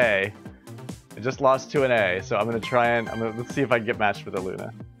lost to A. I just lost to an A, so I'm gonna try and let's see if I can get matched with a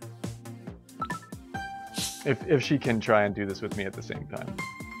Luna. If she can try and do this with me at the same time.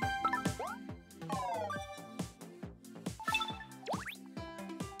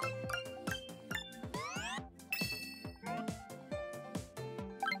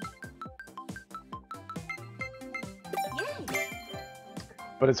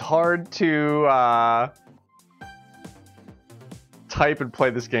 But it's hard to type and play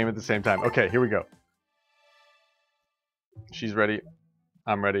this game at the same time. Okay, here we go. She's ready.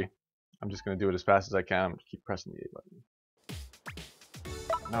 I'm ready. I'm just going to do it as fast as I can. I'm going to keep pressing the A button.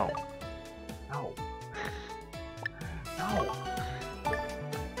 No. No. No.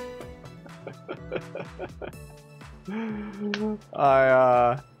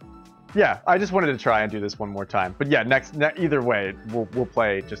 Yeah, I just wanted to try and do this one more time. But yeah, either way, we'll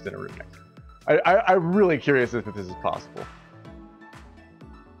play just in a room next. I'm really curious if this is possible.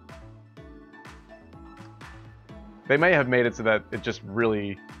 They may have made it so that it just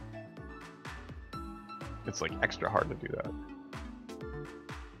really... It's like extra hard to do that.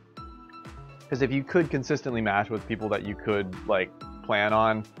 Because if you could consistently match with people that you could like plan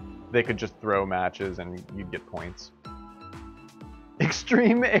on, they could just throw matches and you'd get points.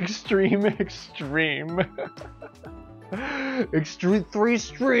 Extreme. Extreme, three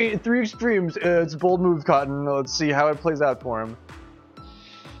extremes. It's a bold move, Cotton. Let's see how it plays out for him.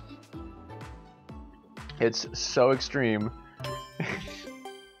 It's so extreme.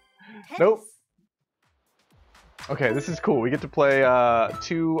 Nope. Okay, this is cool. We get to play 2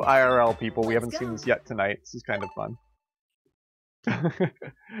 IRL people. We haven't seen this yet tonight. This is kind of fun.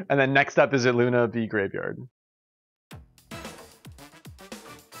 And then next up is Luna v Graveyard.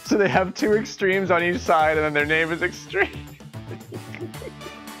 So they have 2 extremes on each side, and then their name is Extreme.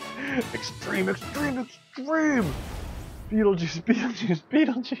 Extreme.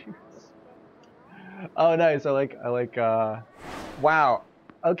 Beetlejuice. Oh, nice. I like. Wow.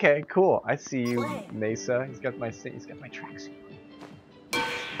 Okay, cool. I see you, Mesa. He's got my tracksuit.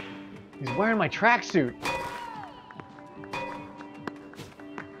 He's wearing my tracksuit.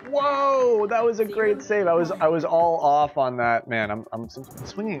 Whoa, that was a great save. I was all off on that. Man, I'm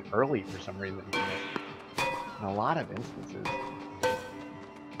swinging early for some reason. In a lot of instances.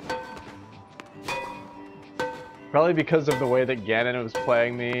 Probably because of the way that Ganon was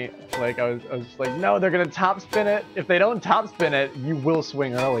playing me. Like I was just like, no, they're gonna top spin it. If they don't top spin it, you will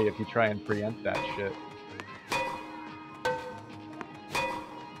swing early if you try and preempt that shit.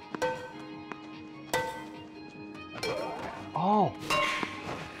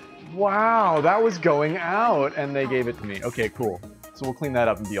 Wow, that was going out, and they gave it to me. Okay, cool. So we'll clean that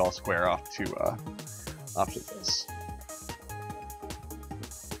up and be all square off to this.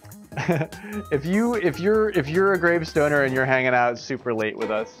 if you're a gravestoner and you're hanging out super late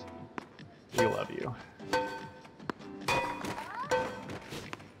with us, we love you.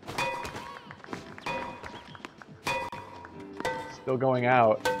 Still going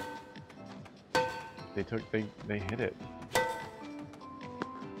out. They hit it.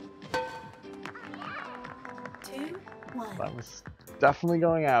 2-1. That was definitely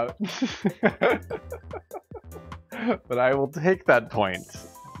going out. But I will take that point.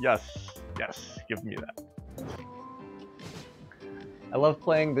 Yes, yes, give me that. I love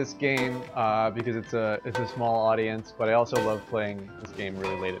playing this game because it's a small audience, but I also love playing this game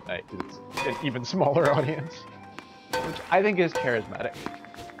really late at night because it's an even smaller audience, which I think is charismatic.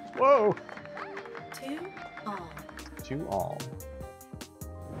 Whoa! 2-all. 2-all.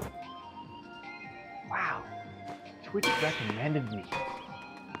 Wow. Twitch recommended me.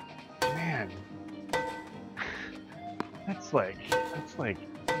 Man. That's like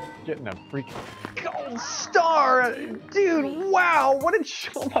getting a freaking gold star! Dude, wow! What a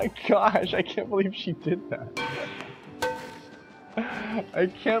oh my gosh, I can't believe she did that. I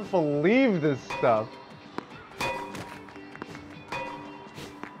can't believe this stuff.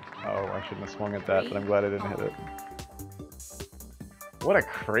 Oh, I shouldn't have swung at that, but I'm glad I didn't hit it. What a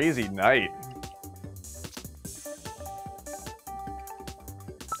crazy night.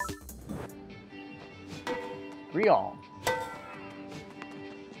 Real.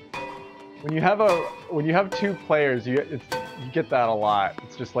 When you have two players, you get that a lot.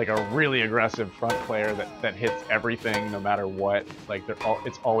 It's just like a really aggressive front player that hits everything no matter what. Like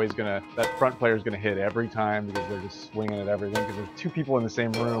it's always gonna, that front player is gonna hit every time because they're just swinging at everything because there's two people in the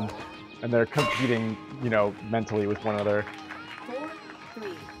same room and they're competing, you know, mentally with one another.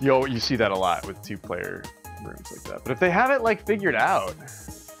 4-3. You see that a lot with two-player rooms like that. But if they have it like figured out,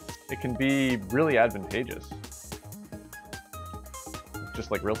 it can be really advantageous. Just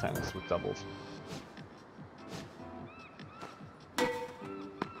like real tennis with doubles.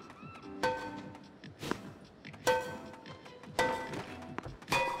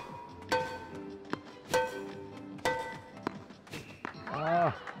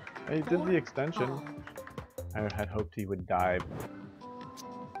 Ah, he did the extension. I had hoped he would dive.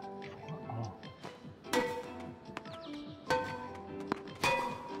 Oh.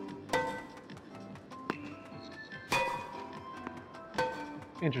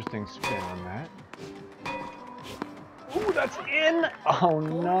 Interesting spin on that. Ooh, that's in! Oh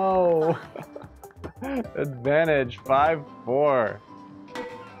no! Advantage, 5-4.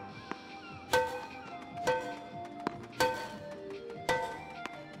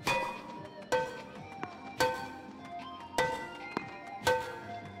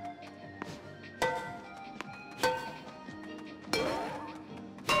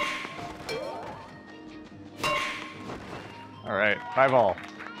 Alright, 5-all.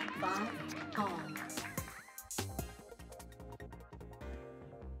 5-all.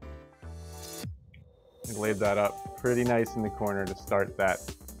 He laid that up pretty nice in the corner to start that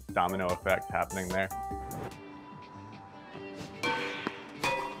domino effect happening there.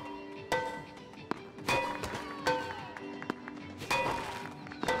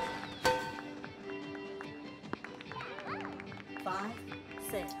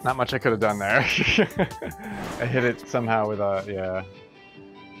 Not much I could have done there. I hit it somehow with a, yeah.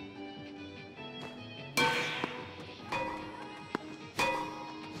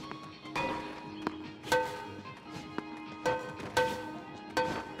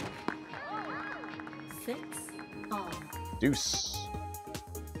 Deuce.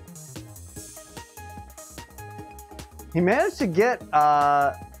 He managed to get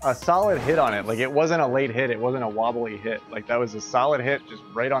a solid hit on it. Like, it wasn't a late hit. It wasn't a wobbly hit. Like, that was a solid hit just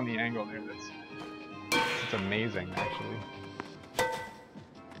right on the angle there. That's amazing, actually.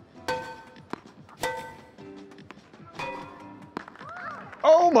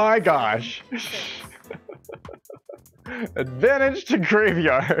 Oh my gosh. Advantage to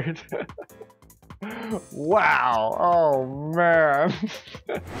graveyard. Wow. Oh man.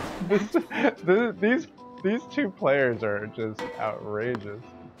 These two players are just outrageous.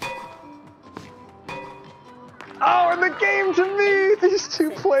 Oh, and the game to me! These two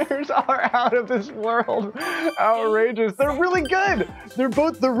players are out of this world. Outrageous. They're really good. They're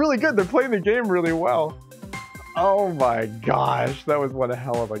really good. They're playing the game really well. Oh my gosh. That was one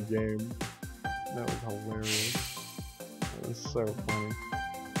hell of a game. That was hilarious. That was so funny.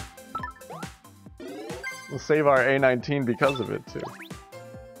 We'll save our A19 because of it too.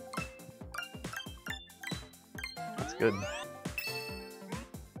 That's good.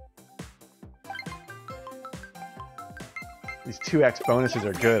 2x bonuses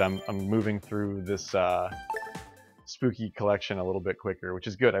are good. I'm moving through this spooky collection a little bit quicker, which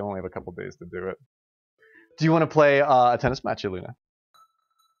is good. I only have a couple days to do it. Do you want to play a tennis match, Luna?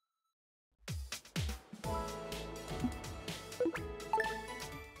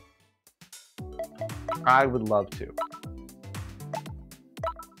 I would love to.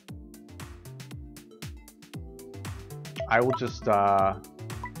 I will just,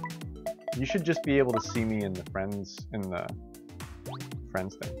 you should just be able to see me in the friends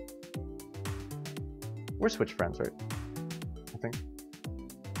thing. We're Switch friends, right? I think.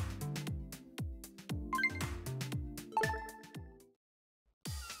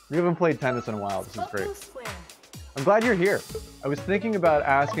 We haven't played tennis in a while. This is great. I'm glad you're here. I was thinking about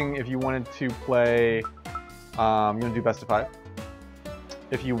asking if you wanted to play, you want to do best of 5?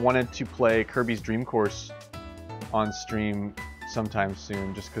 If you wanted to play Kirby's Dream Course on stream sometime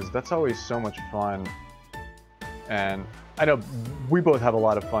soon, just because that's always so much fun. And I know we both have a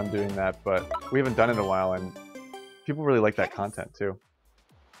lot of fun doing that, but we haven't done it in a while, and people really like that content too.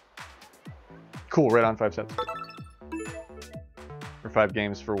 Cool, right on 5 sets. Or 5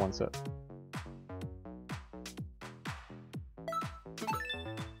 games for 1 set.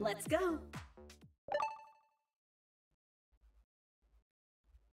 Let's go.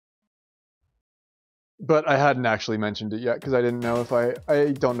 But I hadn't actually mentioned it yet because I didn't know if I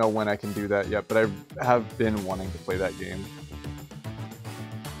don't know when I can do that yet, but I have been wanting to play that game.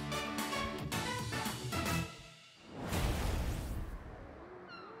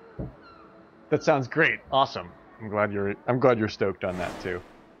 That sounds great. Awesome. I'm glad you're stoked on that too.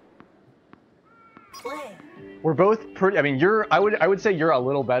 Play. We're both pretty, I mean, I would say you're a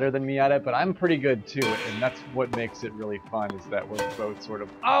little better than me at it, but I'm pretty good too, and that's what makes it really fun, is that we're both sort of,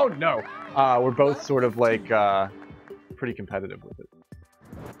 oh no! We're both sort of like, pretty competitive with it.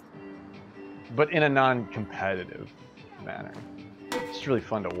 But in a non-competitive manner. It's just really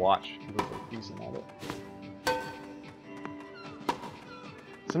fun to watch. People are decent at it.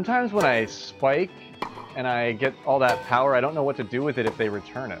 Sometimes when I spike and I get all that power, I don't know what to do with it if they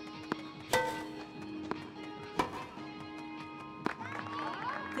return it.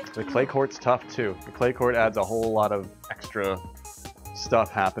 The clay court's tough too. The clay court adds a whole lot of extra stuff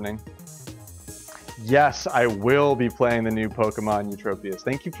happening. Yes, I will be playing the new Pokemon Eutropius.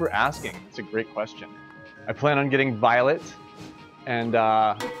 Thank you for asking. It's a great question. I plan on getting Violet, and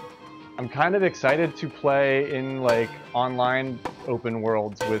I'm kind of excited to play in like online open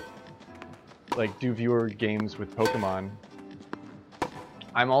worlds with like do viewer games with Pokemon.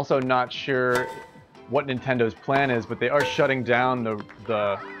 I'm also not sure what Nintendo's plan is, but they are shutting down the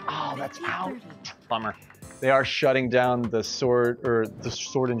oh, that's out. Bummer. They are shutting down the Sword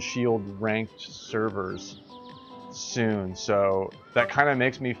and Shield ranked servers soon, so that kind of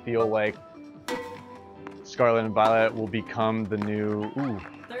makes me feel like Scarlet and Violet will become the new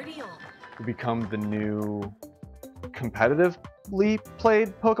competitively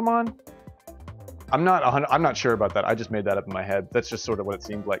played Pokemon. I'm not sure about that. I just made that up in my head. That's just sort of what it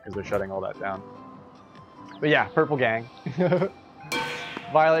seemed like because they're shutting all that down. But yeah, Purple Gang.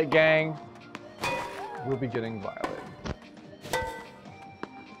 Violet Gang. We'll be getting Violet.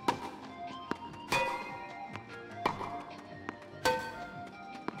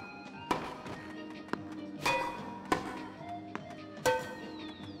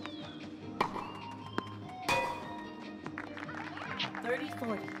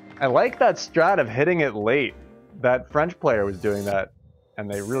 I like that strat of hitting it late. That French player was doing that, and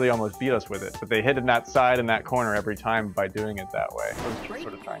they really almost beat us with it. But they hit in that side and that corner every time by doing it that way. I was just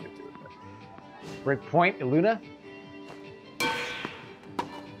sort of trying to do it. Break point, Iluna.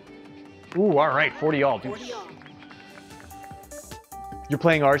 Ooh, all right, 40 all. Dude. You're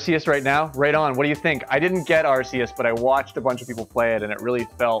playing Arceus right now? Right on. What do you think? I didn't get Arceus, but I watched a bunch of people play it, and it really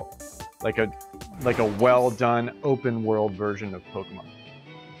felt like a well-done open world version of Pokemon.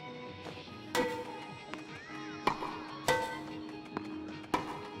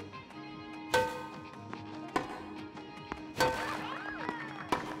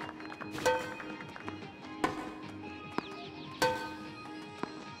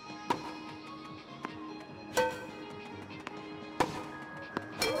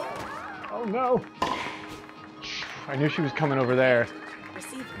 Oh no! I knew she was coming over there.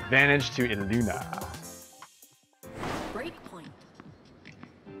 Advantage to Iluna. Break point.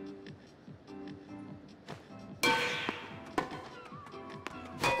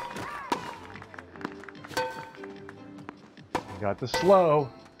 Got the slow.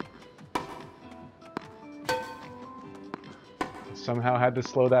 Somehow had to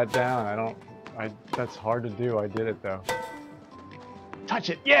slow that down. That's hard to do. I did it though. Touch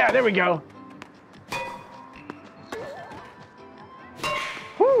it. Yeah, there we go.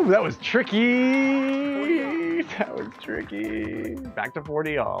 Ooh, that was tricky. That was tricky. Back to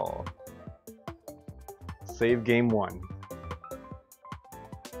 40 all. Save game 1.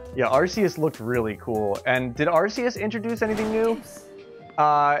 Yeah, Arceus looked really cool. And did Arceus introduce anything new? Deuce.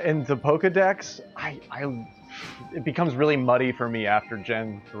 In the Pokedex? It becomes really muddy for me after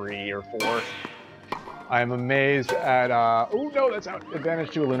Gen 3 or 4. I'm amazed at, oh no, that's out.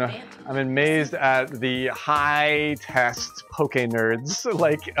 Advantage to Luna. I'm amazed at the high test Poke nerds,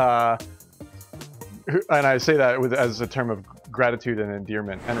 like, and I say that as a term of gratitude and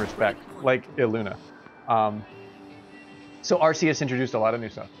endearment and respect, like Illuna. So Arceus introduced a lot of new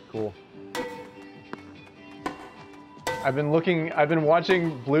stuff. Cool. I've been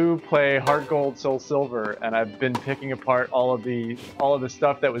watching Blue play Heart Gold, Soul Silver, and I've been picking apart all of the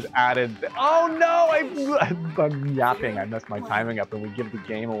stuff that was added. Oh no! I'm yapping. I messed my timing up, and we give the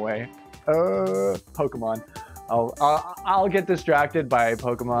game away. Pokemon. I'll get distracted by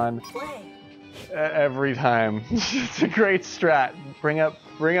Pokemon Play. every time. It's a great strat. Bring up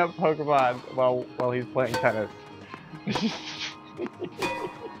Pokemon while he's playing tennis.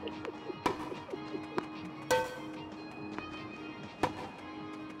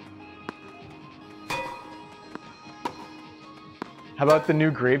 How about the new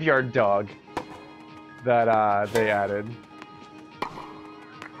graveyard dog that they added?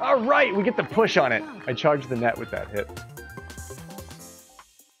 All right, we get the push on it. I charged the net with that hit.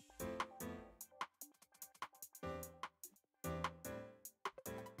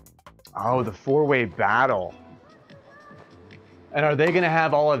 Oh, the 4-way battle. And are they gonna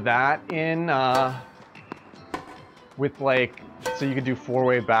have all of that in with like, so you could do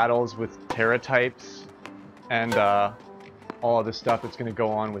 4-way battles with Terra types and all of the stuff that's going to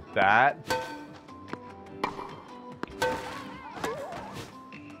go on with that.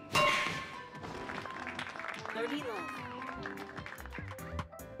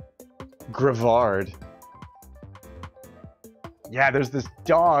 Gravard. Yeah, there's this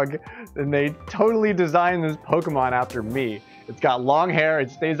dog, and they totally designed this Pokemon after me. It's got long hair,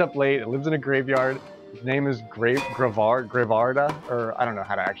 it stays up late, it lives in a graveyard. His name is Gravarda, or I don't know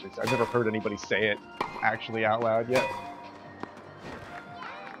how to actually say it. I've never heard anybody say it actually out loud yet.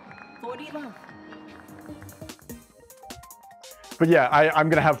 40 left. But yeah, I'm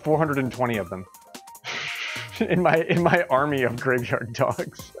gonna have 420 of them in my army of graveyard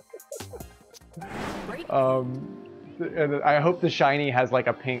dogs. And I hope the shiny has like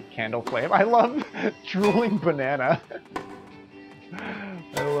a pink candle flame. I love drooling banana.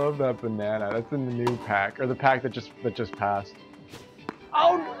 I love that banana. That's in the new pack, or the pack that just passed.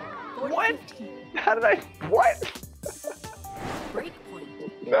 Oh, what? How did I? What?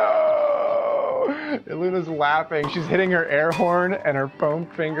 No! Iluna's laughing. She's hitting her air horn and her foam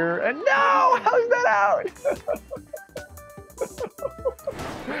finger. And no! How's that out?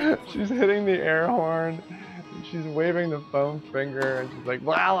 She's hitting the air horn. And she's waving the foam finger. And she's like,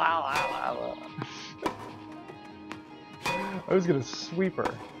 wow, wow, wow, wow, wow. I was gonna sweep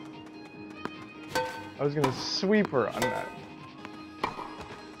her. I was gonna sweep her on that.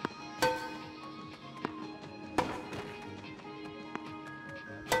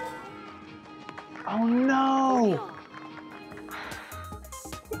 Oh no!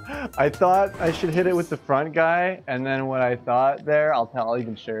 I thought I should hit it with the front guy, and then what I thought there, I'll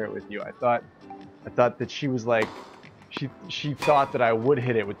even share it with you. I thought that she was like, she thought that I would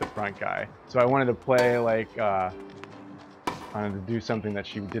hit it with the front guy. So I wanted to play like, I wanted to do something that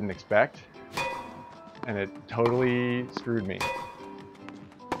she didn't expect, and it totally screwed me.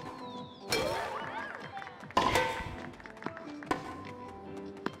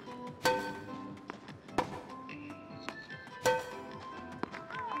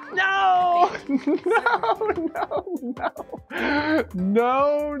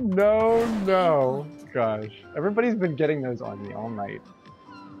 No! No! Gosh, everybody's been getting those on me all night,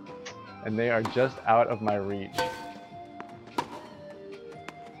 and they are just out of my reach.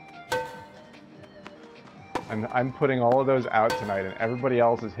 And I'm putting all of those out tonight, and everybody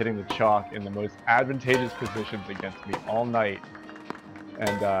else is hitting the chalk in the most advantageous positions against me all night.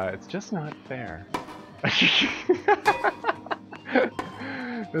 And it's just not fair.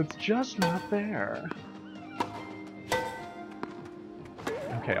 It's just not fair.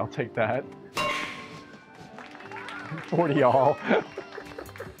 Okay, I'll take that. 40 all.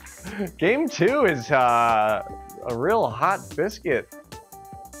 Game 2 is a real hot biscuit.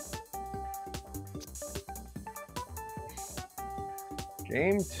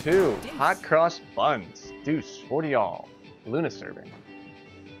 Game 2, hot cross buns. Deuce, 40 all. Luna serving.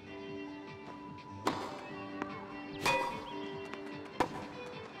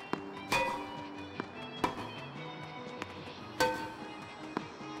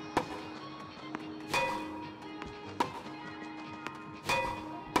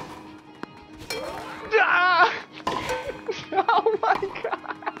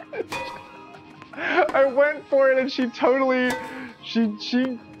 for it, and she totally, she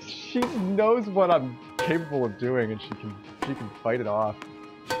knows what I'm capable of doing, and she can fight it off.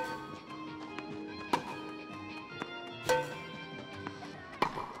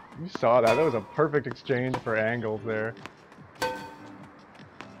 You saw that. That was a perfect exchange for angles there.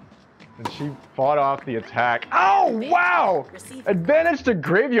 And she fought off the attack. Oh, wow! Advantage to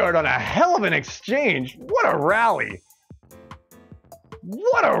Graveyard on a hell of an exchange. What a rally.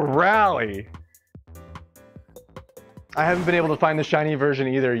 What a rally. I haven't been able to find the shiny version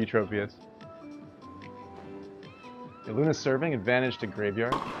either, Eutropius. Luna's serving, advantage to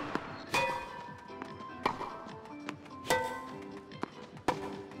Graveyard.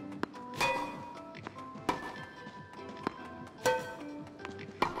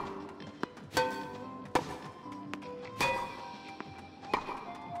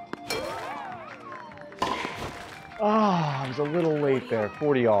 Oh, I was a little late there.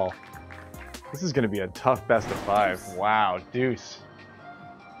 40 all. This is going to be a tough best of 5. Wow, deuce.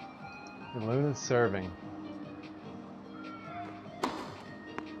 Luna's serving.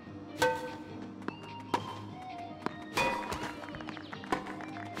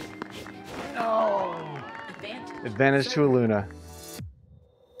 No. Advantage to Luna.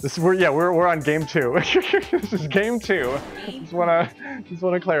 This we're on game 2. This is game 2. Just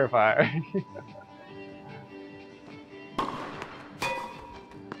wanna clarify.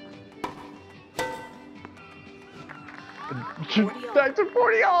 Back to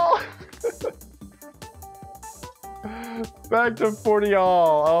 40 all. Back to 40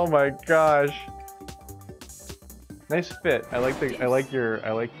 all. Oh my gosh. Nice fit. I like your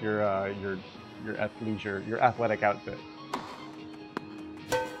athletic outfit.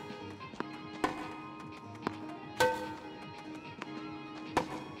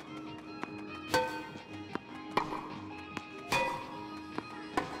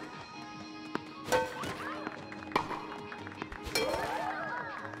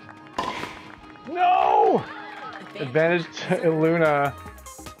 No! Advantage to Iluna.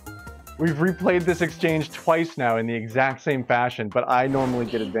 We've replayed this exchange twice now in the exact same fashion, but I normally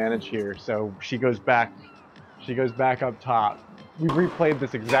get advantage here, so she goes back up top. We've replayed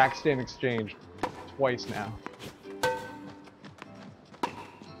this exact same exchange twice now.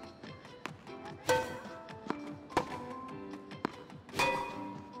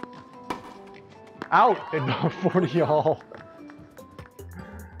 Out! At 40 all.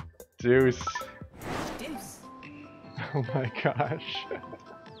 Deuce. Deuce. Oh my gosh.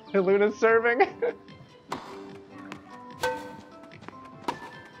 Luna's serving.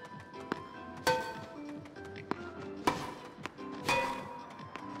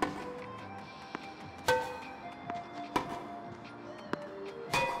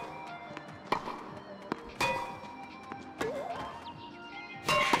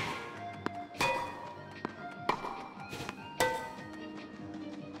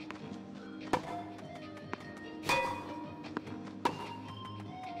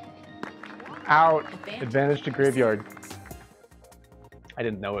 Out. Advantage to Graveyard. I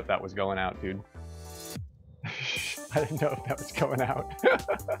didn't know if that was going out, dude. I didn't know if that was going out.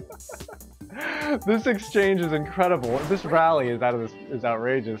 This exchange is incredible. This rally is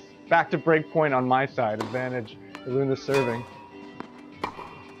outrageous. Back to breakpoint on my side. Advantage. Luna's serving.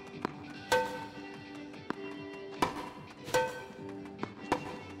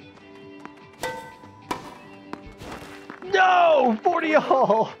 No! 40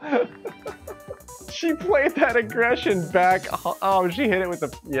 all! She played that aggression back. Oh, she hit it with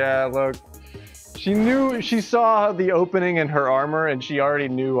the... Yeah, look. She saw the opening in her armor, and she already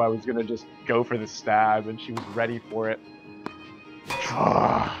knew I was gonna just go for the stab, and she was ready for it.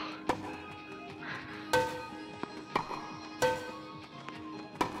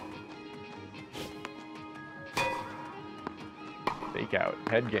 Fake out.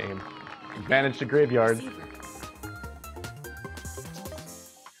 Head game. Advantage to Graveyard.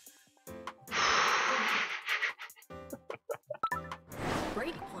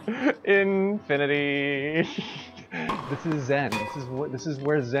 Infinity. This is Zen. This is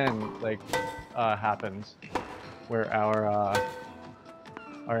where Zen happens, where our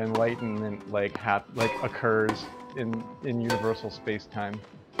enlightenment occurs in universal space-time.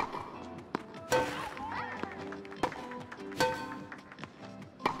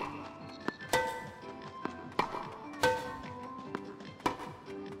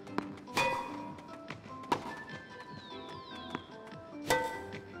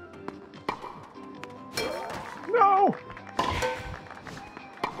 No!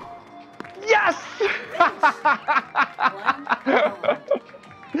 Yes!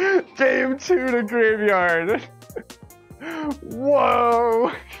 Game 2 to Graveyard.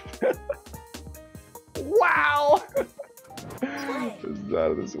 Whoa! Wow! is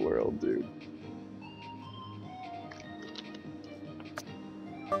out of this world, dude.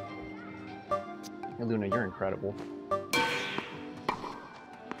 Hey, Luna, you're incredible.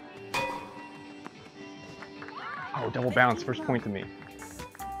 Oh, double bounce, first point to me.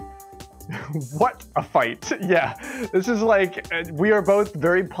 What a fight. Yeah, this is like, we are both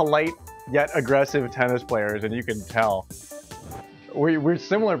very polite yet aggressive tennis players, and you can tell. We're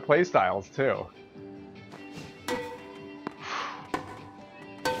similar play styles too.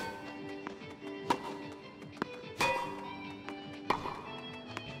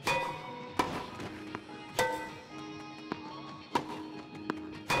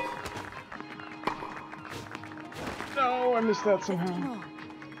 No, I missed that somehow.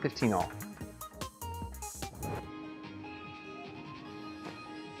 15 all.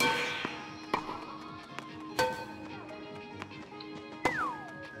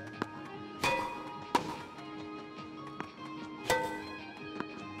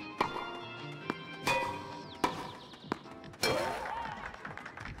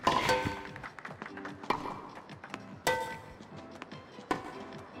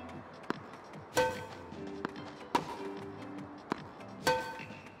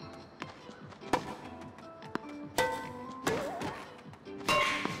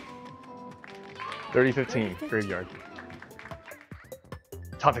 $30-15, graveyard.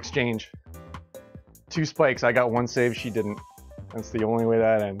 Tough exchange. 2 spikes, I got 1 save, she didn't. That's the only way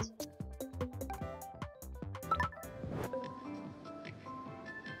that ends.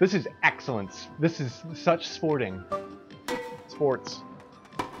 This is excellence. This is such sporting. Sports.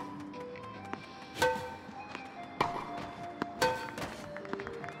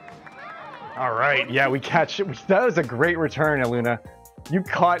 All right, yeah, we catch it. That was a great return, Iluna. You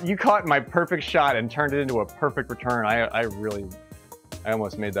caught my perfect shot and turned it into a perfect return. I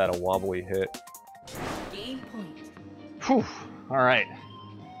almost made that a wobbly hit. Game point. Whew. All right.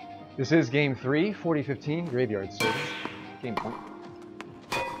 This is game 3, 40-15, graveyard service. Game point.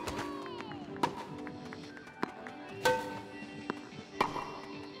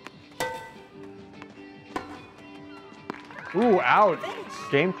 Ooh, out.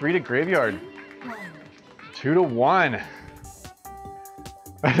 Game 3 to graveyard. 2-1.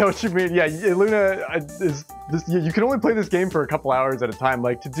 I know what you mean. Yeah, Luna you can only play this game for a couple hours at a time.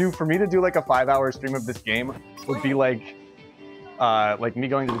 Like for me to do like a 5-hour stream of this game would be like me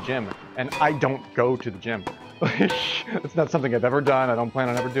going to the gym, and I don't go to the gym. It's not something I've ever done. I don't plan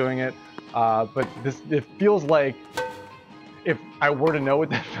on ever doing it. But it feels like if I were to know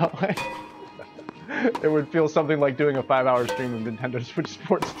what that felt like, it would feel something like doing a 5-hour stream of Nintendo Switch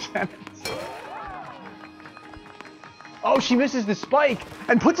Sports Tennis. Oh, she misses the spike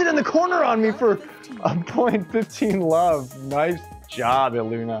and puts it in the corner on me for a point. 15 love. Nice job,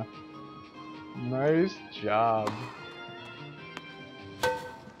 Iluna. Nice job.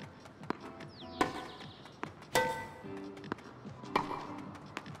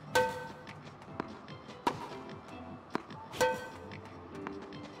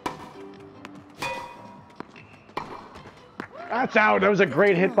 That's out. That was a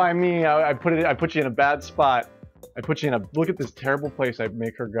great hit by me. I put you in a bad spot. I put you in a, look at this terrible place I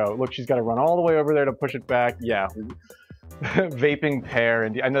make her go. Look, she's got to run all the way over there to push it back. Yeah. Vaping pear.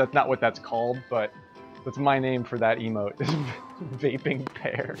 And I know that's not what that's called, but that's my name for that emote. Vaping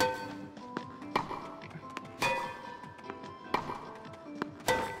pear.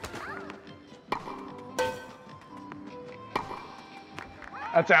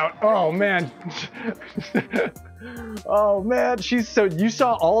 That's out. Oh, man. Oh, man. You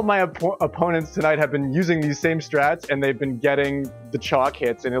saw all of my opponents tonight have been using these same strats, and they've been getting the chalk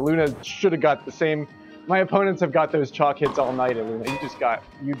hits, and Iluna should have got the same. My opponents have got those chalk hits all night, Iluna.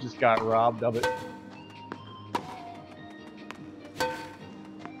 You just got robbed of it.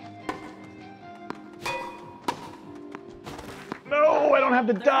 No, I don't have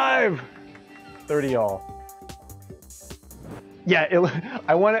the dive. 30 all. Yeah,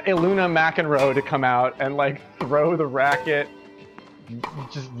 I want Iluna McEnroe to come out and like throw the racket,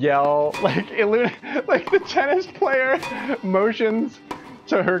 just yell like Iluna, like the tennis player motions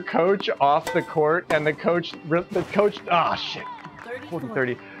to her coach off the court, and the coach, ah, shit,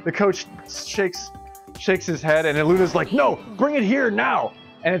 40-30. The coach shakes his head, and Iluna's like, no, bring it here now,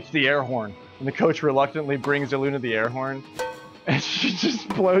 and it's the air horn, and the coach reluctantly brings Iluna the air horn, and she just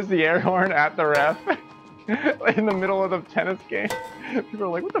blows the air horn at the ref. In the middle of the tennis game. People are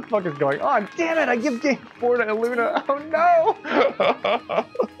like, what the fuck is going on? Damn it, I give game 4 to Iluna. Oh no!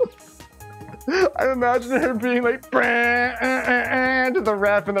 I imagine her being like, to the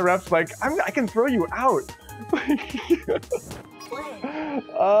ref, and the ref's like, I can throw you out.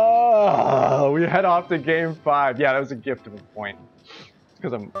 Oh, we head off to game 5. Yeah, that was a gift of a point.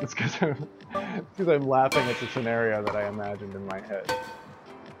 It's because I'm laughing at the scenario that I imagined in my head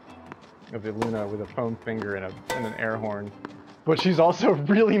of Iluna with a foam finger and an air horn. But she's also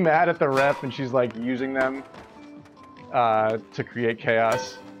really mad at the ref, and she's like using them to create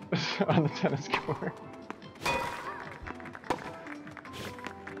chaos on the tennis court.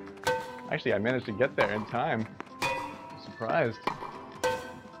 Actually, I managed to get there in time. Surprised.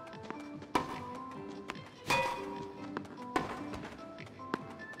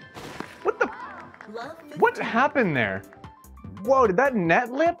 What happened there? Whoa, did that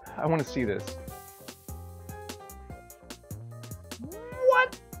net lip? I want to see this.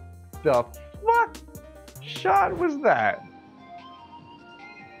 What the fuck shot was that?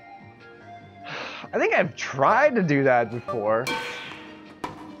 I think I've tried to do that before.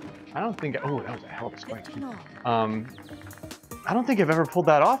 I don't think. Oh, that was a hell of a spike. I don't think I've ever pulled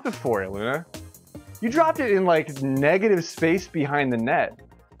that off before, Iluna. You dropped it in like negative space behind the net.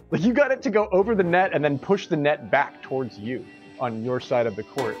 Like you got it to go over the net and then push the net back towards you on your side of the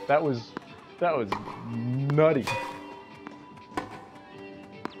court. That was nutty.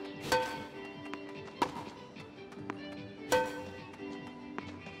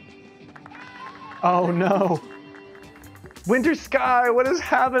 Oh no. Winter Sky, what is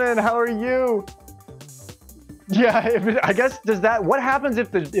happening? How are you? Yeah, I guess what happens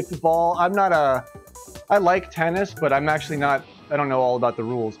if the ball, I like tennis, but I'm actually not, I don't know all about the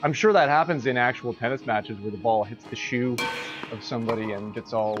rules. I'm sure that happens in actual tennis matches where the ball hits the shoe of somebody and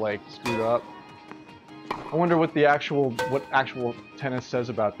gets all like screwed up. I wonder what actual tennis says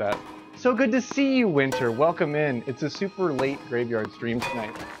about that. So good to see you, Winter. Welcome in. It's a super late graveyard stream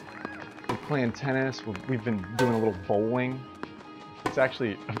tonight. We're playing tennis. We've been doing a little bowling. It's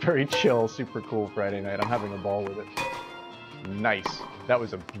actually a very chill, super cool Friday night. I'm having a ball with it. Nice. That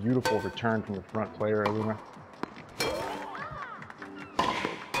was a beautiful return from the front player, Iluna.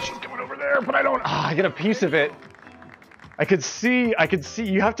 She's coming over there, but I don't. I get a piece of it. I could see.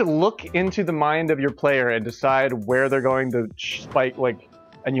 You have to look into the mind of your player and decide where they're going to spike, like,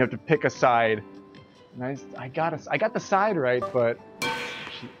 and you have to pick a side. And I got the side right, but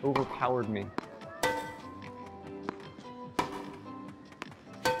she overpowered me.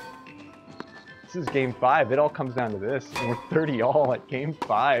 This is game 5. It all comes down to this. And we're 30 all at game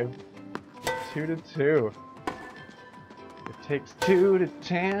 5. 2-2. It takes 2 to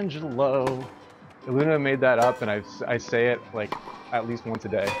Tangelo. Iluna made that up, and I say it like at least once a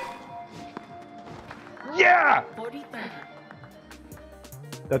day. Yeah! 40-30.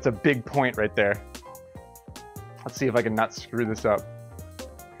 That's a big point right there. Let's see if I can not screw this up.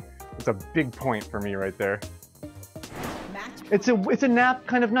 It's a big point for me right there. It's a nap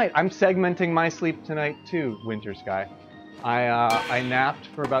kind of night. I'm segmenting my sleep tonight too, Winter Sky. I napped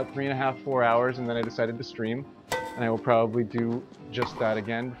for about 3.5, 4 hours, and then I decided to stream. And I will probably do just that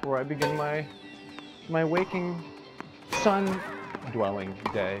again before I begin my waking sun-dwelling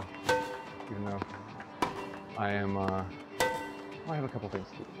day. Even though I am, I have a couple things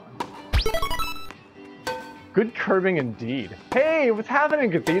to do on. Good curbing indeed. Hey, what's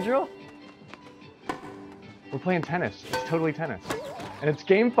happening, Cathedral? We're playing tennis. It's totally tennis. And it's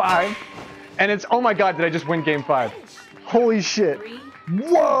game 5. And it's, oh my god, did I just win game 5? Holy shit.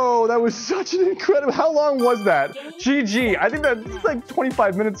 Whoa, that was such an incredible, how long was that? GG, I think that's like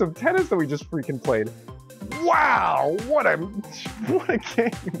 25 minutes of tennis that we just freaking played. Wow, what a game,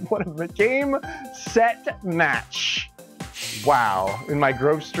 what a game, set, match. Wow, in my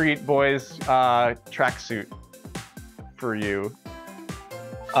Grove Street Boys tracksuit for you.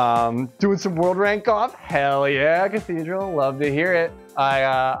 Doing some world rank off. Hell yeah, Cathedral. Love to hear it.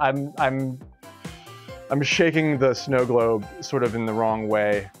 I'm shaking the snow globe sort of in the wrong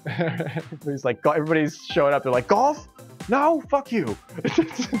way. Everybody's showing up. They're like, golf? No, fuck you.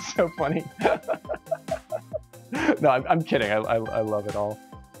 It's so funny. No, I'm kidding. I love it all.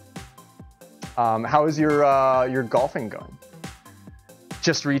 How is your golfing going?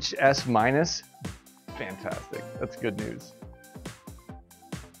 Just reached S-. Fantastic. That's good news.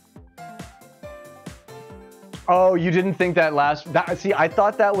 Oh, you didn't think that see, I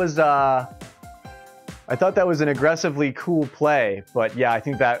thought that was an aggressively cool play, but yeah, I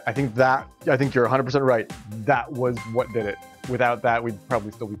think you're 100% right. That was what did it. Without that, we'd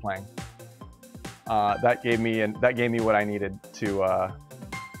probably still be playing. That gave me what I needed to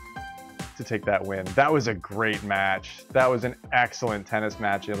take that win. That was a great match. That was an excellent tennis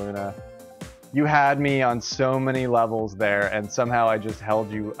match, Iluna. You had me on so many levels there, and somehow I just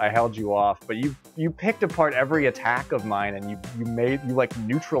held you off. But you picked apart every attack of mine, and you like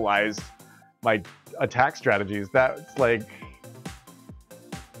neutralized my attack strategies. That's like,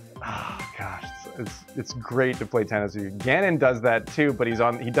 oh gosh, It's great to play tennis with you. Ganon does that too, but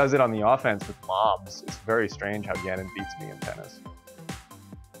he does it on the offense with lobs. It's very strange how Ganon beats me in tennis.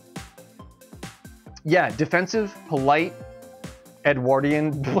 Yeah, defensive, polite,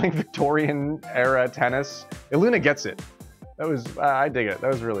 Edwardian, playing Victorian era tennis. Iluna gets it. That was, I dig it. That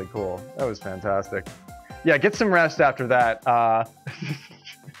was really cool. That was fantastic. Yeah, get some rest after that.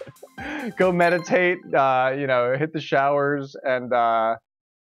 Go meditate, you know, hit the showers and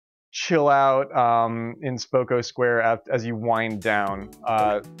chill out in Spoko Square as you wind down.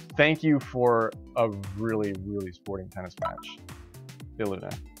 Thank you for a really, really sporting tennis match,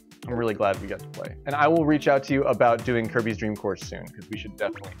 Iluna. I'm really glad we got to play. And I will reach out to you about doing Kirby's Dream Course soon, because we should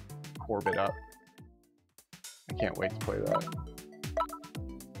definitely corb it up. I can't wait to play that.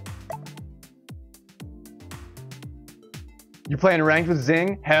 You playing ranked with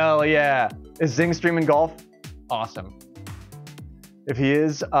Zing? Hell yeah. Is Zing streaming golf? Awesome. If he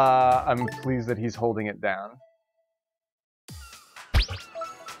is, I'm pleased that he's holding it down.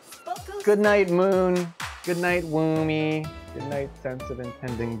 Good night, Moon. Good night, Woomy. Good night, sense of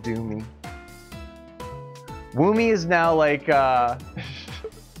impending doomy. Woomy is now like,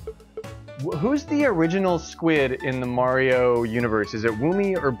 who's the original squid in the Mario universe? Is it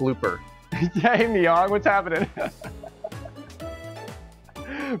Woomy or Blooper? Yay, Myong, what's happening?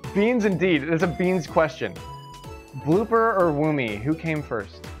 Beans indeed. It's a Beans question. Blooper or Woomy? Who came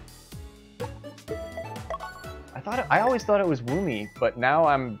first? I always thought it was Woomy, but now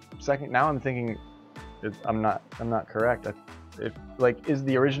I'm thinking I'm not correct. Is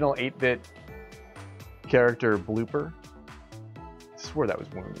the original 8-bit character Blooper? I swore that was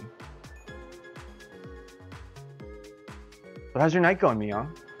Woomy. But how's your night going,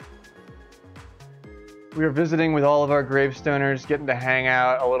 Myong? We were visiting with all of our gravestoners, getting to hang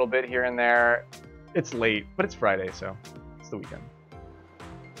out a little bit here and there. It's late, but it's Friday, so it's the weekend.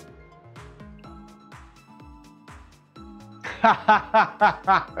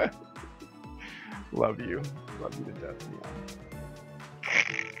 Love you. Love you to death,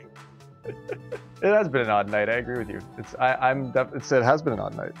 Myong. It has been an odd night, I agree with you. It has been an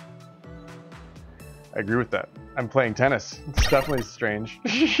odd night. I agree with that. I'm playing tennis. It's definitely strange.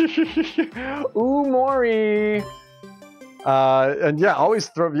 Ooh, Mori! And yeah, always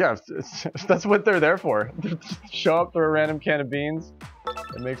throw, yeah, that's what they're there for. Show up, throw a random can of beans.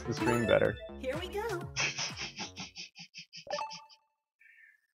 It makes the stream better. Here we go.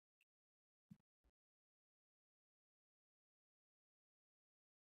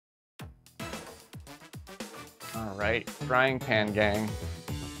 Alright, frying pan gang.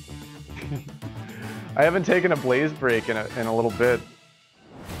 I haven't taken a blaze break in a little bit.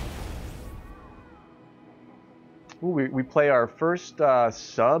 Ooh, we play our first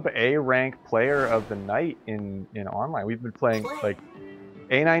sub A rank player of the night in online. We've been playing like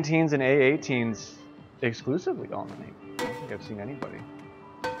A19s and A18s exclusively all night. I don't think I've seen anybody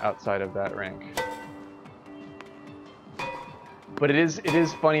outside of that rank. But it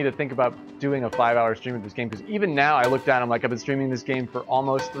is funny to think about doing a 5-hour stream of this game, because even now I look down, I'm like, I've been streaming this game for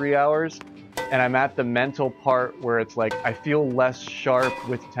almost 3 hours, and I'm at the mental part where it's like, I feel less sharp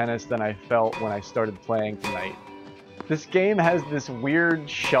with tennis than I felt when I started playing tonight. This game has this weird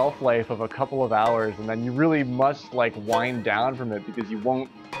shelf life of a couple of hours, and then you really must like wind down from it, because you won't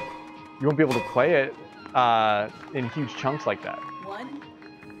be able to play it in huge chunks like that. 1-0.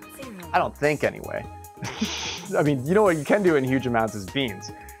 I don't think anyway. I mean, you know what you can do in huge amounts is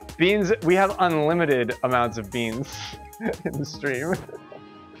beans. Beans, we have unlimited amounts of beans in the stream.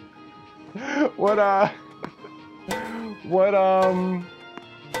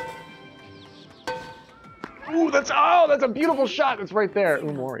 Ooh, that's a beautiful shot. It's right there.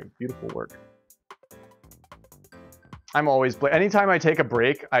 Ooh, Mori, beautiful work. I'm always anytime I take a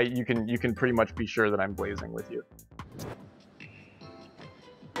break, you can pretty much be sure that I'm blazing with you.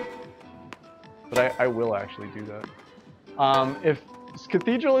 But I will actually do that. If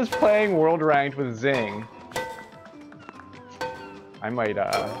Cathedral is playing World Ranked with Zing, I might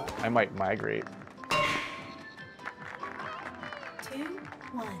migrate. 2-1.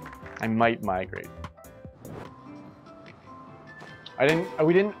 I might migrate.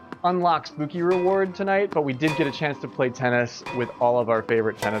 We didn't unlock Spooky Reward tonight, but we did get a chance to play tennis with all of our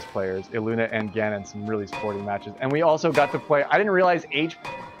favorite tennis players, Iluna and Ganon, some really sporting matches. And we also got to play, I didn't realize H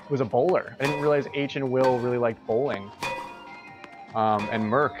was a bowler. I didn't realize H and Will really liked bowling. And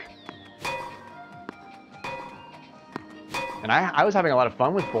Merc. And I was having a lot of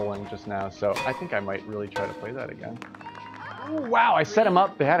fun with bowling just now, so I think I might really try to play that again. Oh, wow, I set them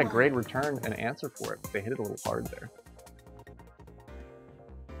up. They had a great return and answer for it, but they hit it a little hard there.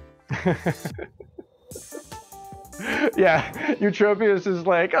 Yeah, Eutropius is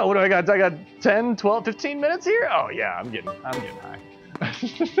like, oh, what do I got? I got 10, 12, 15 minutes here? Oh yeah, I'm getting high.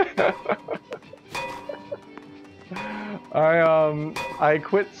 I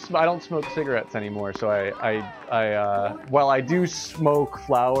quit. I don't smoke cigarettes anymore. So while I do smoke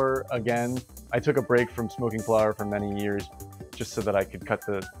flower again, I took a break from smoking flower for many years, just so that I could cut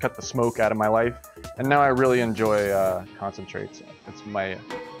the smoke out of my life. And now I really enjoy concentrates. It's my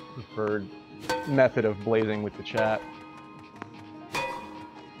preferred method of blazing with the chat.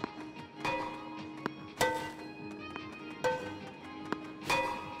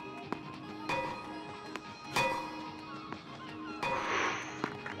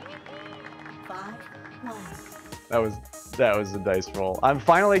 That was a dice roll. I'm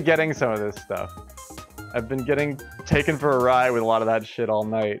finally getting some of this stuff. I've been getting taken for a ride with a lot of that shit all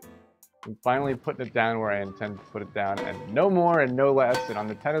night. I'm finally putting it down where I intend to put it down, and no more and no less. And on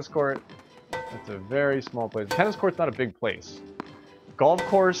the tennis court, it's a very small place. The tennis court's not a big place. Golf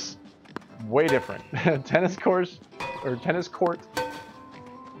course, way different. Tennis court,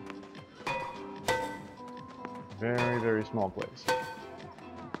 very, very small place.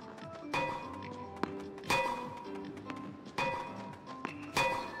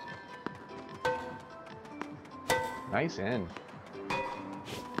 Nice in.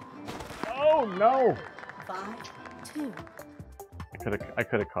 Oh no! 5-2. I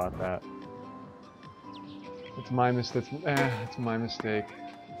could have caught that. It's my mistake. It's my mistake.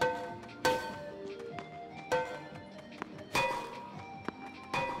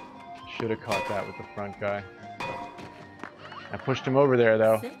 Should have caught that with the front guy. I pushed him over there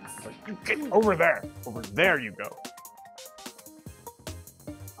though. 6-2. You get over there. Over there you go.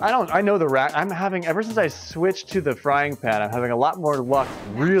 I know the rack. I'm having, ever since I switched to the frying pan, I'm having a lot more luck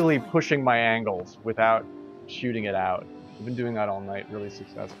really pushing my angles without shooting it out. I've been doing that all night really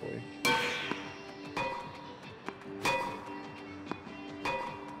successfully.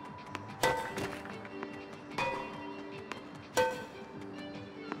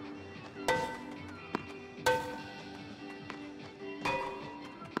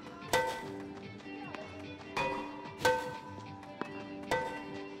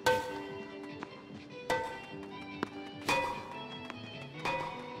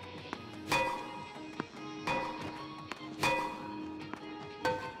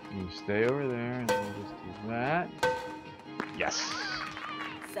 Stay over there, and then we'll just do that. Yes!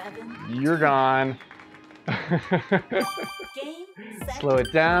 7. You're gone. Game, set, Slow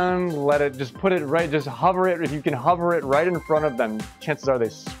it down, let it, just put it right, just hover it. If you can hover it right in front of them, chances are they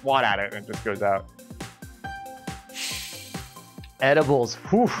swat at it and it just goes out. Edibles.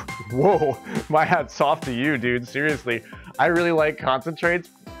 Whew. Whoa, my hat's off to you, dude. Seriously. I really like concentrates,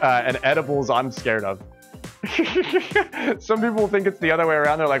 and edibles I'm scared of. Some people think it's the other way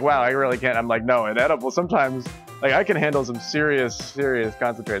around. They're like, wow, I really can't. I'm like, no, an edible, sometimes, like, I can handle some serious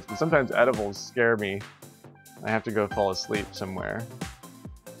concentrates, but sometimes edibles scare me. I have to go fall asleep somewhere.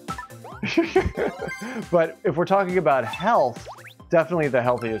 But if we're talking about health, definitely the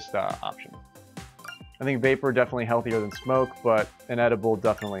healthiest option. I think vapor definitely healthier than smoke, but an edible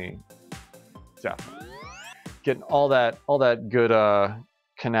definitely. Getting all that good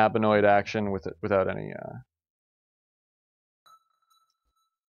cannabinoid action with it without any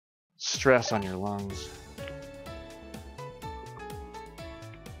stress on your lungs.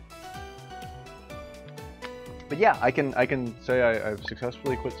 But yeah, I can say I've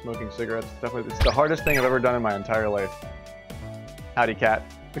successfully quit smoking cigarettes. Definitely, it's the hardest thing I've ever done in my entire life. Howdy, cat.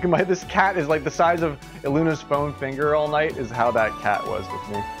 Look at this cat is like the size of Iluna's phone finger all night is how that cat was with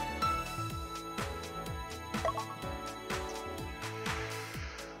me.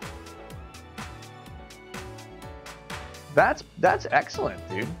 That's excellent,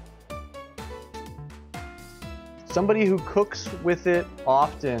 dude. Somebody who cooks with it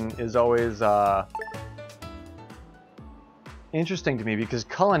often is always interesting to me because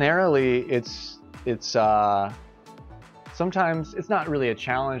culinarily it's sometimes it's not really a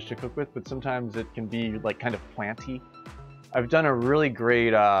challenge to cook with, but sometimes it can be like kind of planty. I've done a really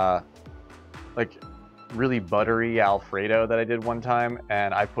great like really buttery Alfredo that I did one time,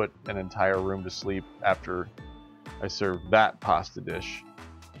 and I put an entire room to sleep after I served that pasta dish.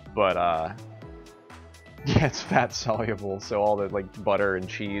 But yeah, it's fat soluble, so all the like butter and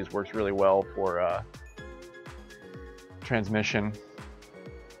cheese works really well for transmission.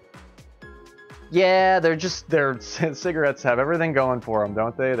 Yeah, cigarettes have everything going for them,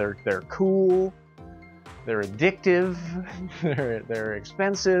 don't they? They're cool, they're addictive, they're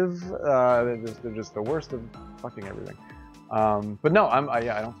expensive. They're just the worst of fucking everything. But no, I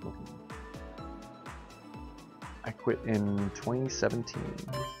don't smoke anymore. I quit in 2017.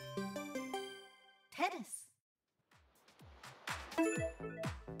 tennis.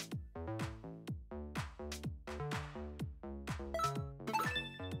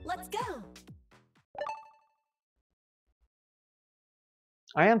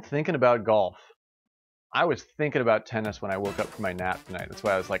 I am thinking about golf. I was thinking about tennis when I woke up from my nap tonight. That's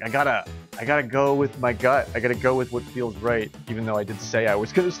why I was like, I gotta go with my gut. I gotta go with what feels right. Even though I did say I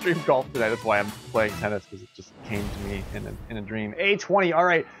was gonna stream golf tonight, that's why I'm playing tennis, because it just came to me in a dream. A20. All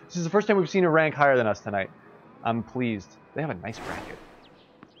right, this is the first time we've seen a rank higher than us tonight. I'm pleased. They have a nice racket.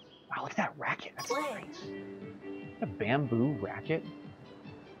 Wow, look at that racket. That's nice. A bamboo racket.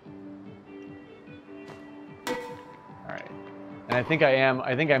 All right, and I think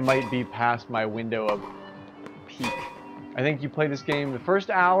I might be past my window of peak. I think you play this game the first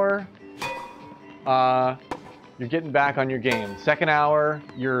hour, you're getting back on your game. Second hour,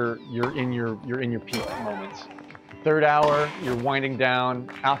 you're in your peak moments. Third hour, you're winding down.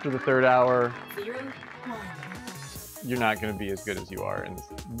 After the third hour, 0, 1. you're not going to be as good as you are. And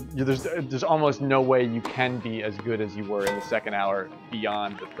there's almost no way you can be as good as you were in the second hour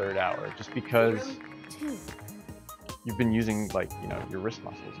beyond the third hour, just because 0, 2. you've been using, like, you know, your wrist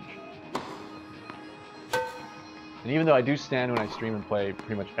muscles and shit. And even though I do stand when I stream and play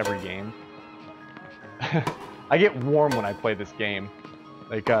pretty much every game, I get warm when I play this game.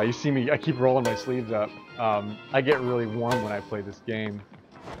 Like, you see me, I keep rolling my sleeves up. I get really warm when I play this game.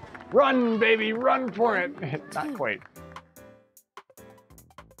 Run, baby, run for it! Not quite.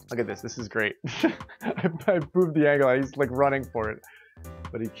 Look at this is great. I moved the angle, he's like running for it.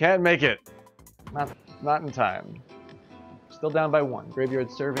 But he can't make it. Not in time. Still down by 1.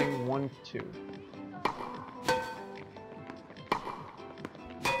 Graveyard serving, 1-2.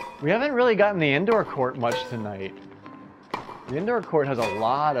 We haven't really gotten the indoor court much tonight. The indoor court has a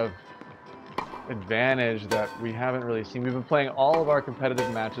lot of advantage that we haven't really seen. We've been playing all of our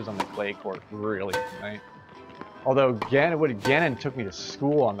competitive matches on the clay court really tonight. Although Gannon took me to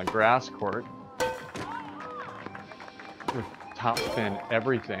school on the grass court. With top spin,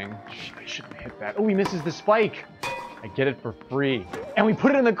 everything. I shouldn't hit that. Oh, he misses the spike! I get it for free. And we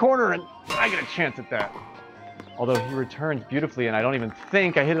put it in the corner and I get a chance at that. Although he returns beautifully and I don't even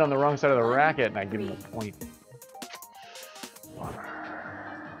think I hit it on the wrong side of the racket and I give him a point.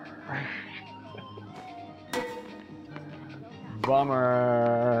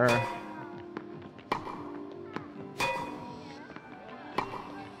 Bummer.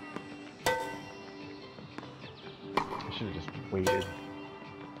 I should have just waited.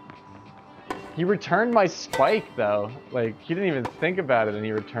 He returned my spike though. Like, he didn't even think about it and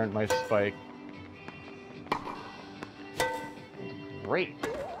he returned my spike. Great.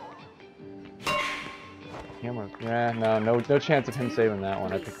 Yeah, no chance of him saving that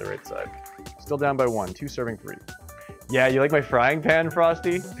one. I picked the right side. Still down by 1. 2 serving 3. Yeah, you like my frying pan,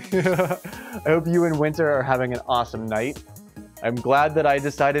 Frosty? I hope you and Winter are having an awesome night. I'm glad that I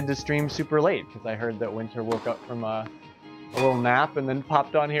decided to stream super late, because I heard that Winter woke up from a little nap and then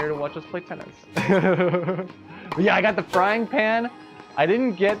popped on here to watch us play tennis. But yeah, I got the frying pan. I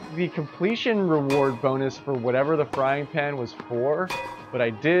didn't get the completion reward bonus for whatever the frying pan was for, but I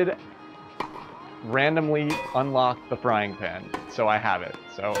did randomly unlock the frying pan, so I have it.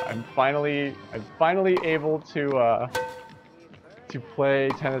 So I'm finally able to play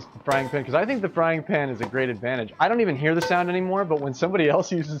tennis with the frying pan, because I think the frying pan is a great advantage. I don't even hear the sound anymore, but when somebody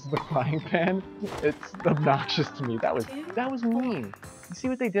else uses the frying pan, it's obnoxious to me. That was mean. You see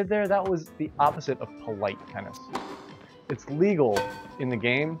what they did there? That was the opposite of polite tennis. It's legal in the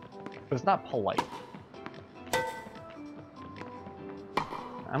game, but it's not polite.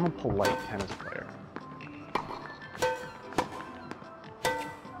 I'm a polite tennis player.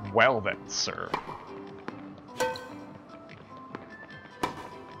 Well then, sir.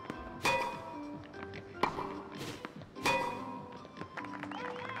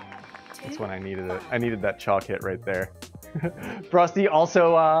 That's when I needed it. I needed that chalk hit right there. Frosty,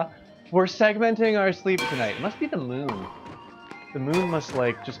 also, we're segmenting our sleep tonight. It must be the moon. The moon must,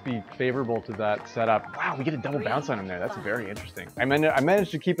 like, just be favorable to that setup. Wow, we get a double bounce on him there. That's very interesting. I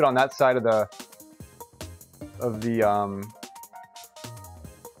managed to keep it on that side of the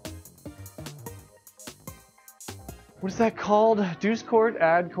what is that called? Deuce court,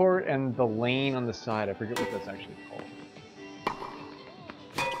 ad court, and the lane on the side. I forget what that's actually called.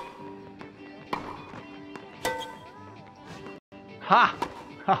 Ha!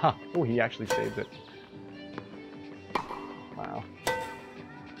 Haha! Oh, he actually saved it. Wow.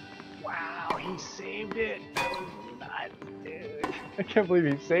 Wow, he saved it! That was nuts, dude. I can't believe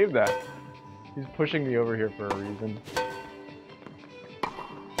he saved that. He's pushing me over here for a reason.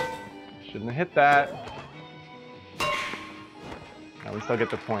 Shouldn't have hit that. At least I'll get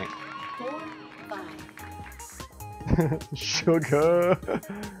the point. 4, 5. Sugar.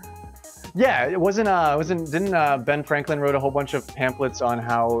 Yeah, it wasn't. Didn't Ben Franklin wrote a whole bunch of pamphlets on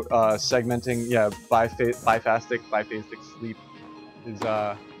how segmenting, yeah, biphasic sleep is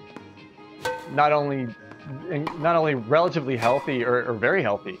not only relatively healthy or very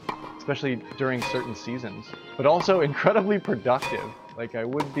healthy, especially during certain seasons, but also incredibly productive. Like I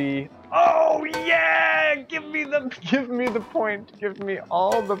would be. Oh yeah! Give me the point. Give me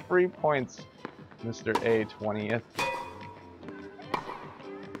all the free points, Mr. A 20th.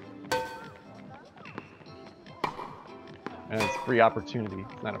 And it's free opportunity.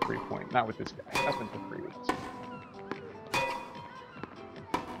 It's not a free point. Not with this guy. Nothing for free with this guy.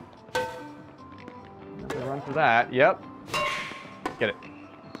 Another run for that. Yep. Get it.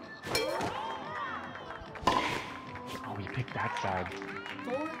 Oh, we picked that side.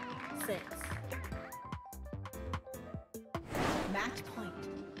 4-6. Match point.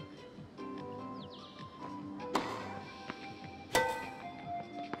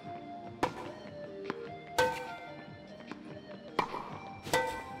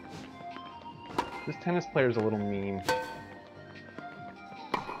 This tennis player's a little mean.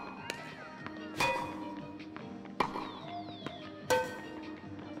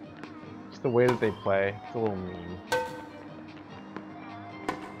 Just the way that they play, it's a little mean.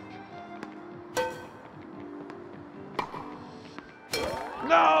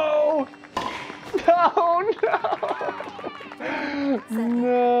 No! No, no!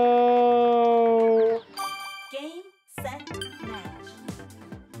 No! Game, set, match.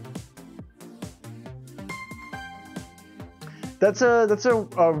 That's a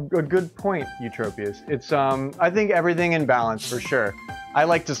good point, Eutropius. It's I think everything in balance for sure. I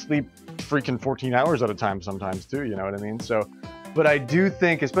like to sleep freaking 14 hours at a time sometimes too, you know what I mean? So, but I do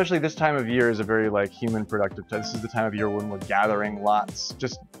think, especially this time of year is a very like human productive time. This is the time of year when we're gathering lots,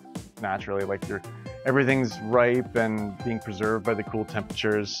 just naturally, like everything's ripe and being preserved by the cool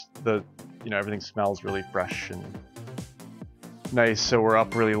temperatures. Everything smells really fresh and nice, so we're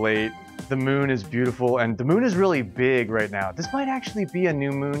up really late. The moon is beautiful, and the moon is really big right now. This might actually be a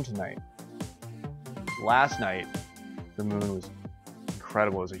new moon tonight. Last night, the moon was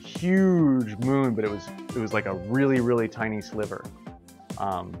incredible. It was a huge moon, but it was like a really, really tiny sliver.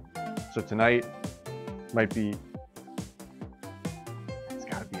 So tonight might be. It's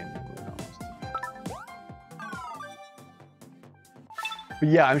got to be a new moon almost. But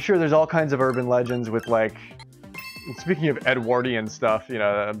yeah, I'm sure there's all kinds of urban legends with like. Speaking of Edwardian stuff, you know,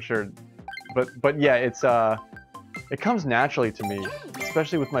 I'm sure. But yeah, it comes naturally to me,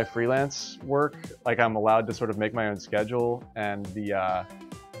 especially with my freelance work. Like I'm allowed to sort of make my own schedule, and the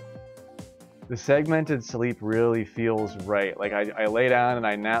segmented sleep really feels right. Like I lay down and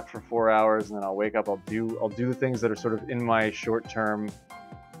I nap for 4 hours, and then I'll wake up. I'll do the things that are sort of in my short term,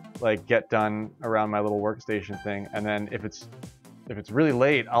 like get done around my little workstation thing, and then if it's really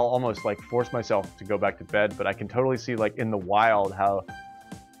late, I'll almost like force myself to go back to bed. But I can totally see like in the wild how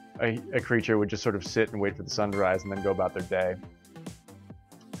a creature would just sort of sit and wait for the sun to rise and then go about their day.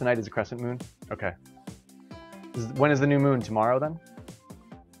 Tonight is a crescent moon? Okay. When is the new moon? Tomorrow then?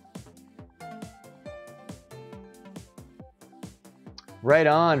 Right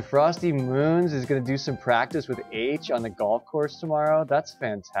on. Frosty Moons is going to do some practice with H on the golf course tomorrow. That's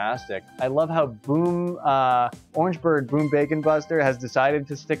fantastic. I love how Orangebird Boom Bacon Buster has decided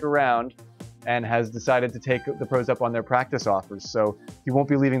to stick around and has decided to take the pros up on their practice offers. So he won't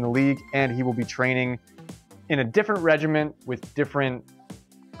be leaving the league, and he will be training in a different regiment with different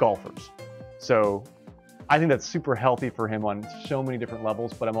golfers. So I think that's super healthy for him on so many different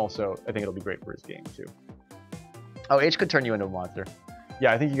levels, but I think it'll be great for his game too. Oh, H could turn you into a monster.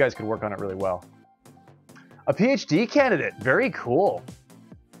 Yeah, I think you guys could work on it really well. A PhD candidate, very cool.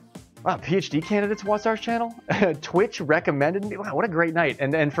 Wow, PhD candidates watch our channel. Twitch recommended me. Wow, what a great night!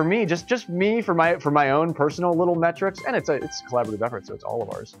 And for me, just me for my own personal little metrics, and it's a collaborative effort, so it's all of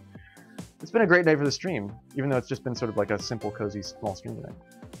ours. It's been a great night for the stream, even though it's just been sort of like a simple, cozy, small stream tonight.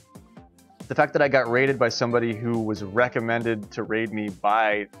 The fact that I got raided by somebody who was recommended to raid me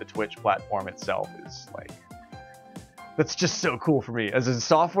by the Twitch platform itself is like, that's just so cool for me. As a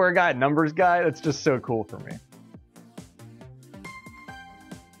software guy, numbers guy, that's just so cool for me.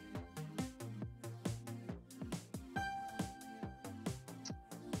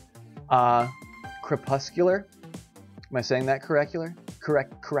 Crepuscular. Am I saying that correctly?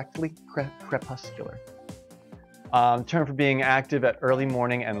 Crepuscular. Term for being active at early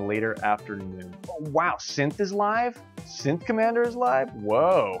morning and later afternoon. Oh, wow, Synth is live? Synth Commander is live?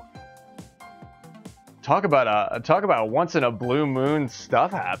 Whoa. Talk about once in a blue moon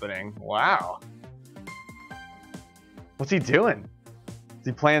stuff happening. Wow. What's he doing? Is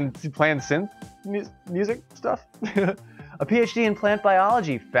he playing synth music stuff? A PhD in plant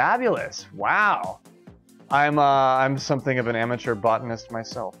biology. Fabulous. Wow. I'm something of an amateur botanist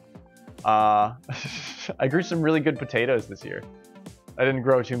myself. I grew some really good potatoes this year. I didn't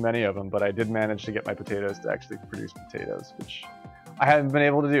grow too many of them, but I did manage to get my potatoes to actually produce potatoes, which I hadn't been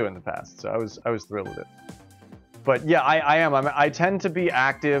able to do in the past. So I was thrilled with it. But yeah, I tend to be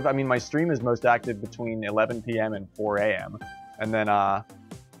active. I mean, my stream is most active between 11 p.m. and 4 a.m. And then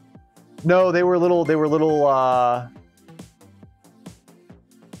no, they were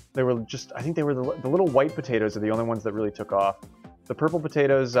just, I think they were the little white potatoes are the only ones that really took off. The purple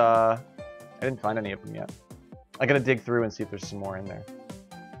potatoes, I didn't find any of them yet. I gotta dig through and see if there's some more in there.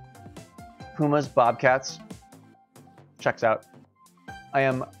 Pumas, bobcats, checks out. I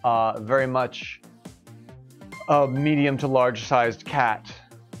am very much a medium to large sized cat.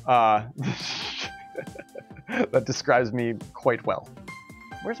 That describes me quite well.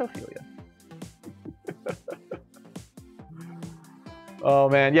 Where's Ophelia? Oh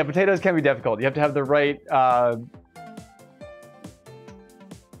man, yeah, potatoes can be difficult. You have to have the right,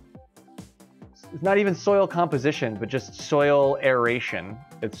 it's not even soil composition, but just soil aeration.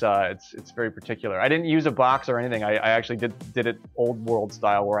 It's very particular. I didn't use a box or anything. I actually did it old world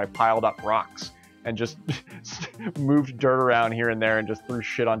style where I piled up rocks and just moved dirt around here and there and just threw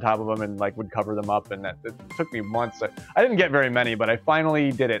shit on top of them and like would cover them up, and it took me months. I didn't get very many, but I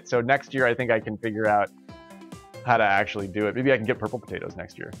finally did it. So next year I think I can figure out how to actually do it. Maybe I can get purple potatoes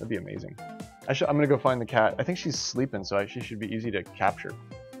next year. That'd be amazing. I'm gonna go find the cat. I think she's sleeping, so she should be easy to capture.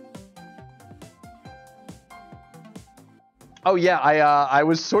 Oh yeah, I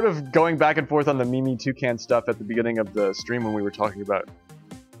was sort of going back and forth on the Mimi Toucan stuff at the beginning of the stream when we were talking about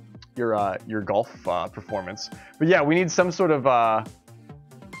your golf performance. But yeah, we need some sort of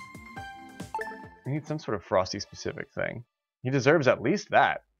Frosty specific thing. He deserves at least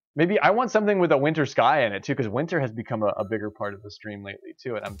that. Maybe I want something with a winter sky in it too, because winter has become a bigger part of the stream lately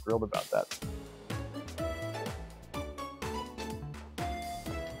too, and I'm thrilled about that.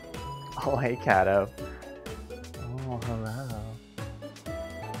 Oh hey Cato. Oh hello.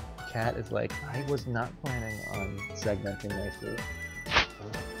 Cat is like, I was not planning on segmenting my sleep.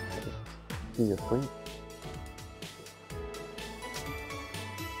 Is he asleep?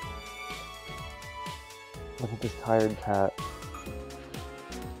 Look at this tired cat.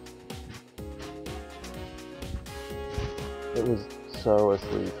 It was so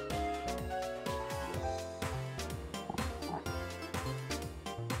asleep.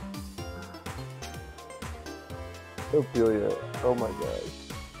 Ophelia, oh my god.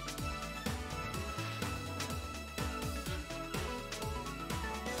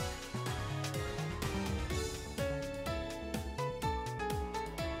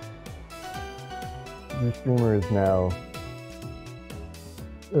 Your streamer is now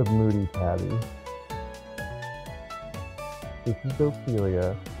a moody tabby. This is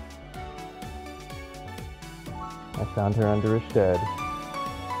Ophelia. I found her under a shed.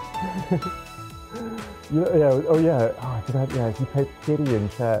 Yeah, oh yeah, oh I forgot, yeah, if you type kitty in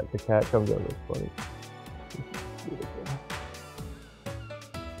chat, the cat comes up, it's funny. It's beautiful.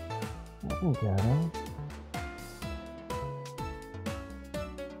 I can get him.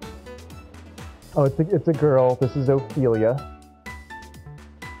 Oh, it's a girl. This is Ophelia.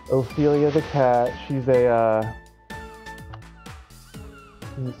 Ophelia the cat. She's a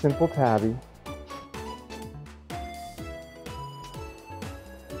simple tabby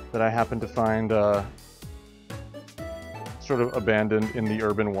that I happened to find sort of abandoned in the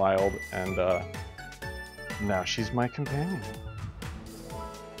urban wild, and now she's my companion.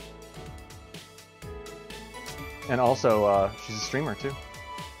 And also, she's a streamer too.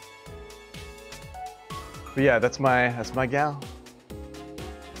 But yeah, that's my gal.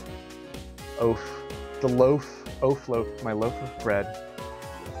 Oaf. The loaf. Oaf loaf. My loaf of bread.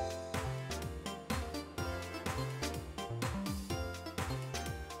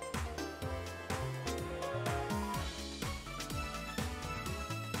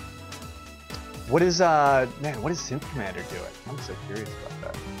 What is, man, what is Synth Commander doing? I'm so curious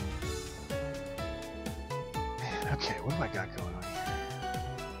about that. Man, okay, what do I got going on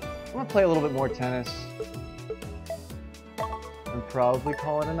here? I'm gonna play a little bit more tennis. And probably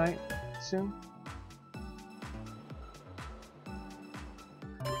call it a night soon.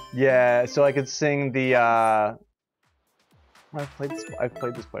 Yeah, so I could sing the I've played this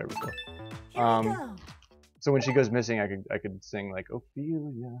player before. So when she goes missing, I could sing like,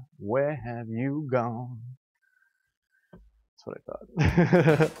 Ophelia, where have you gone? That's what I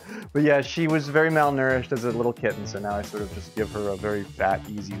thought. But yeah, she was very malnourished as a little kitten, so now I sort of just give her a very fat,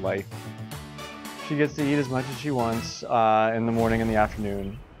 easy life. She gets to eat as much as she wants in the morning and the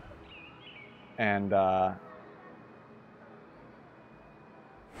afternoon. And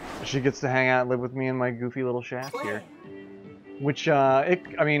she gets to hang out and live with me in my goofy little shack here. Which, I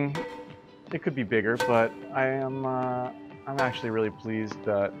mean, it could be bigger, but I am I'm actually really pleased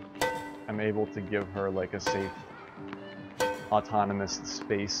that I'm able to give her like a safe, autonomous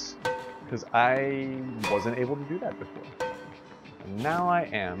space, because I wasn't able to do that before. And now I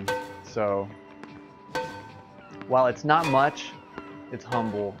am. So, while it's not much, it's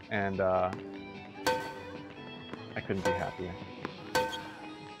humble, and I couldn't be happier.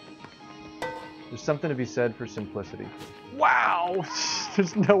 There's something to be said for simplicity. Wow!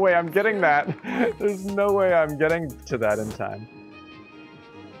 There's no way I'm getting that. There's no way I'm getting to that in time.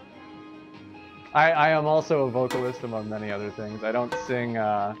 I am also a vocalist among many other things. I don't sing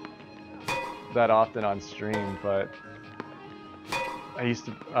that often on stream, but I used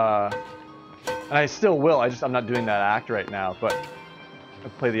to, and I still will. I'm not doing that act right now, but I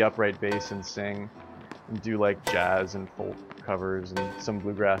play the upright bass and sing and do like jazz and folk covers and some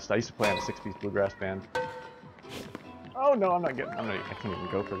bluegrass. I used to play in a 6-piece bluegrass band. Oh no, I can't even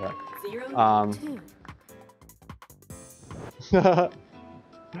go for that. 0-2.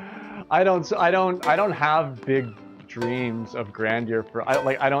 I don't have big dreams of grandeur for,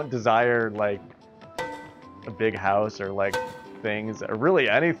 I don't desire like a big house or like things or really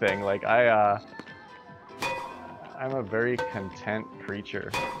anything. Like I'm a very content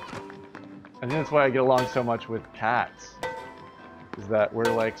creature. I think that's why I get along so much with cats, is that we're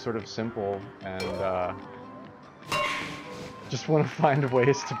like sort of simple and just want to find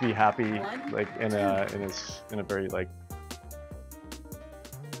ways to be happy, like in a very like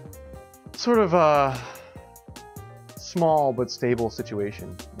sort of small but stable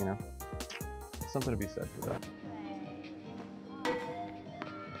situation, you know? Something to be said for that.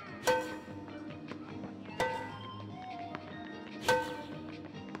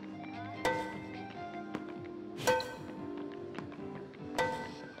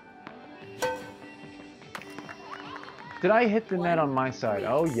 Did I hit the net on my side?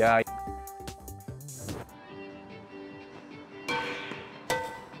 Oh yeah.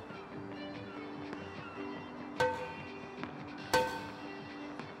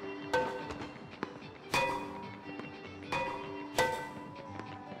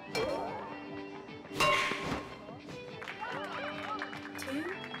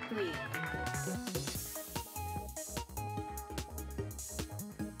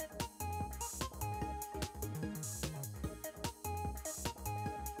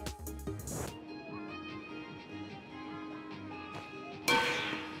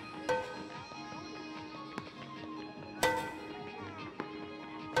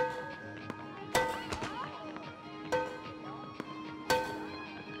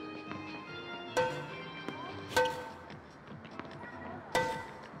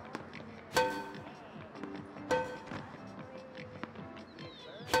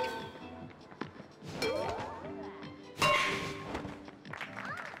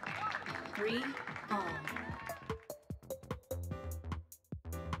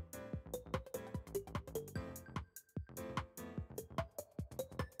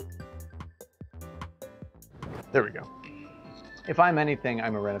 There we go. If I'm anything,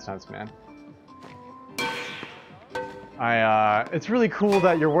 I'm a Renaissance man. It's really cool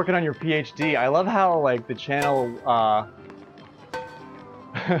that you're working on your PhD. I love how, like, the channel,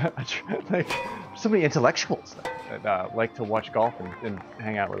 like, so many intellectuals that like to watch golf and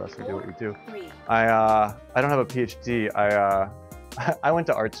hang out with us and do what we do. I don't have a PhD. I went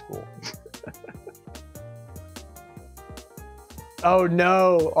to art school. Oh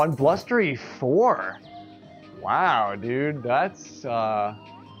no, on Blustery 4. Wow, dude, that's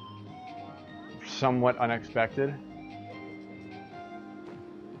somewhat unexpected.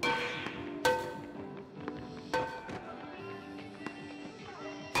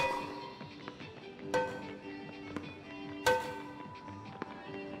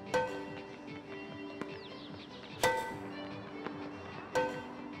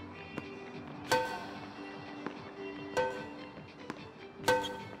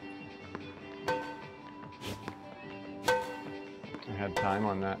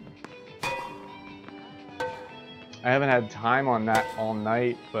 I haven't had time on that all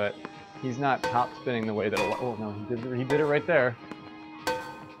night, but he's not top spinning the way that. Oh no, he did it right there.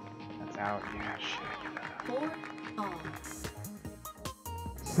 That's out. Yeah, shit. 4 all.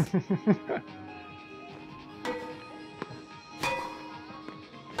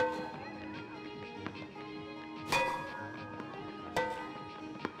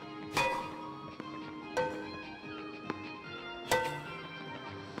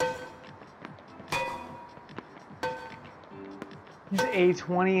 He's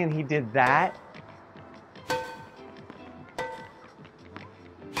A20 and he did that?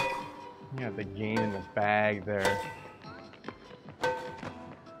 You have the gain in the bag there.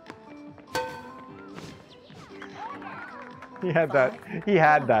 He had that. He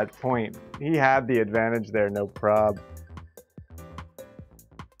had that point. He had the advantage there, no prob.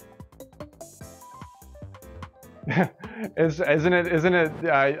 Isn't it?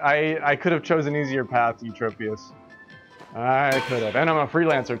 I could have chosen an easier path, Eutropius. I could have, and I'm a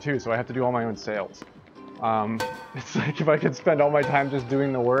freelancer too, so I have to do all my own sales. It's like if I could spend all my time just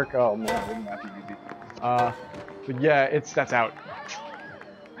doing the work. Oh man, wouldn't that be easy? But yeah, that's out.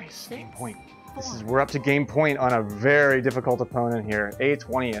 Nice game point. We're up to game point on a very difficult opponent here.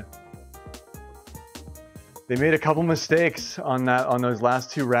 A20th. They made a couple mistakes on those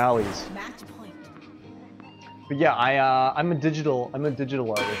last two rallies. Match point. But yeah, I'm a digital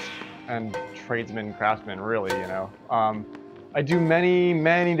artist and tradesman, craftsman, really, you know. I do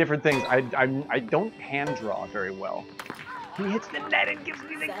many different things. I don't hand draw very well. He hits the net and gives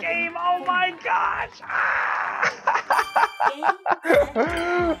me the game. Oh my gosh!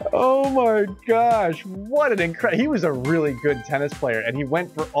 Oh my gosh! What an incredible! He was a really good tennis player, and he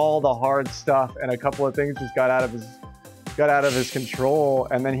went for all the hard stuff, and a couple of things just got out of his control,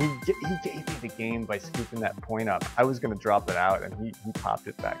 and then he gave me the game by scooping that point up. I was gonna drop it out, and he popped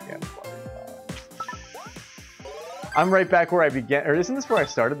it back in. I'm right back where I began, or isn't this where I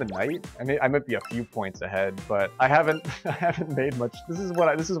started the night? I mean, I might be a few points ahead, but I haven't made much. This is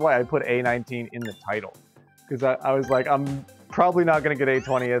why I put A19 in the title, because I was like, I'm probably not gonna get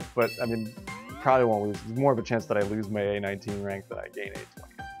A20th, but I mean, probably won't lose. There's more of a chance that I lose my A19 rank than I gain A20th.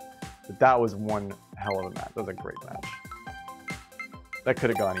 But that was one hell of a match. That was a great match. That could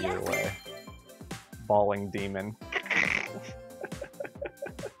have gone either way. Balling demon.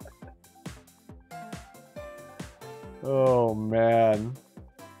 Oh man.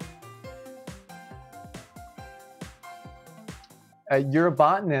 You're a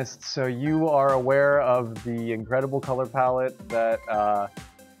botanist, so you are aware of the incredible color palette that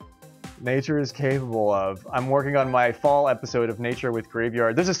nature is capable of. I'm working on my fall episode of Nature with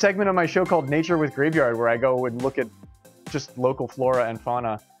Graveyard. There's a segment on my show called Nature with Graveyard where I go and look at just local flora and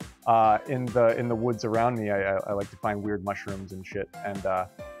fauna in the woods around me. I like to find weird mushrooms and shit, and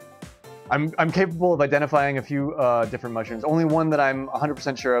I'm capable of identifying a few different mushrooms. Only one that I'm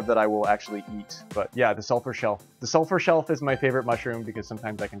 100% sure of that I will actually eat. But yeah, the sulfur shelf. The sulfur shelf is my favorite mushroom because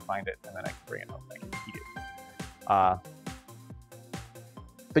sometimes I can find it and then I can bring it home and I can eat it.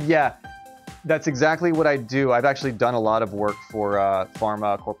 But yeah, that's exactly what I do. I've actually done a lot of work for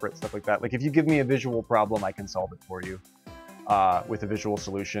pharma, corporate, stuff like that. Like if you give me a visual problem, I can solve it for you with a visual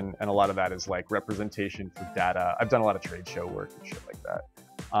solution. And a lot of that is like representation for data. I've done a lot of trade show work and shit like that.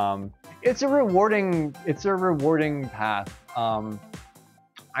 It's a rewarding path.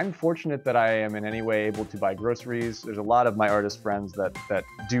 I'm fortunate that I am in any way able to buy groceries. There's a lot of my artist friends that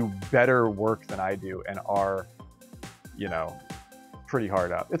do better work than I do and are, you know, pretty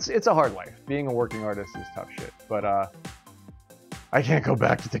hard up. It's a hard life. Being a working artist is tough shit. But I can't go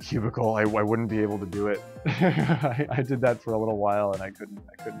back to the cubicle. I wouldn't be able to do it. I did that for a little while and I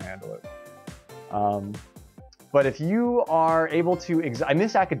couldn't handle it. But if you are able to, I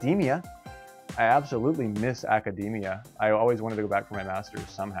miss academia. I absolutely miss academia. I always wanted to go back for my master's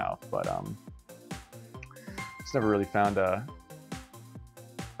somehow, but just never really found a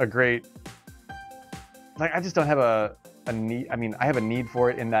great, like I just don't have a need. I mean, I have a need for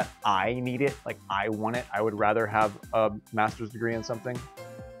it in that I need it, like I want it. I would rather have a master's degree in something,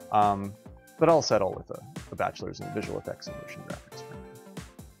 but I'll settle with a bachelor's in visual effects and motion graphics for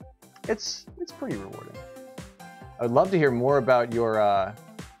now. It's pretty rewarding. I would love to hear more about your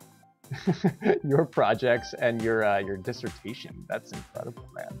your projects and your dissertation. That's incredible,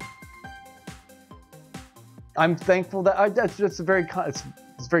 man. I'm thankful that that's very it's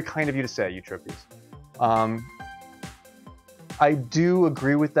very kind of you to say, Eutropius. I do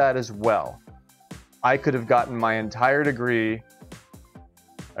agree with that as well. I could have gotten my entire degree.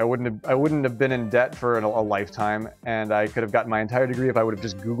 I wouldn't have been in debt for a lifetime, and I could have gotten my entire degree if I would have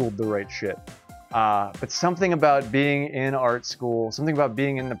just Googled the right shit. But something about being in art school, something about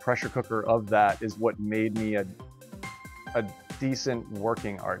being in the pressure cooker of that is what made me a decent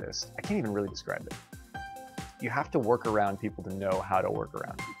working artist. I can't even really describe it. You have to work around people to know how to work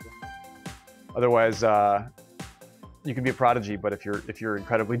around people. Otherwise, you can be a prodigy, but if you're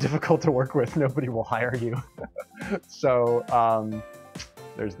incredibly difficult to work with, nobody will hire you. So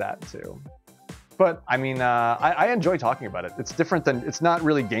there's that too. But I mean, I enjoy talking about it. It's different than, it's not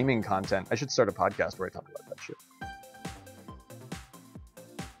really gaming content. I should start a podcast where I talk about that shit.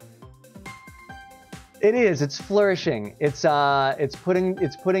 It is. It's flourishing. It's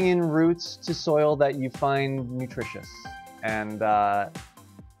putting in roots to soil that you find nutritious, and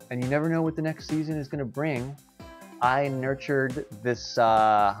you never know what the next season is going to bring. I nurtured this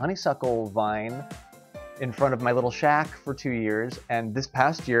honeysuckle vine in front of my little shack for 2 years, and this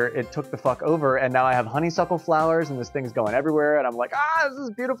past year it took the fuck over, and now I have honeysuckle flowers, and this thing's going everywhere, and I'm like, this is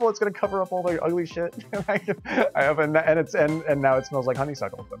beautiful. It's gonna cover up all the ugly shit. I have, and now it smells like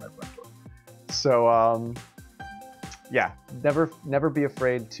honeysuckle from my front door. So yeah, never be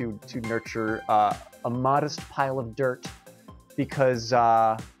afraid to nurture a modest pile of dirt, because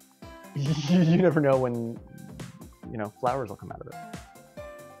you never know when flowers will come out of it.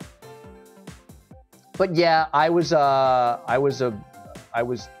 But yeah, I was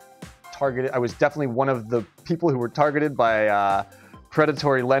targeted. I was definitely one of the people who were targeted by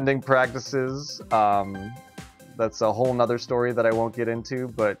predatory lending practices. That's a whole nother story that I won't get into.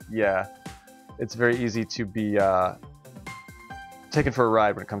 But yeah, it's very easy to be taken for a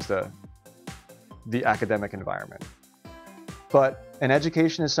ride when it comes to the academic environment. But an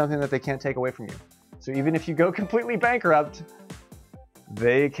education is something that they can't take away from you. So even if you go completely bankrupt,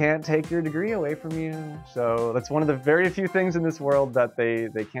 they can't take your degree away from you. So that's one of the very few things in this world that they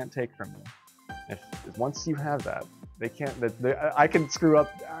can't take from you. If once you have that, they can't. I can screw up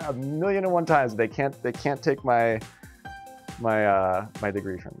 1,000,001 times. They can't take my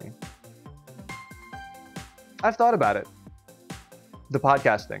degree from me. I've thought about it. The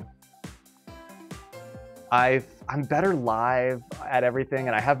podcast thing. I'm better live at everything,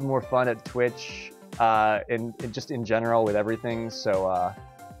 and I have more fun at Twitch. Just in general with everything, so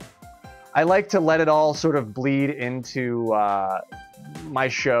I like to let it all sort of bleed into my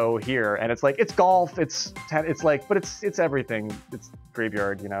show here, and it's like it's golf, it's like, but it's everything. It's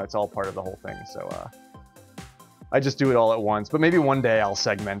Graveyard, it's all part of the whole thing. So I just do it all at once. But maybe one day I'll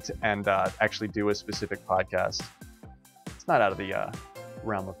segment and actually do a specific podcast. It's not out of the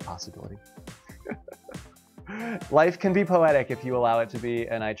realm of possibility. Life can be poetic if you allow it to be,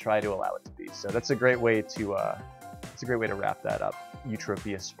 and I try to allow it to be. So that's a great way to wrap that up.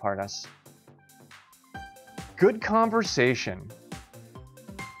 Eutropius Parnas. Good conversation.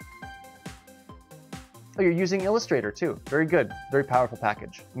 Oh, you're using Illustrator too. Very good. Very powerful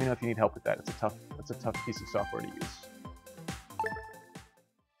package. Let me know if you need help with that. It's a tough piece of software to use.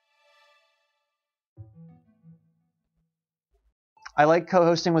 I like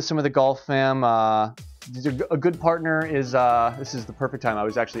co-hosting with some of the golf fam. A good partner is this is the perfect time. I'm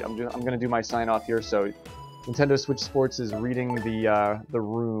going to do my sign off here. So Nintendo Switch Sports is reading the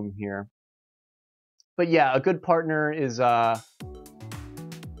room here. But yeah, a good partner is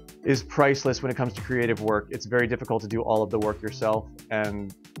priceless when it comes to creative work. It's very difficult to do all of the work yourself,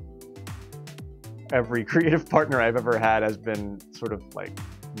 and every creative partner I've ever had has been sort of like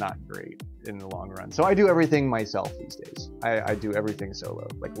not great in the long run. So I do everything myself these days. I do everything solo,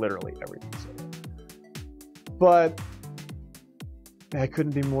 like literally everything solo. But I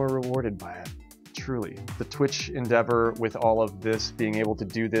couldn't be more rewarded by it, truly. The Twitch endeavor with all of this, being able to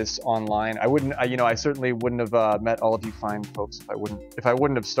do this online, I certainly wouldn't have met all of you fine folks if I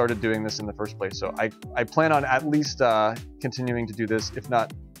wouldn't have started doing this in the first place. So I plan on at least continuing to do this, if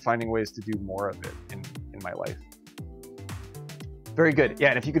not finding ways to do more of it in my life. Very good. Yeah,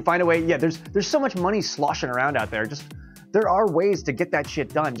 and if you could find a way, yeah, there's so much money sloshing around out there. There are ways to get that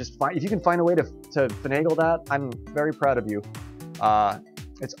shit done. If you can find a way to finagle that, I'm very proud of you.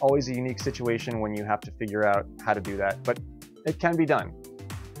 It's always a unique situation when you have to figure out how to do that, but it can be done.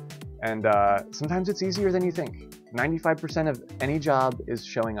 And sometimes it's easier than you think. 95% of any job is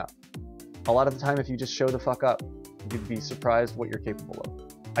showing up. A lot of the time, if you just show the fuck up, you'd be surprised what you're capable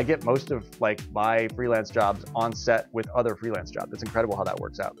of. I get most of my freelance jobs on set with other freelance jobs. It's incredible how that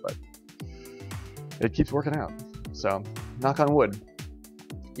works out, but it keeps working out. So, knock on wood.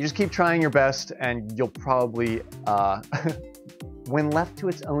 You just keep trying your best, and you'll probably, when left to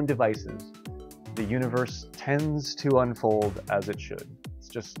its own devices, the universe tends to unfold as it should. It's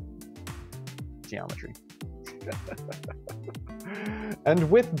just geometry. And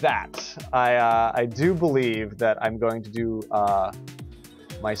with that, I do believe that I'm going to do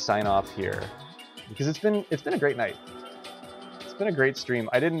my sign off here, because it's been a great night. It's been a great stream.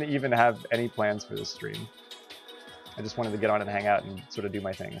 I didn't even have any plans for this stream. I just wanted to get on and hang out and sort of do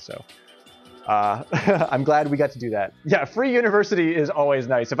my thing. So I'm glad we got to do that. Yeah, free university is always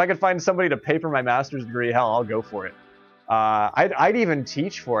nice. If I could find somebody to pay for my master's degree, hell, I'll go for it. I'd even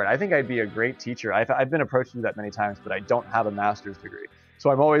teach for it. I think I'd be a great teacher. I've been approached to do that many times, but I don't have a master's degree. So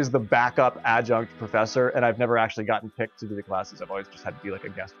I'm always the backup adjunct professor, and I've never actually gotten picked to do the classes. I've always just had to be like a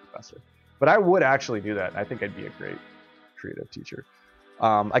guest professor. But I would actually do that. I think I'd be a great creative teacher.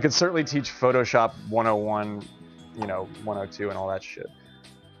 I could certainly teach Photoshop 101, 102 and all that shit.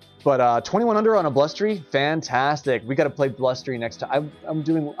 But 21 under on a Blustery, fantastic. We got to play Blustery next time.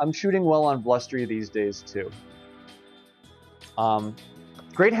 I'm shooting well on Blustery these days too.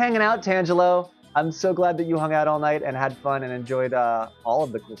 Great hanging out, Tangelo. I'm so glad that you hung out all night and had fun and enjoyed all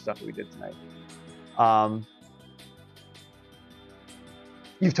of the cool stuff that we did tonight.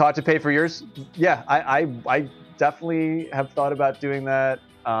 You've taught to pay for yours? Yeah, I definitely have thought about doing that.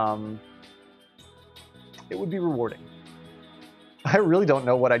 It would be rewarding. I really don't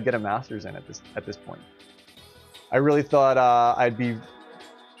know what I'd get a master's in at this point. I really thought I'd be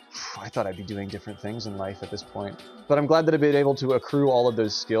doing different things in life at this point. But I'm glad that I've been able to accrue all of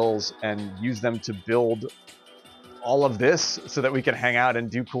those skills and use them to build all of this so that we can hang out and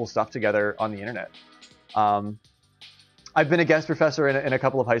do cool stuff together on the internet. I've been a guest professor in a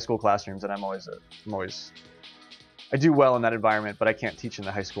couple of high school classrooms, and I do well in that environment, but I can't teach in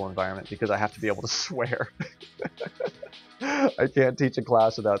the high school environment because I have to be able to swear. I can't teach a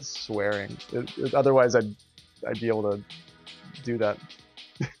class without swearing. Otherwise, I'd be able to do that.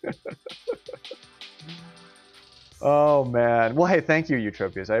 Oh man. Well, hey, thank you,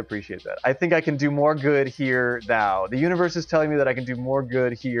 Eutropius. I appreciate that. I think I can do more good here now. The universe is telling me that I can do more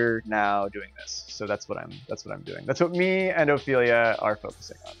good here now doing this. So that's what I'm doing. That's what me and Ophelia are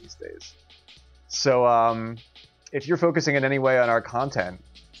focusing on these days. So if you're focusing in any way on our content,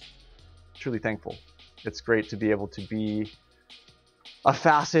 truly thankful. It's great to be able to be a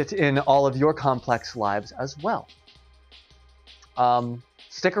facet in all of your complex lives as well.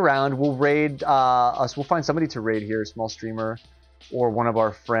 Stick around. We'll raid us. We'll find somebody to raid here, a small streamer or one of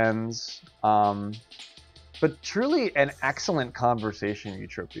our friends. But truly an excellent conversation,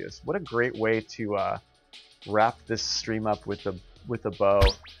 Eutropius. What a great way to wrap this stream up with a bow.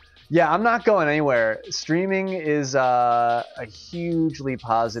 Yeah, I'm not going anywhere. Streaming is a hugely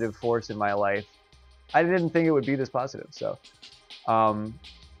positive force in my life. I didn't think it would be this positive, so I'm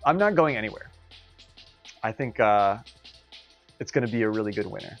not going anywhere. I think it's going to be a really good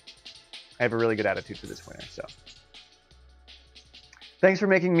winter. I have a really good attitude for this winter, so. Thanks for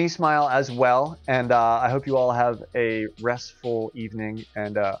making me smile as well, and I hope you all have a restful evening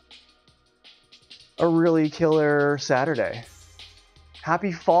and a really killer Saturday.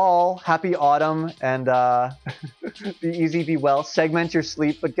 Happy fall, happy autumn, and be easy, be well. Segment your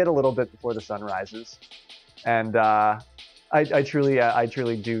sleep, but get a little bit before the sun rises. And I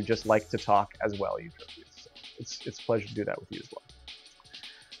truly do just like to talk as well, Eutropius. So it's a pleasure to do that with you as well.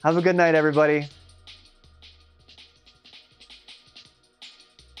 Have a good night, everybody.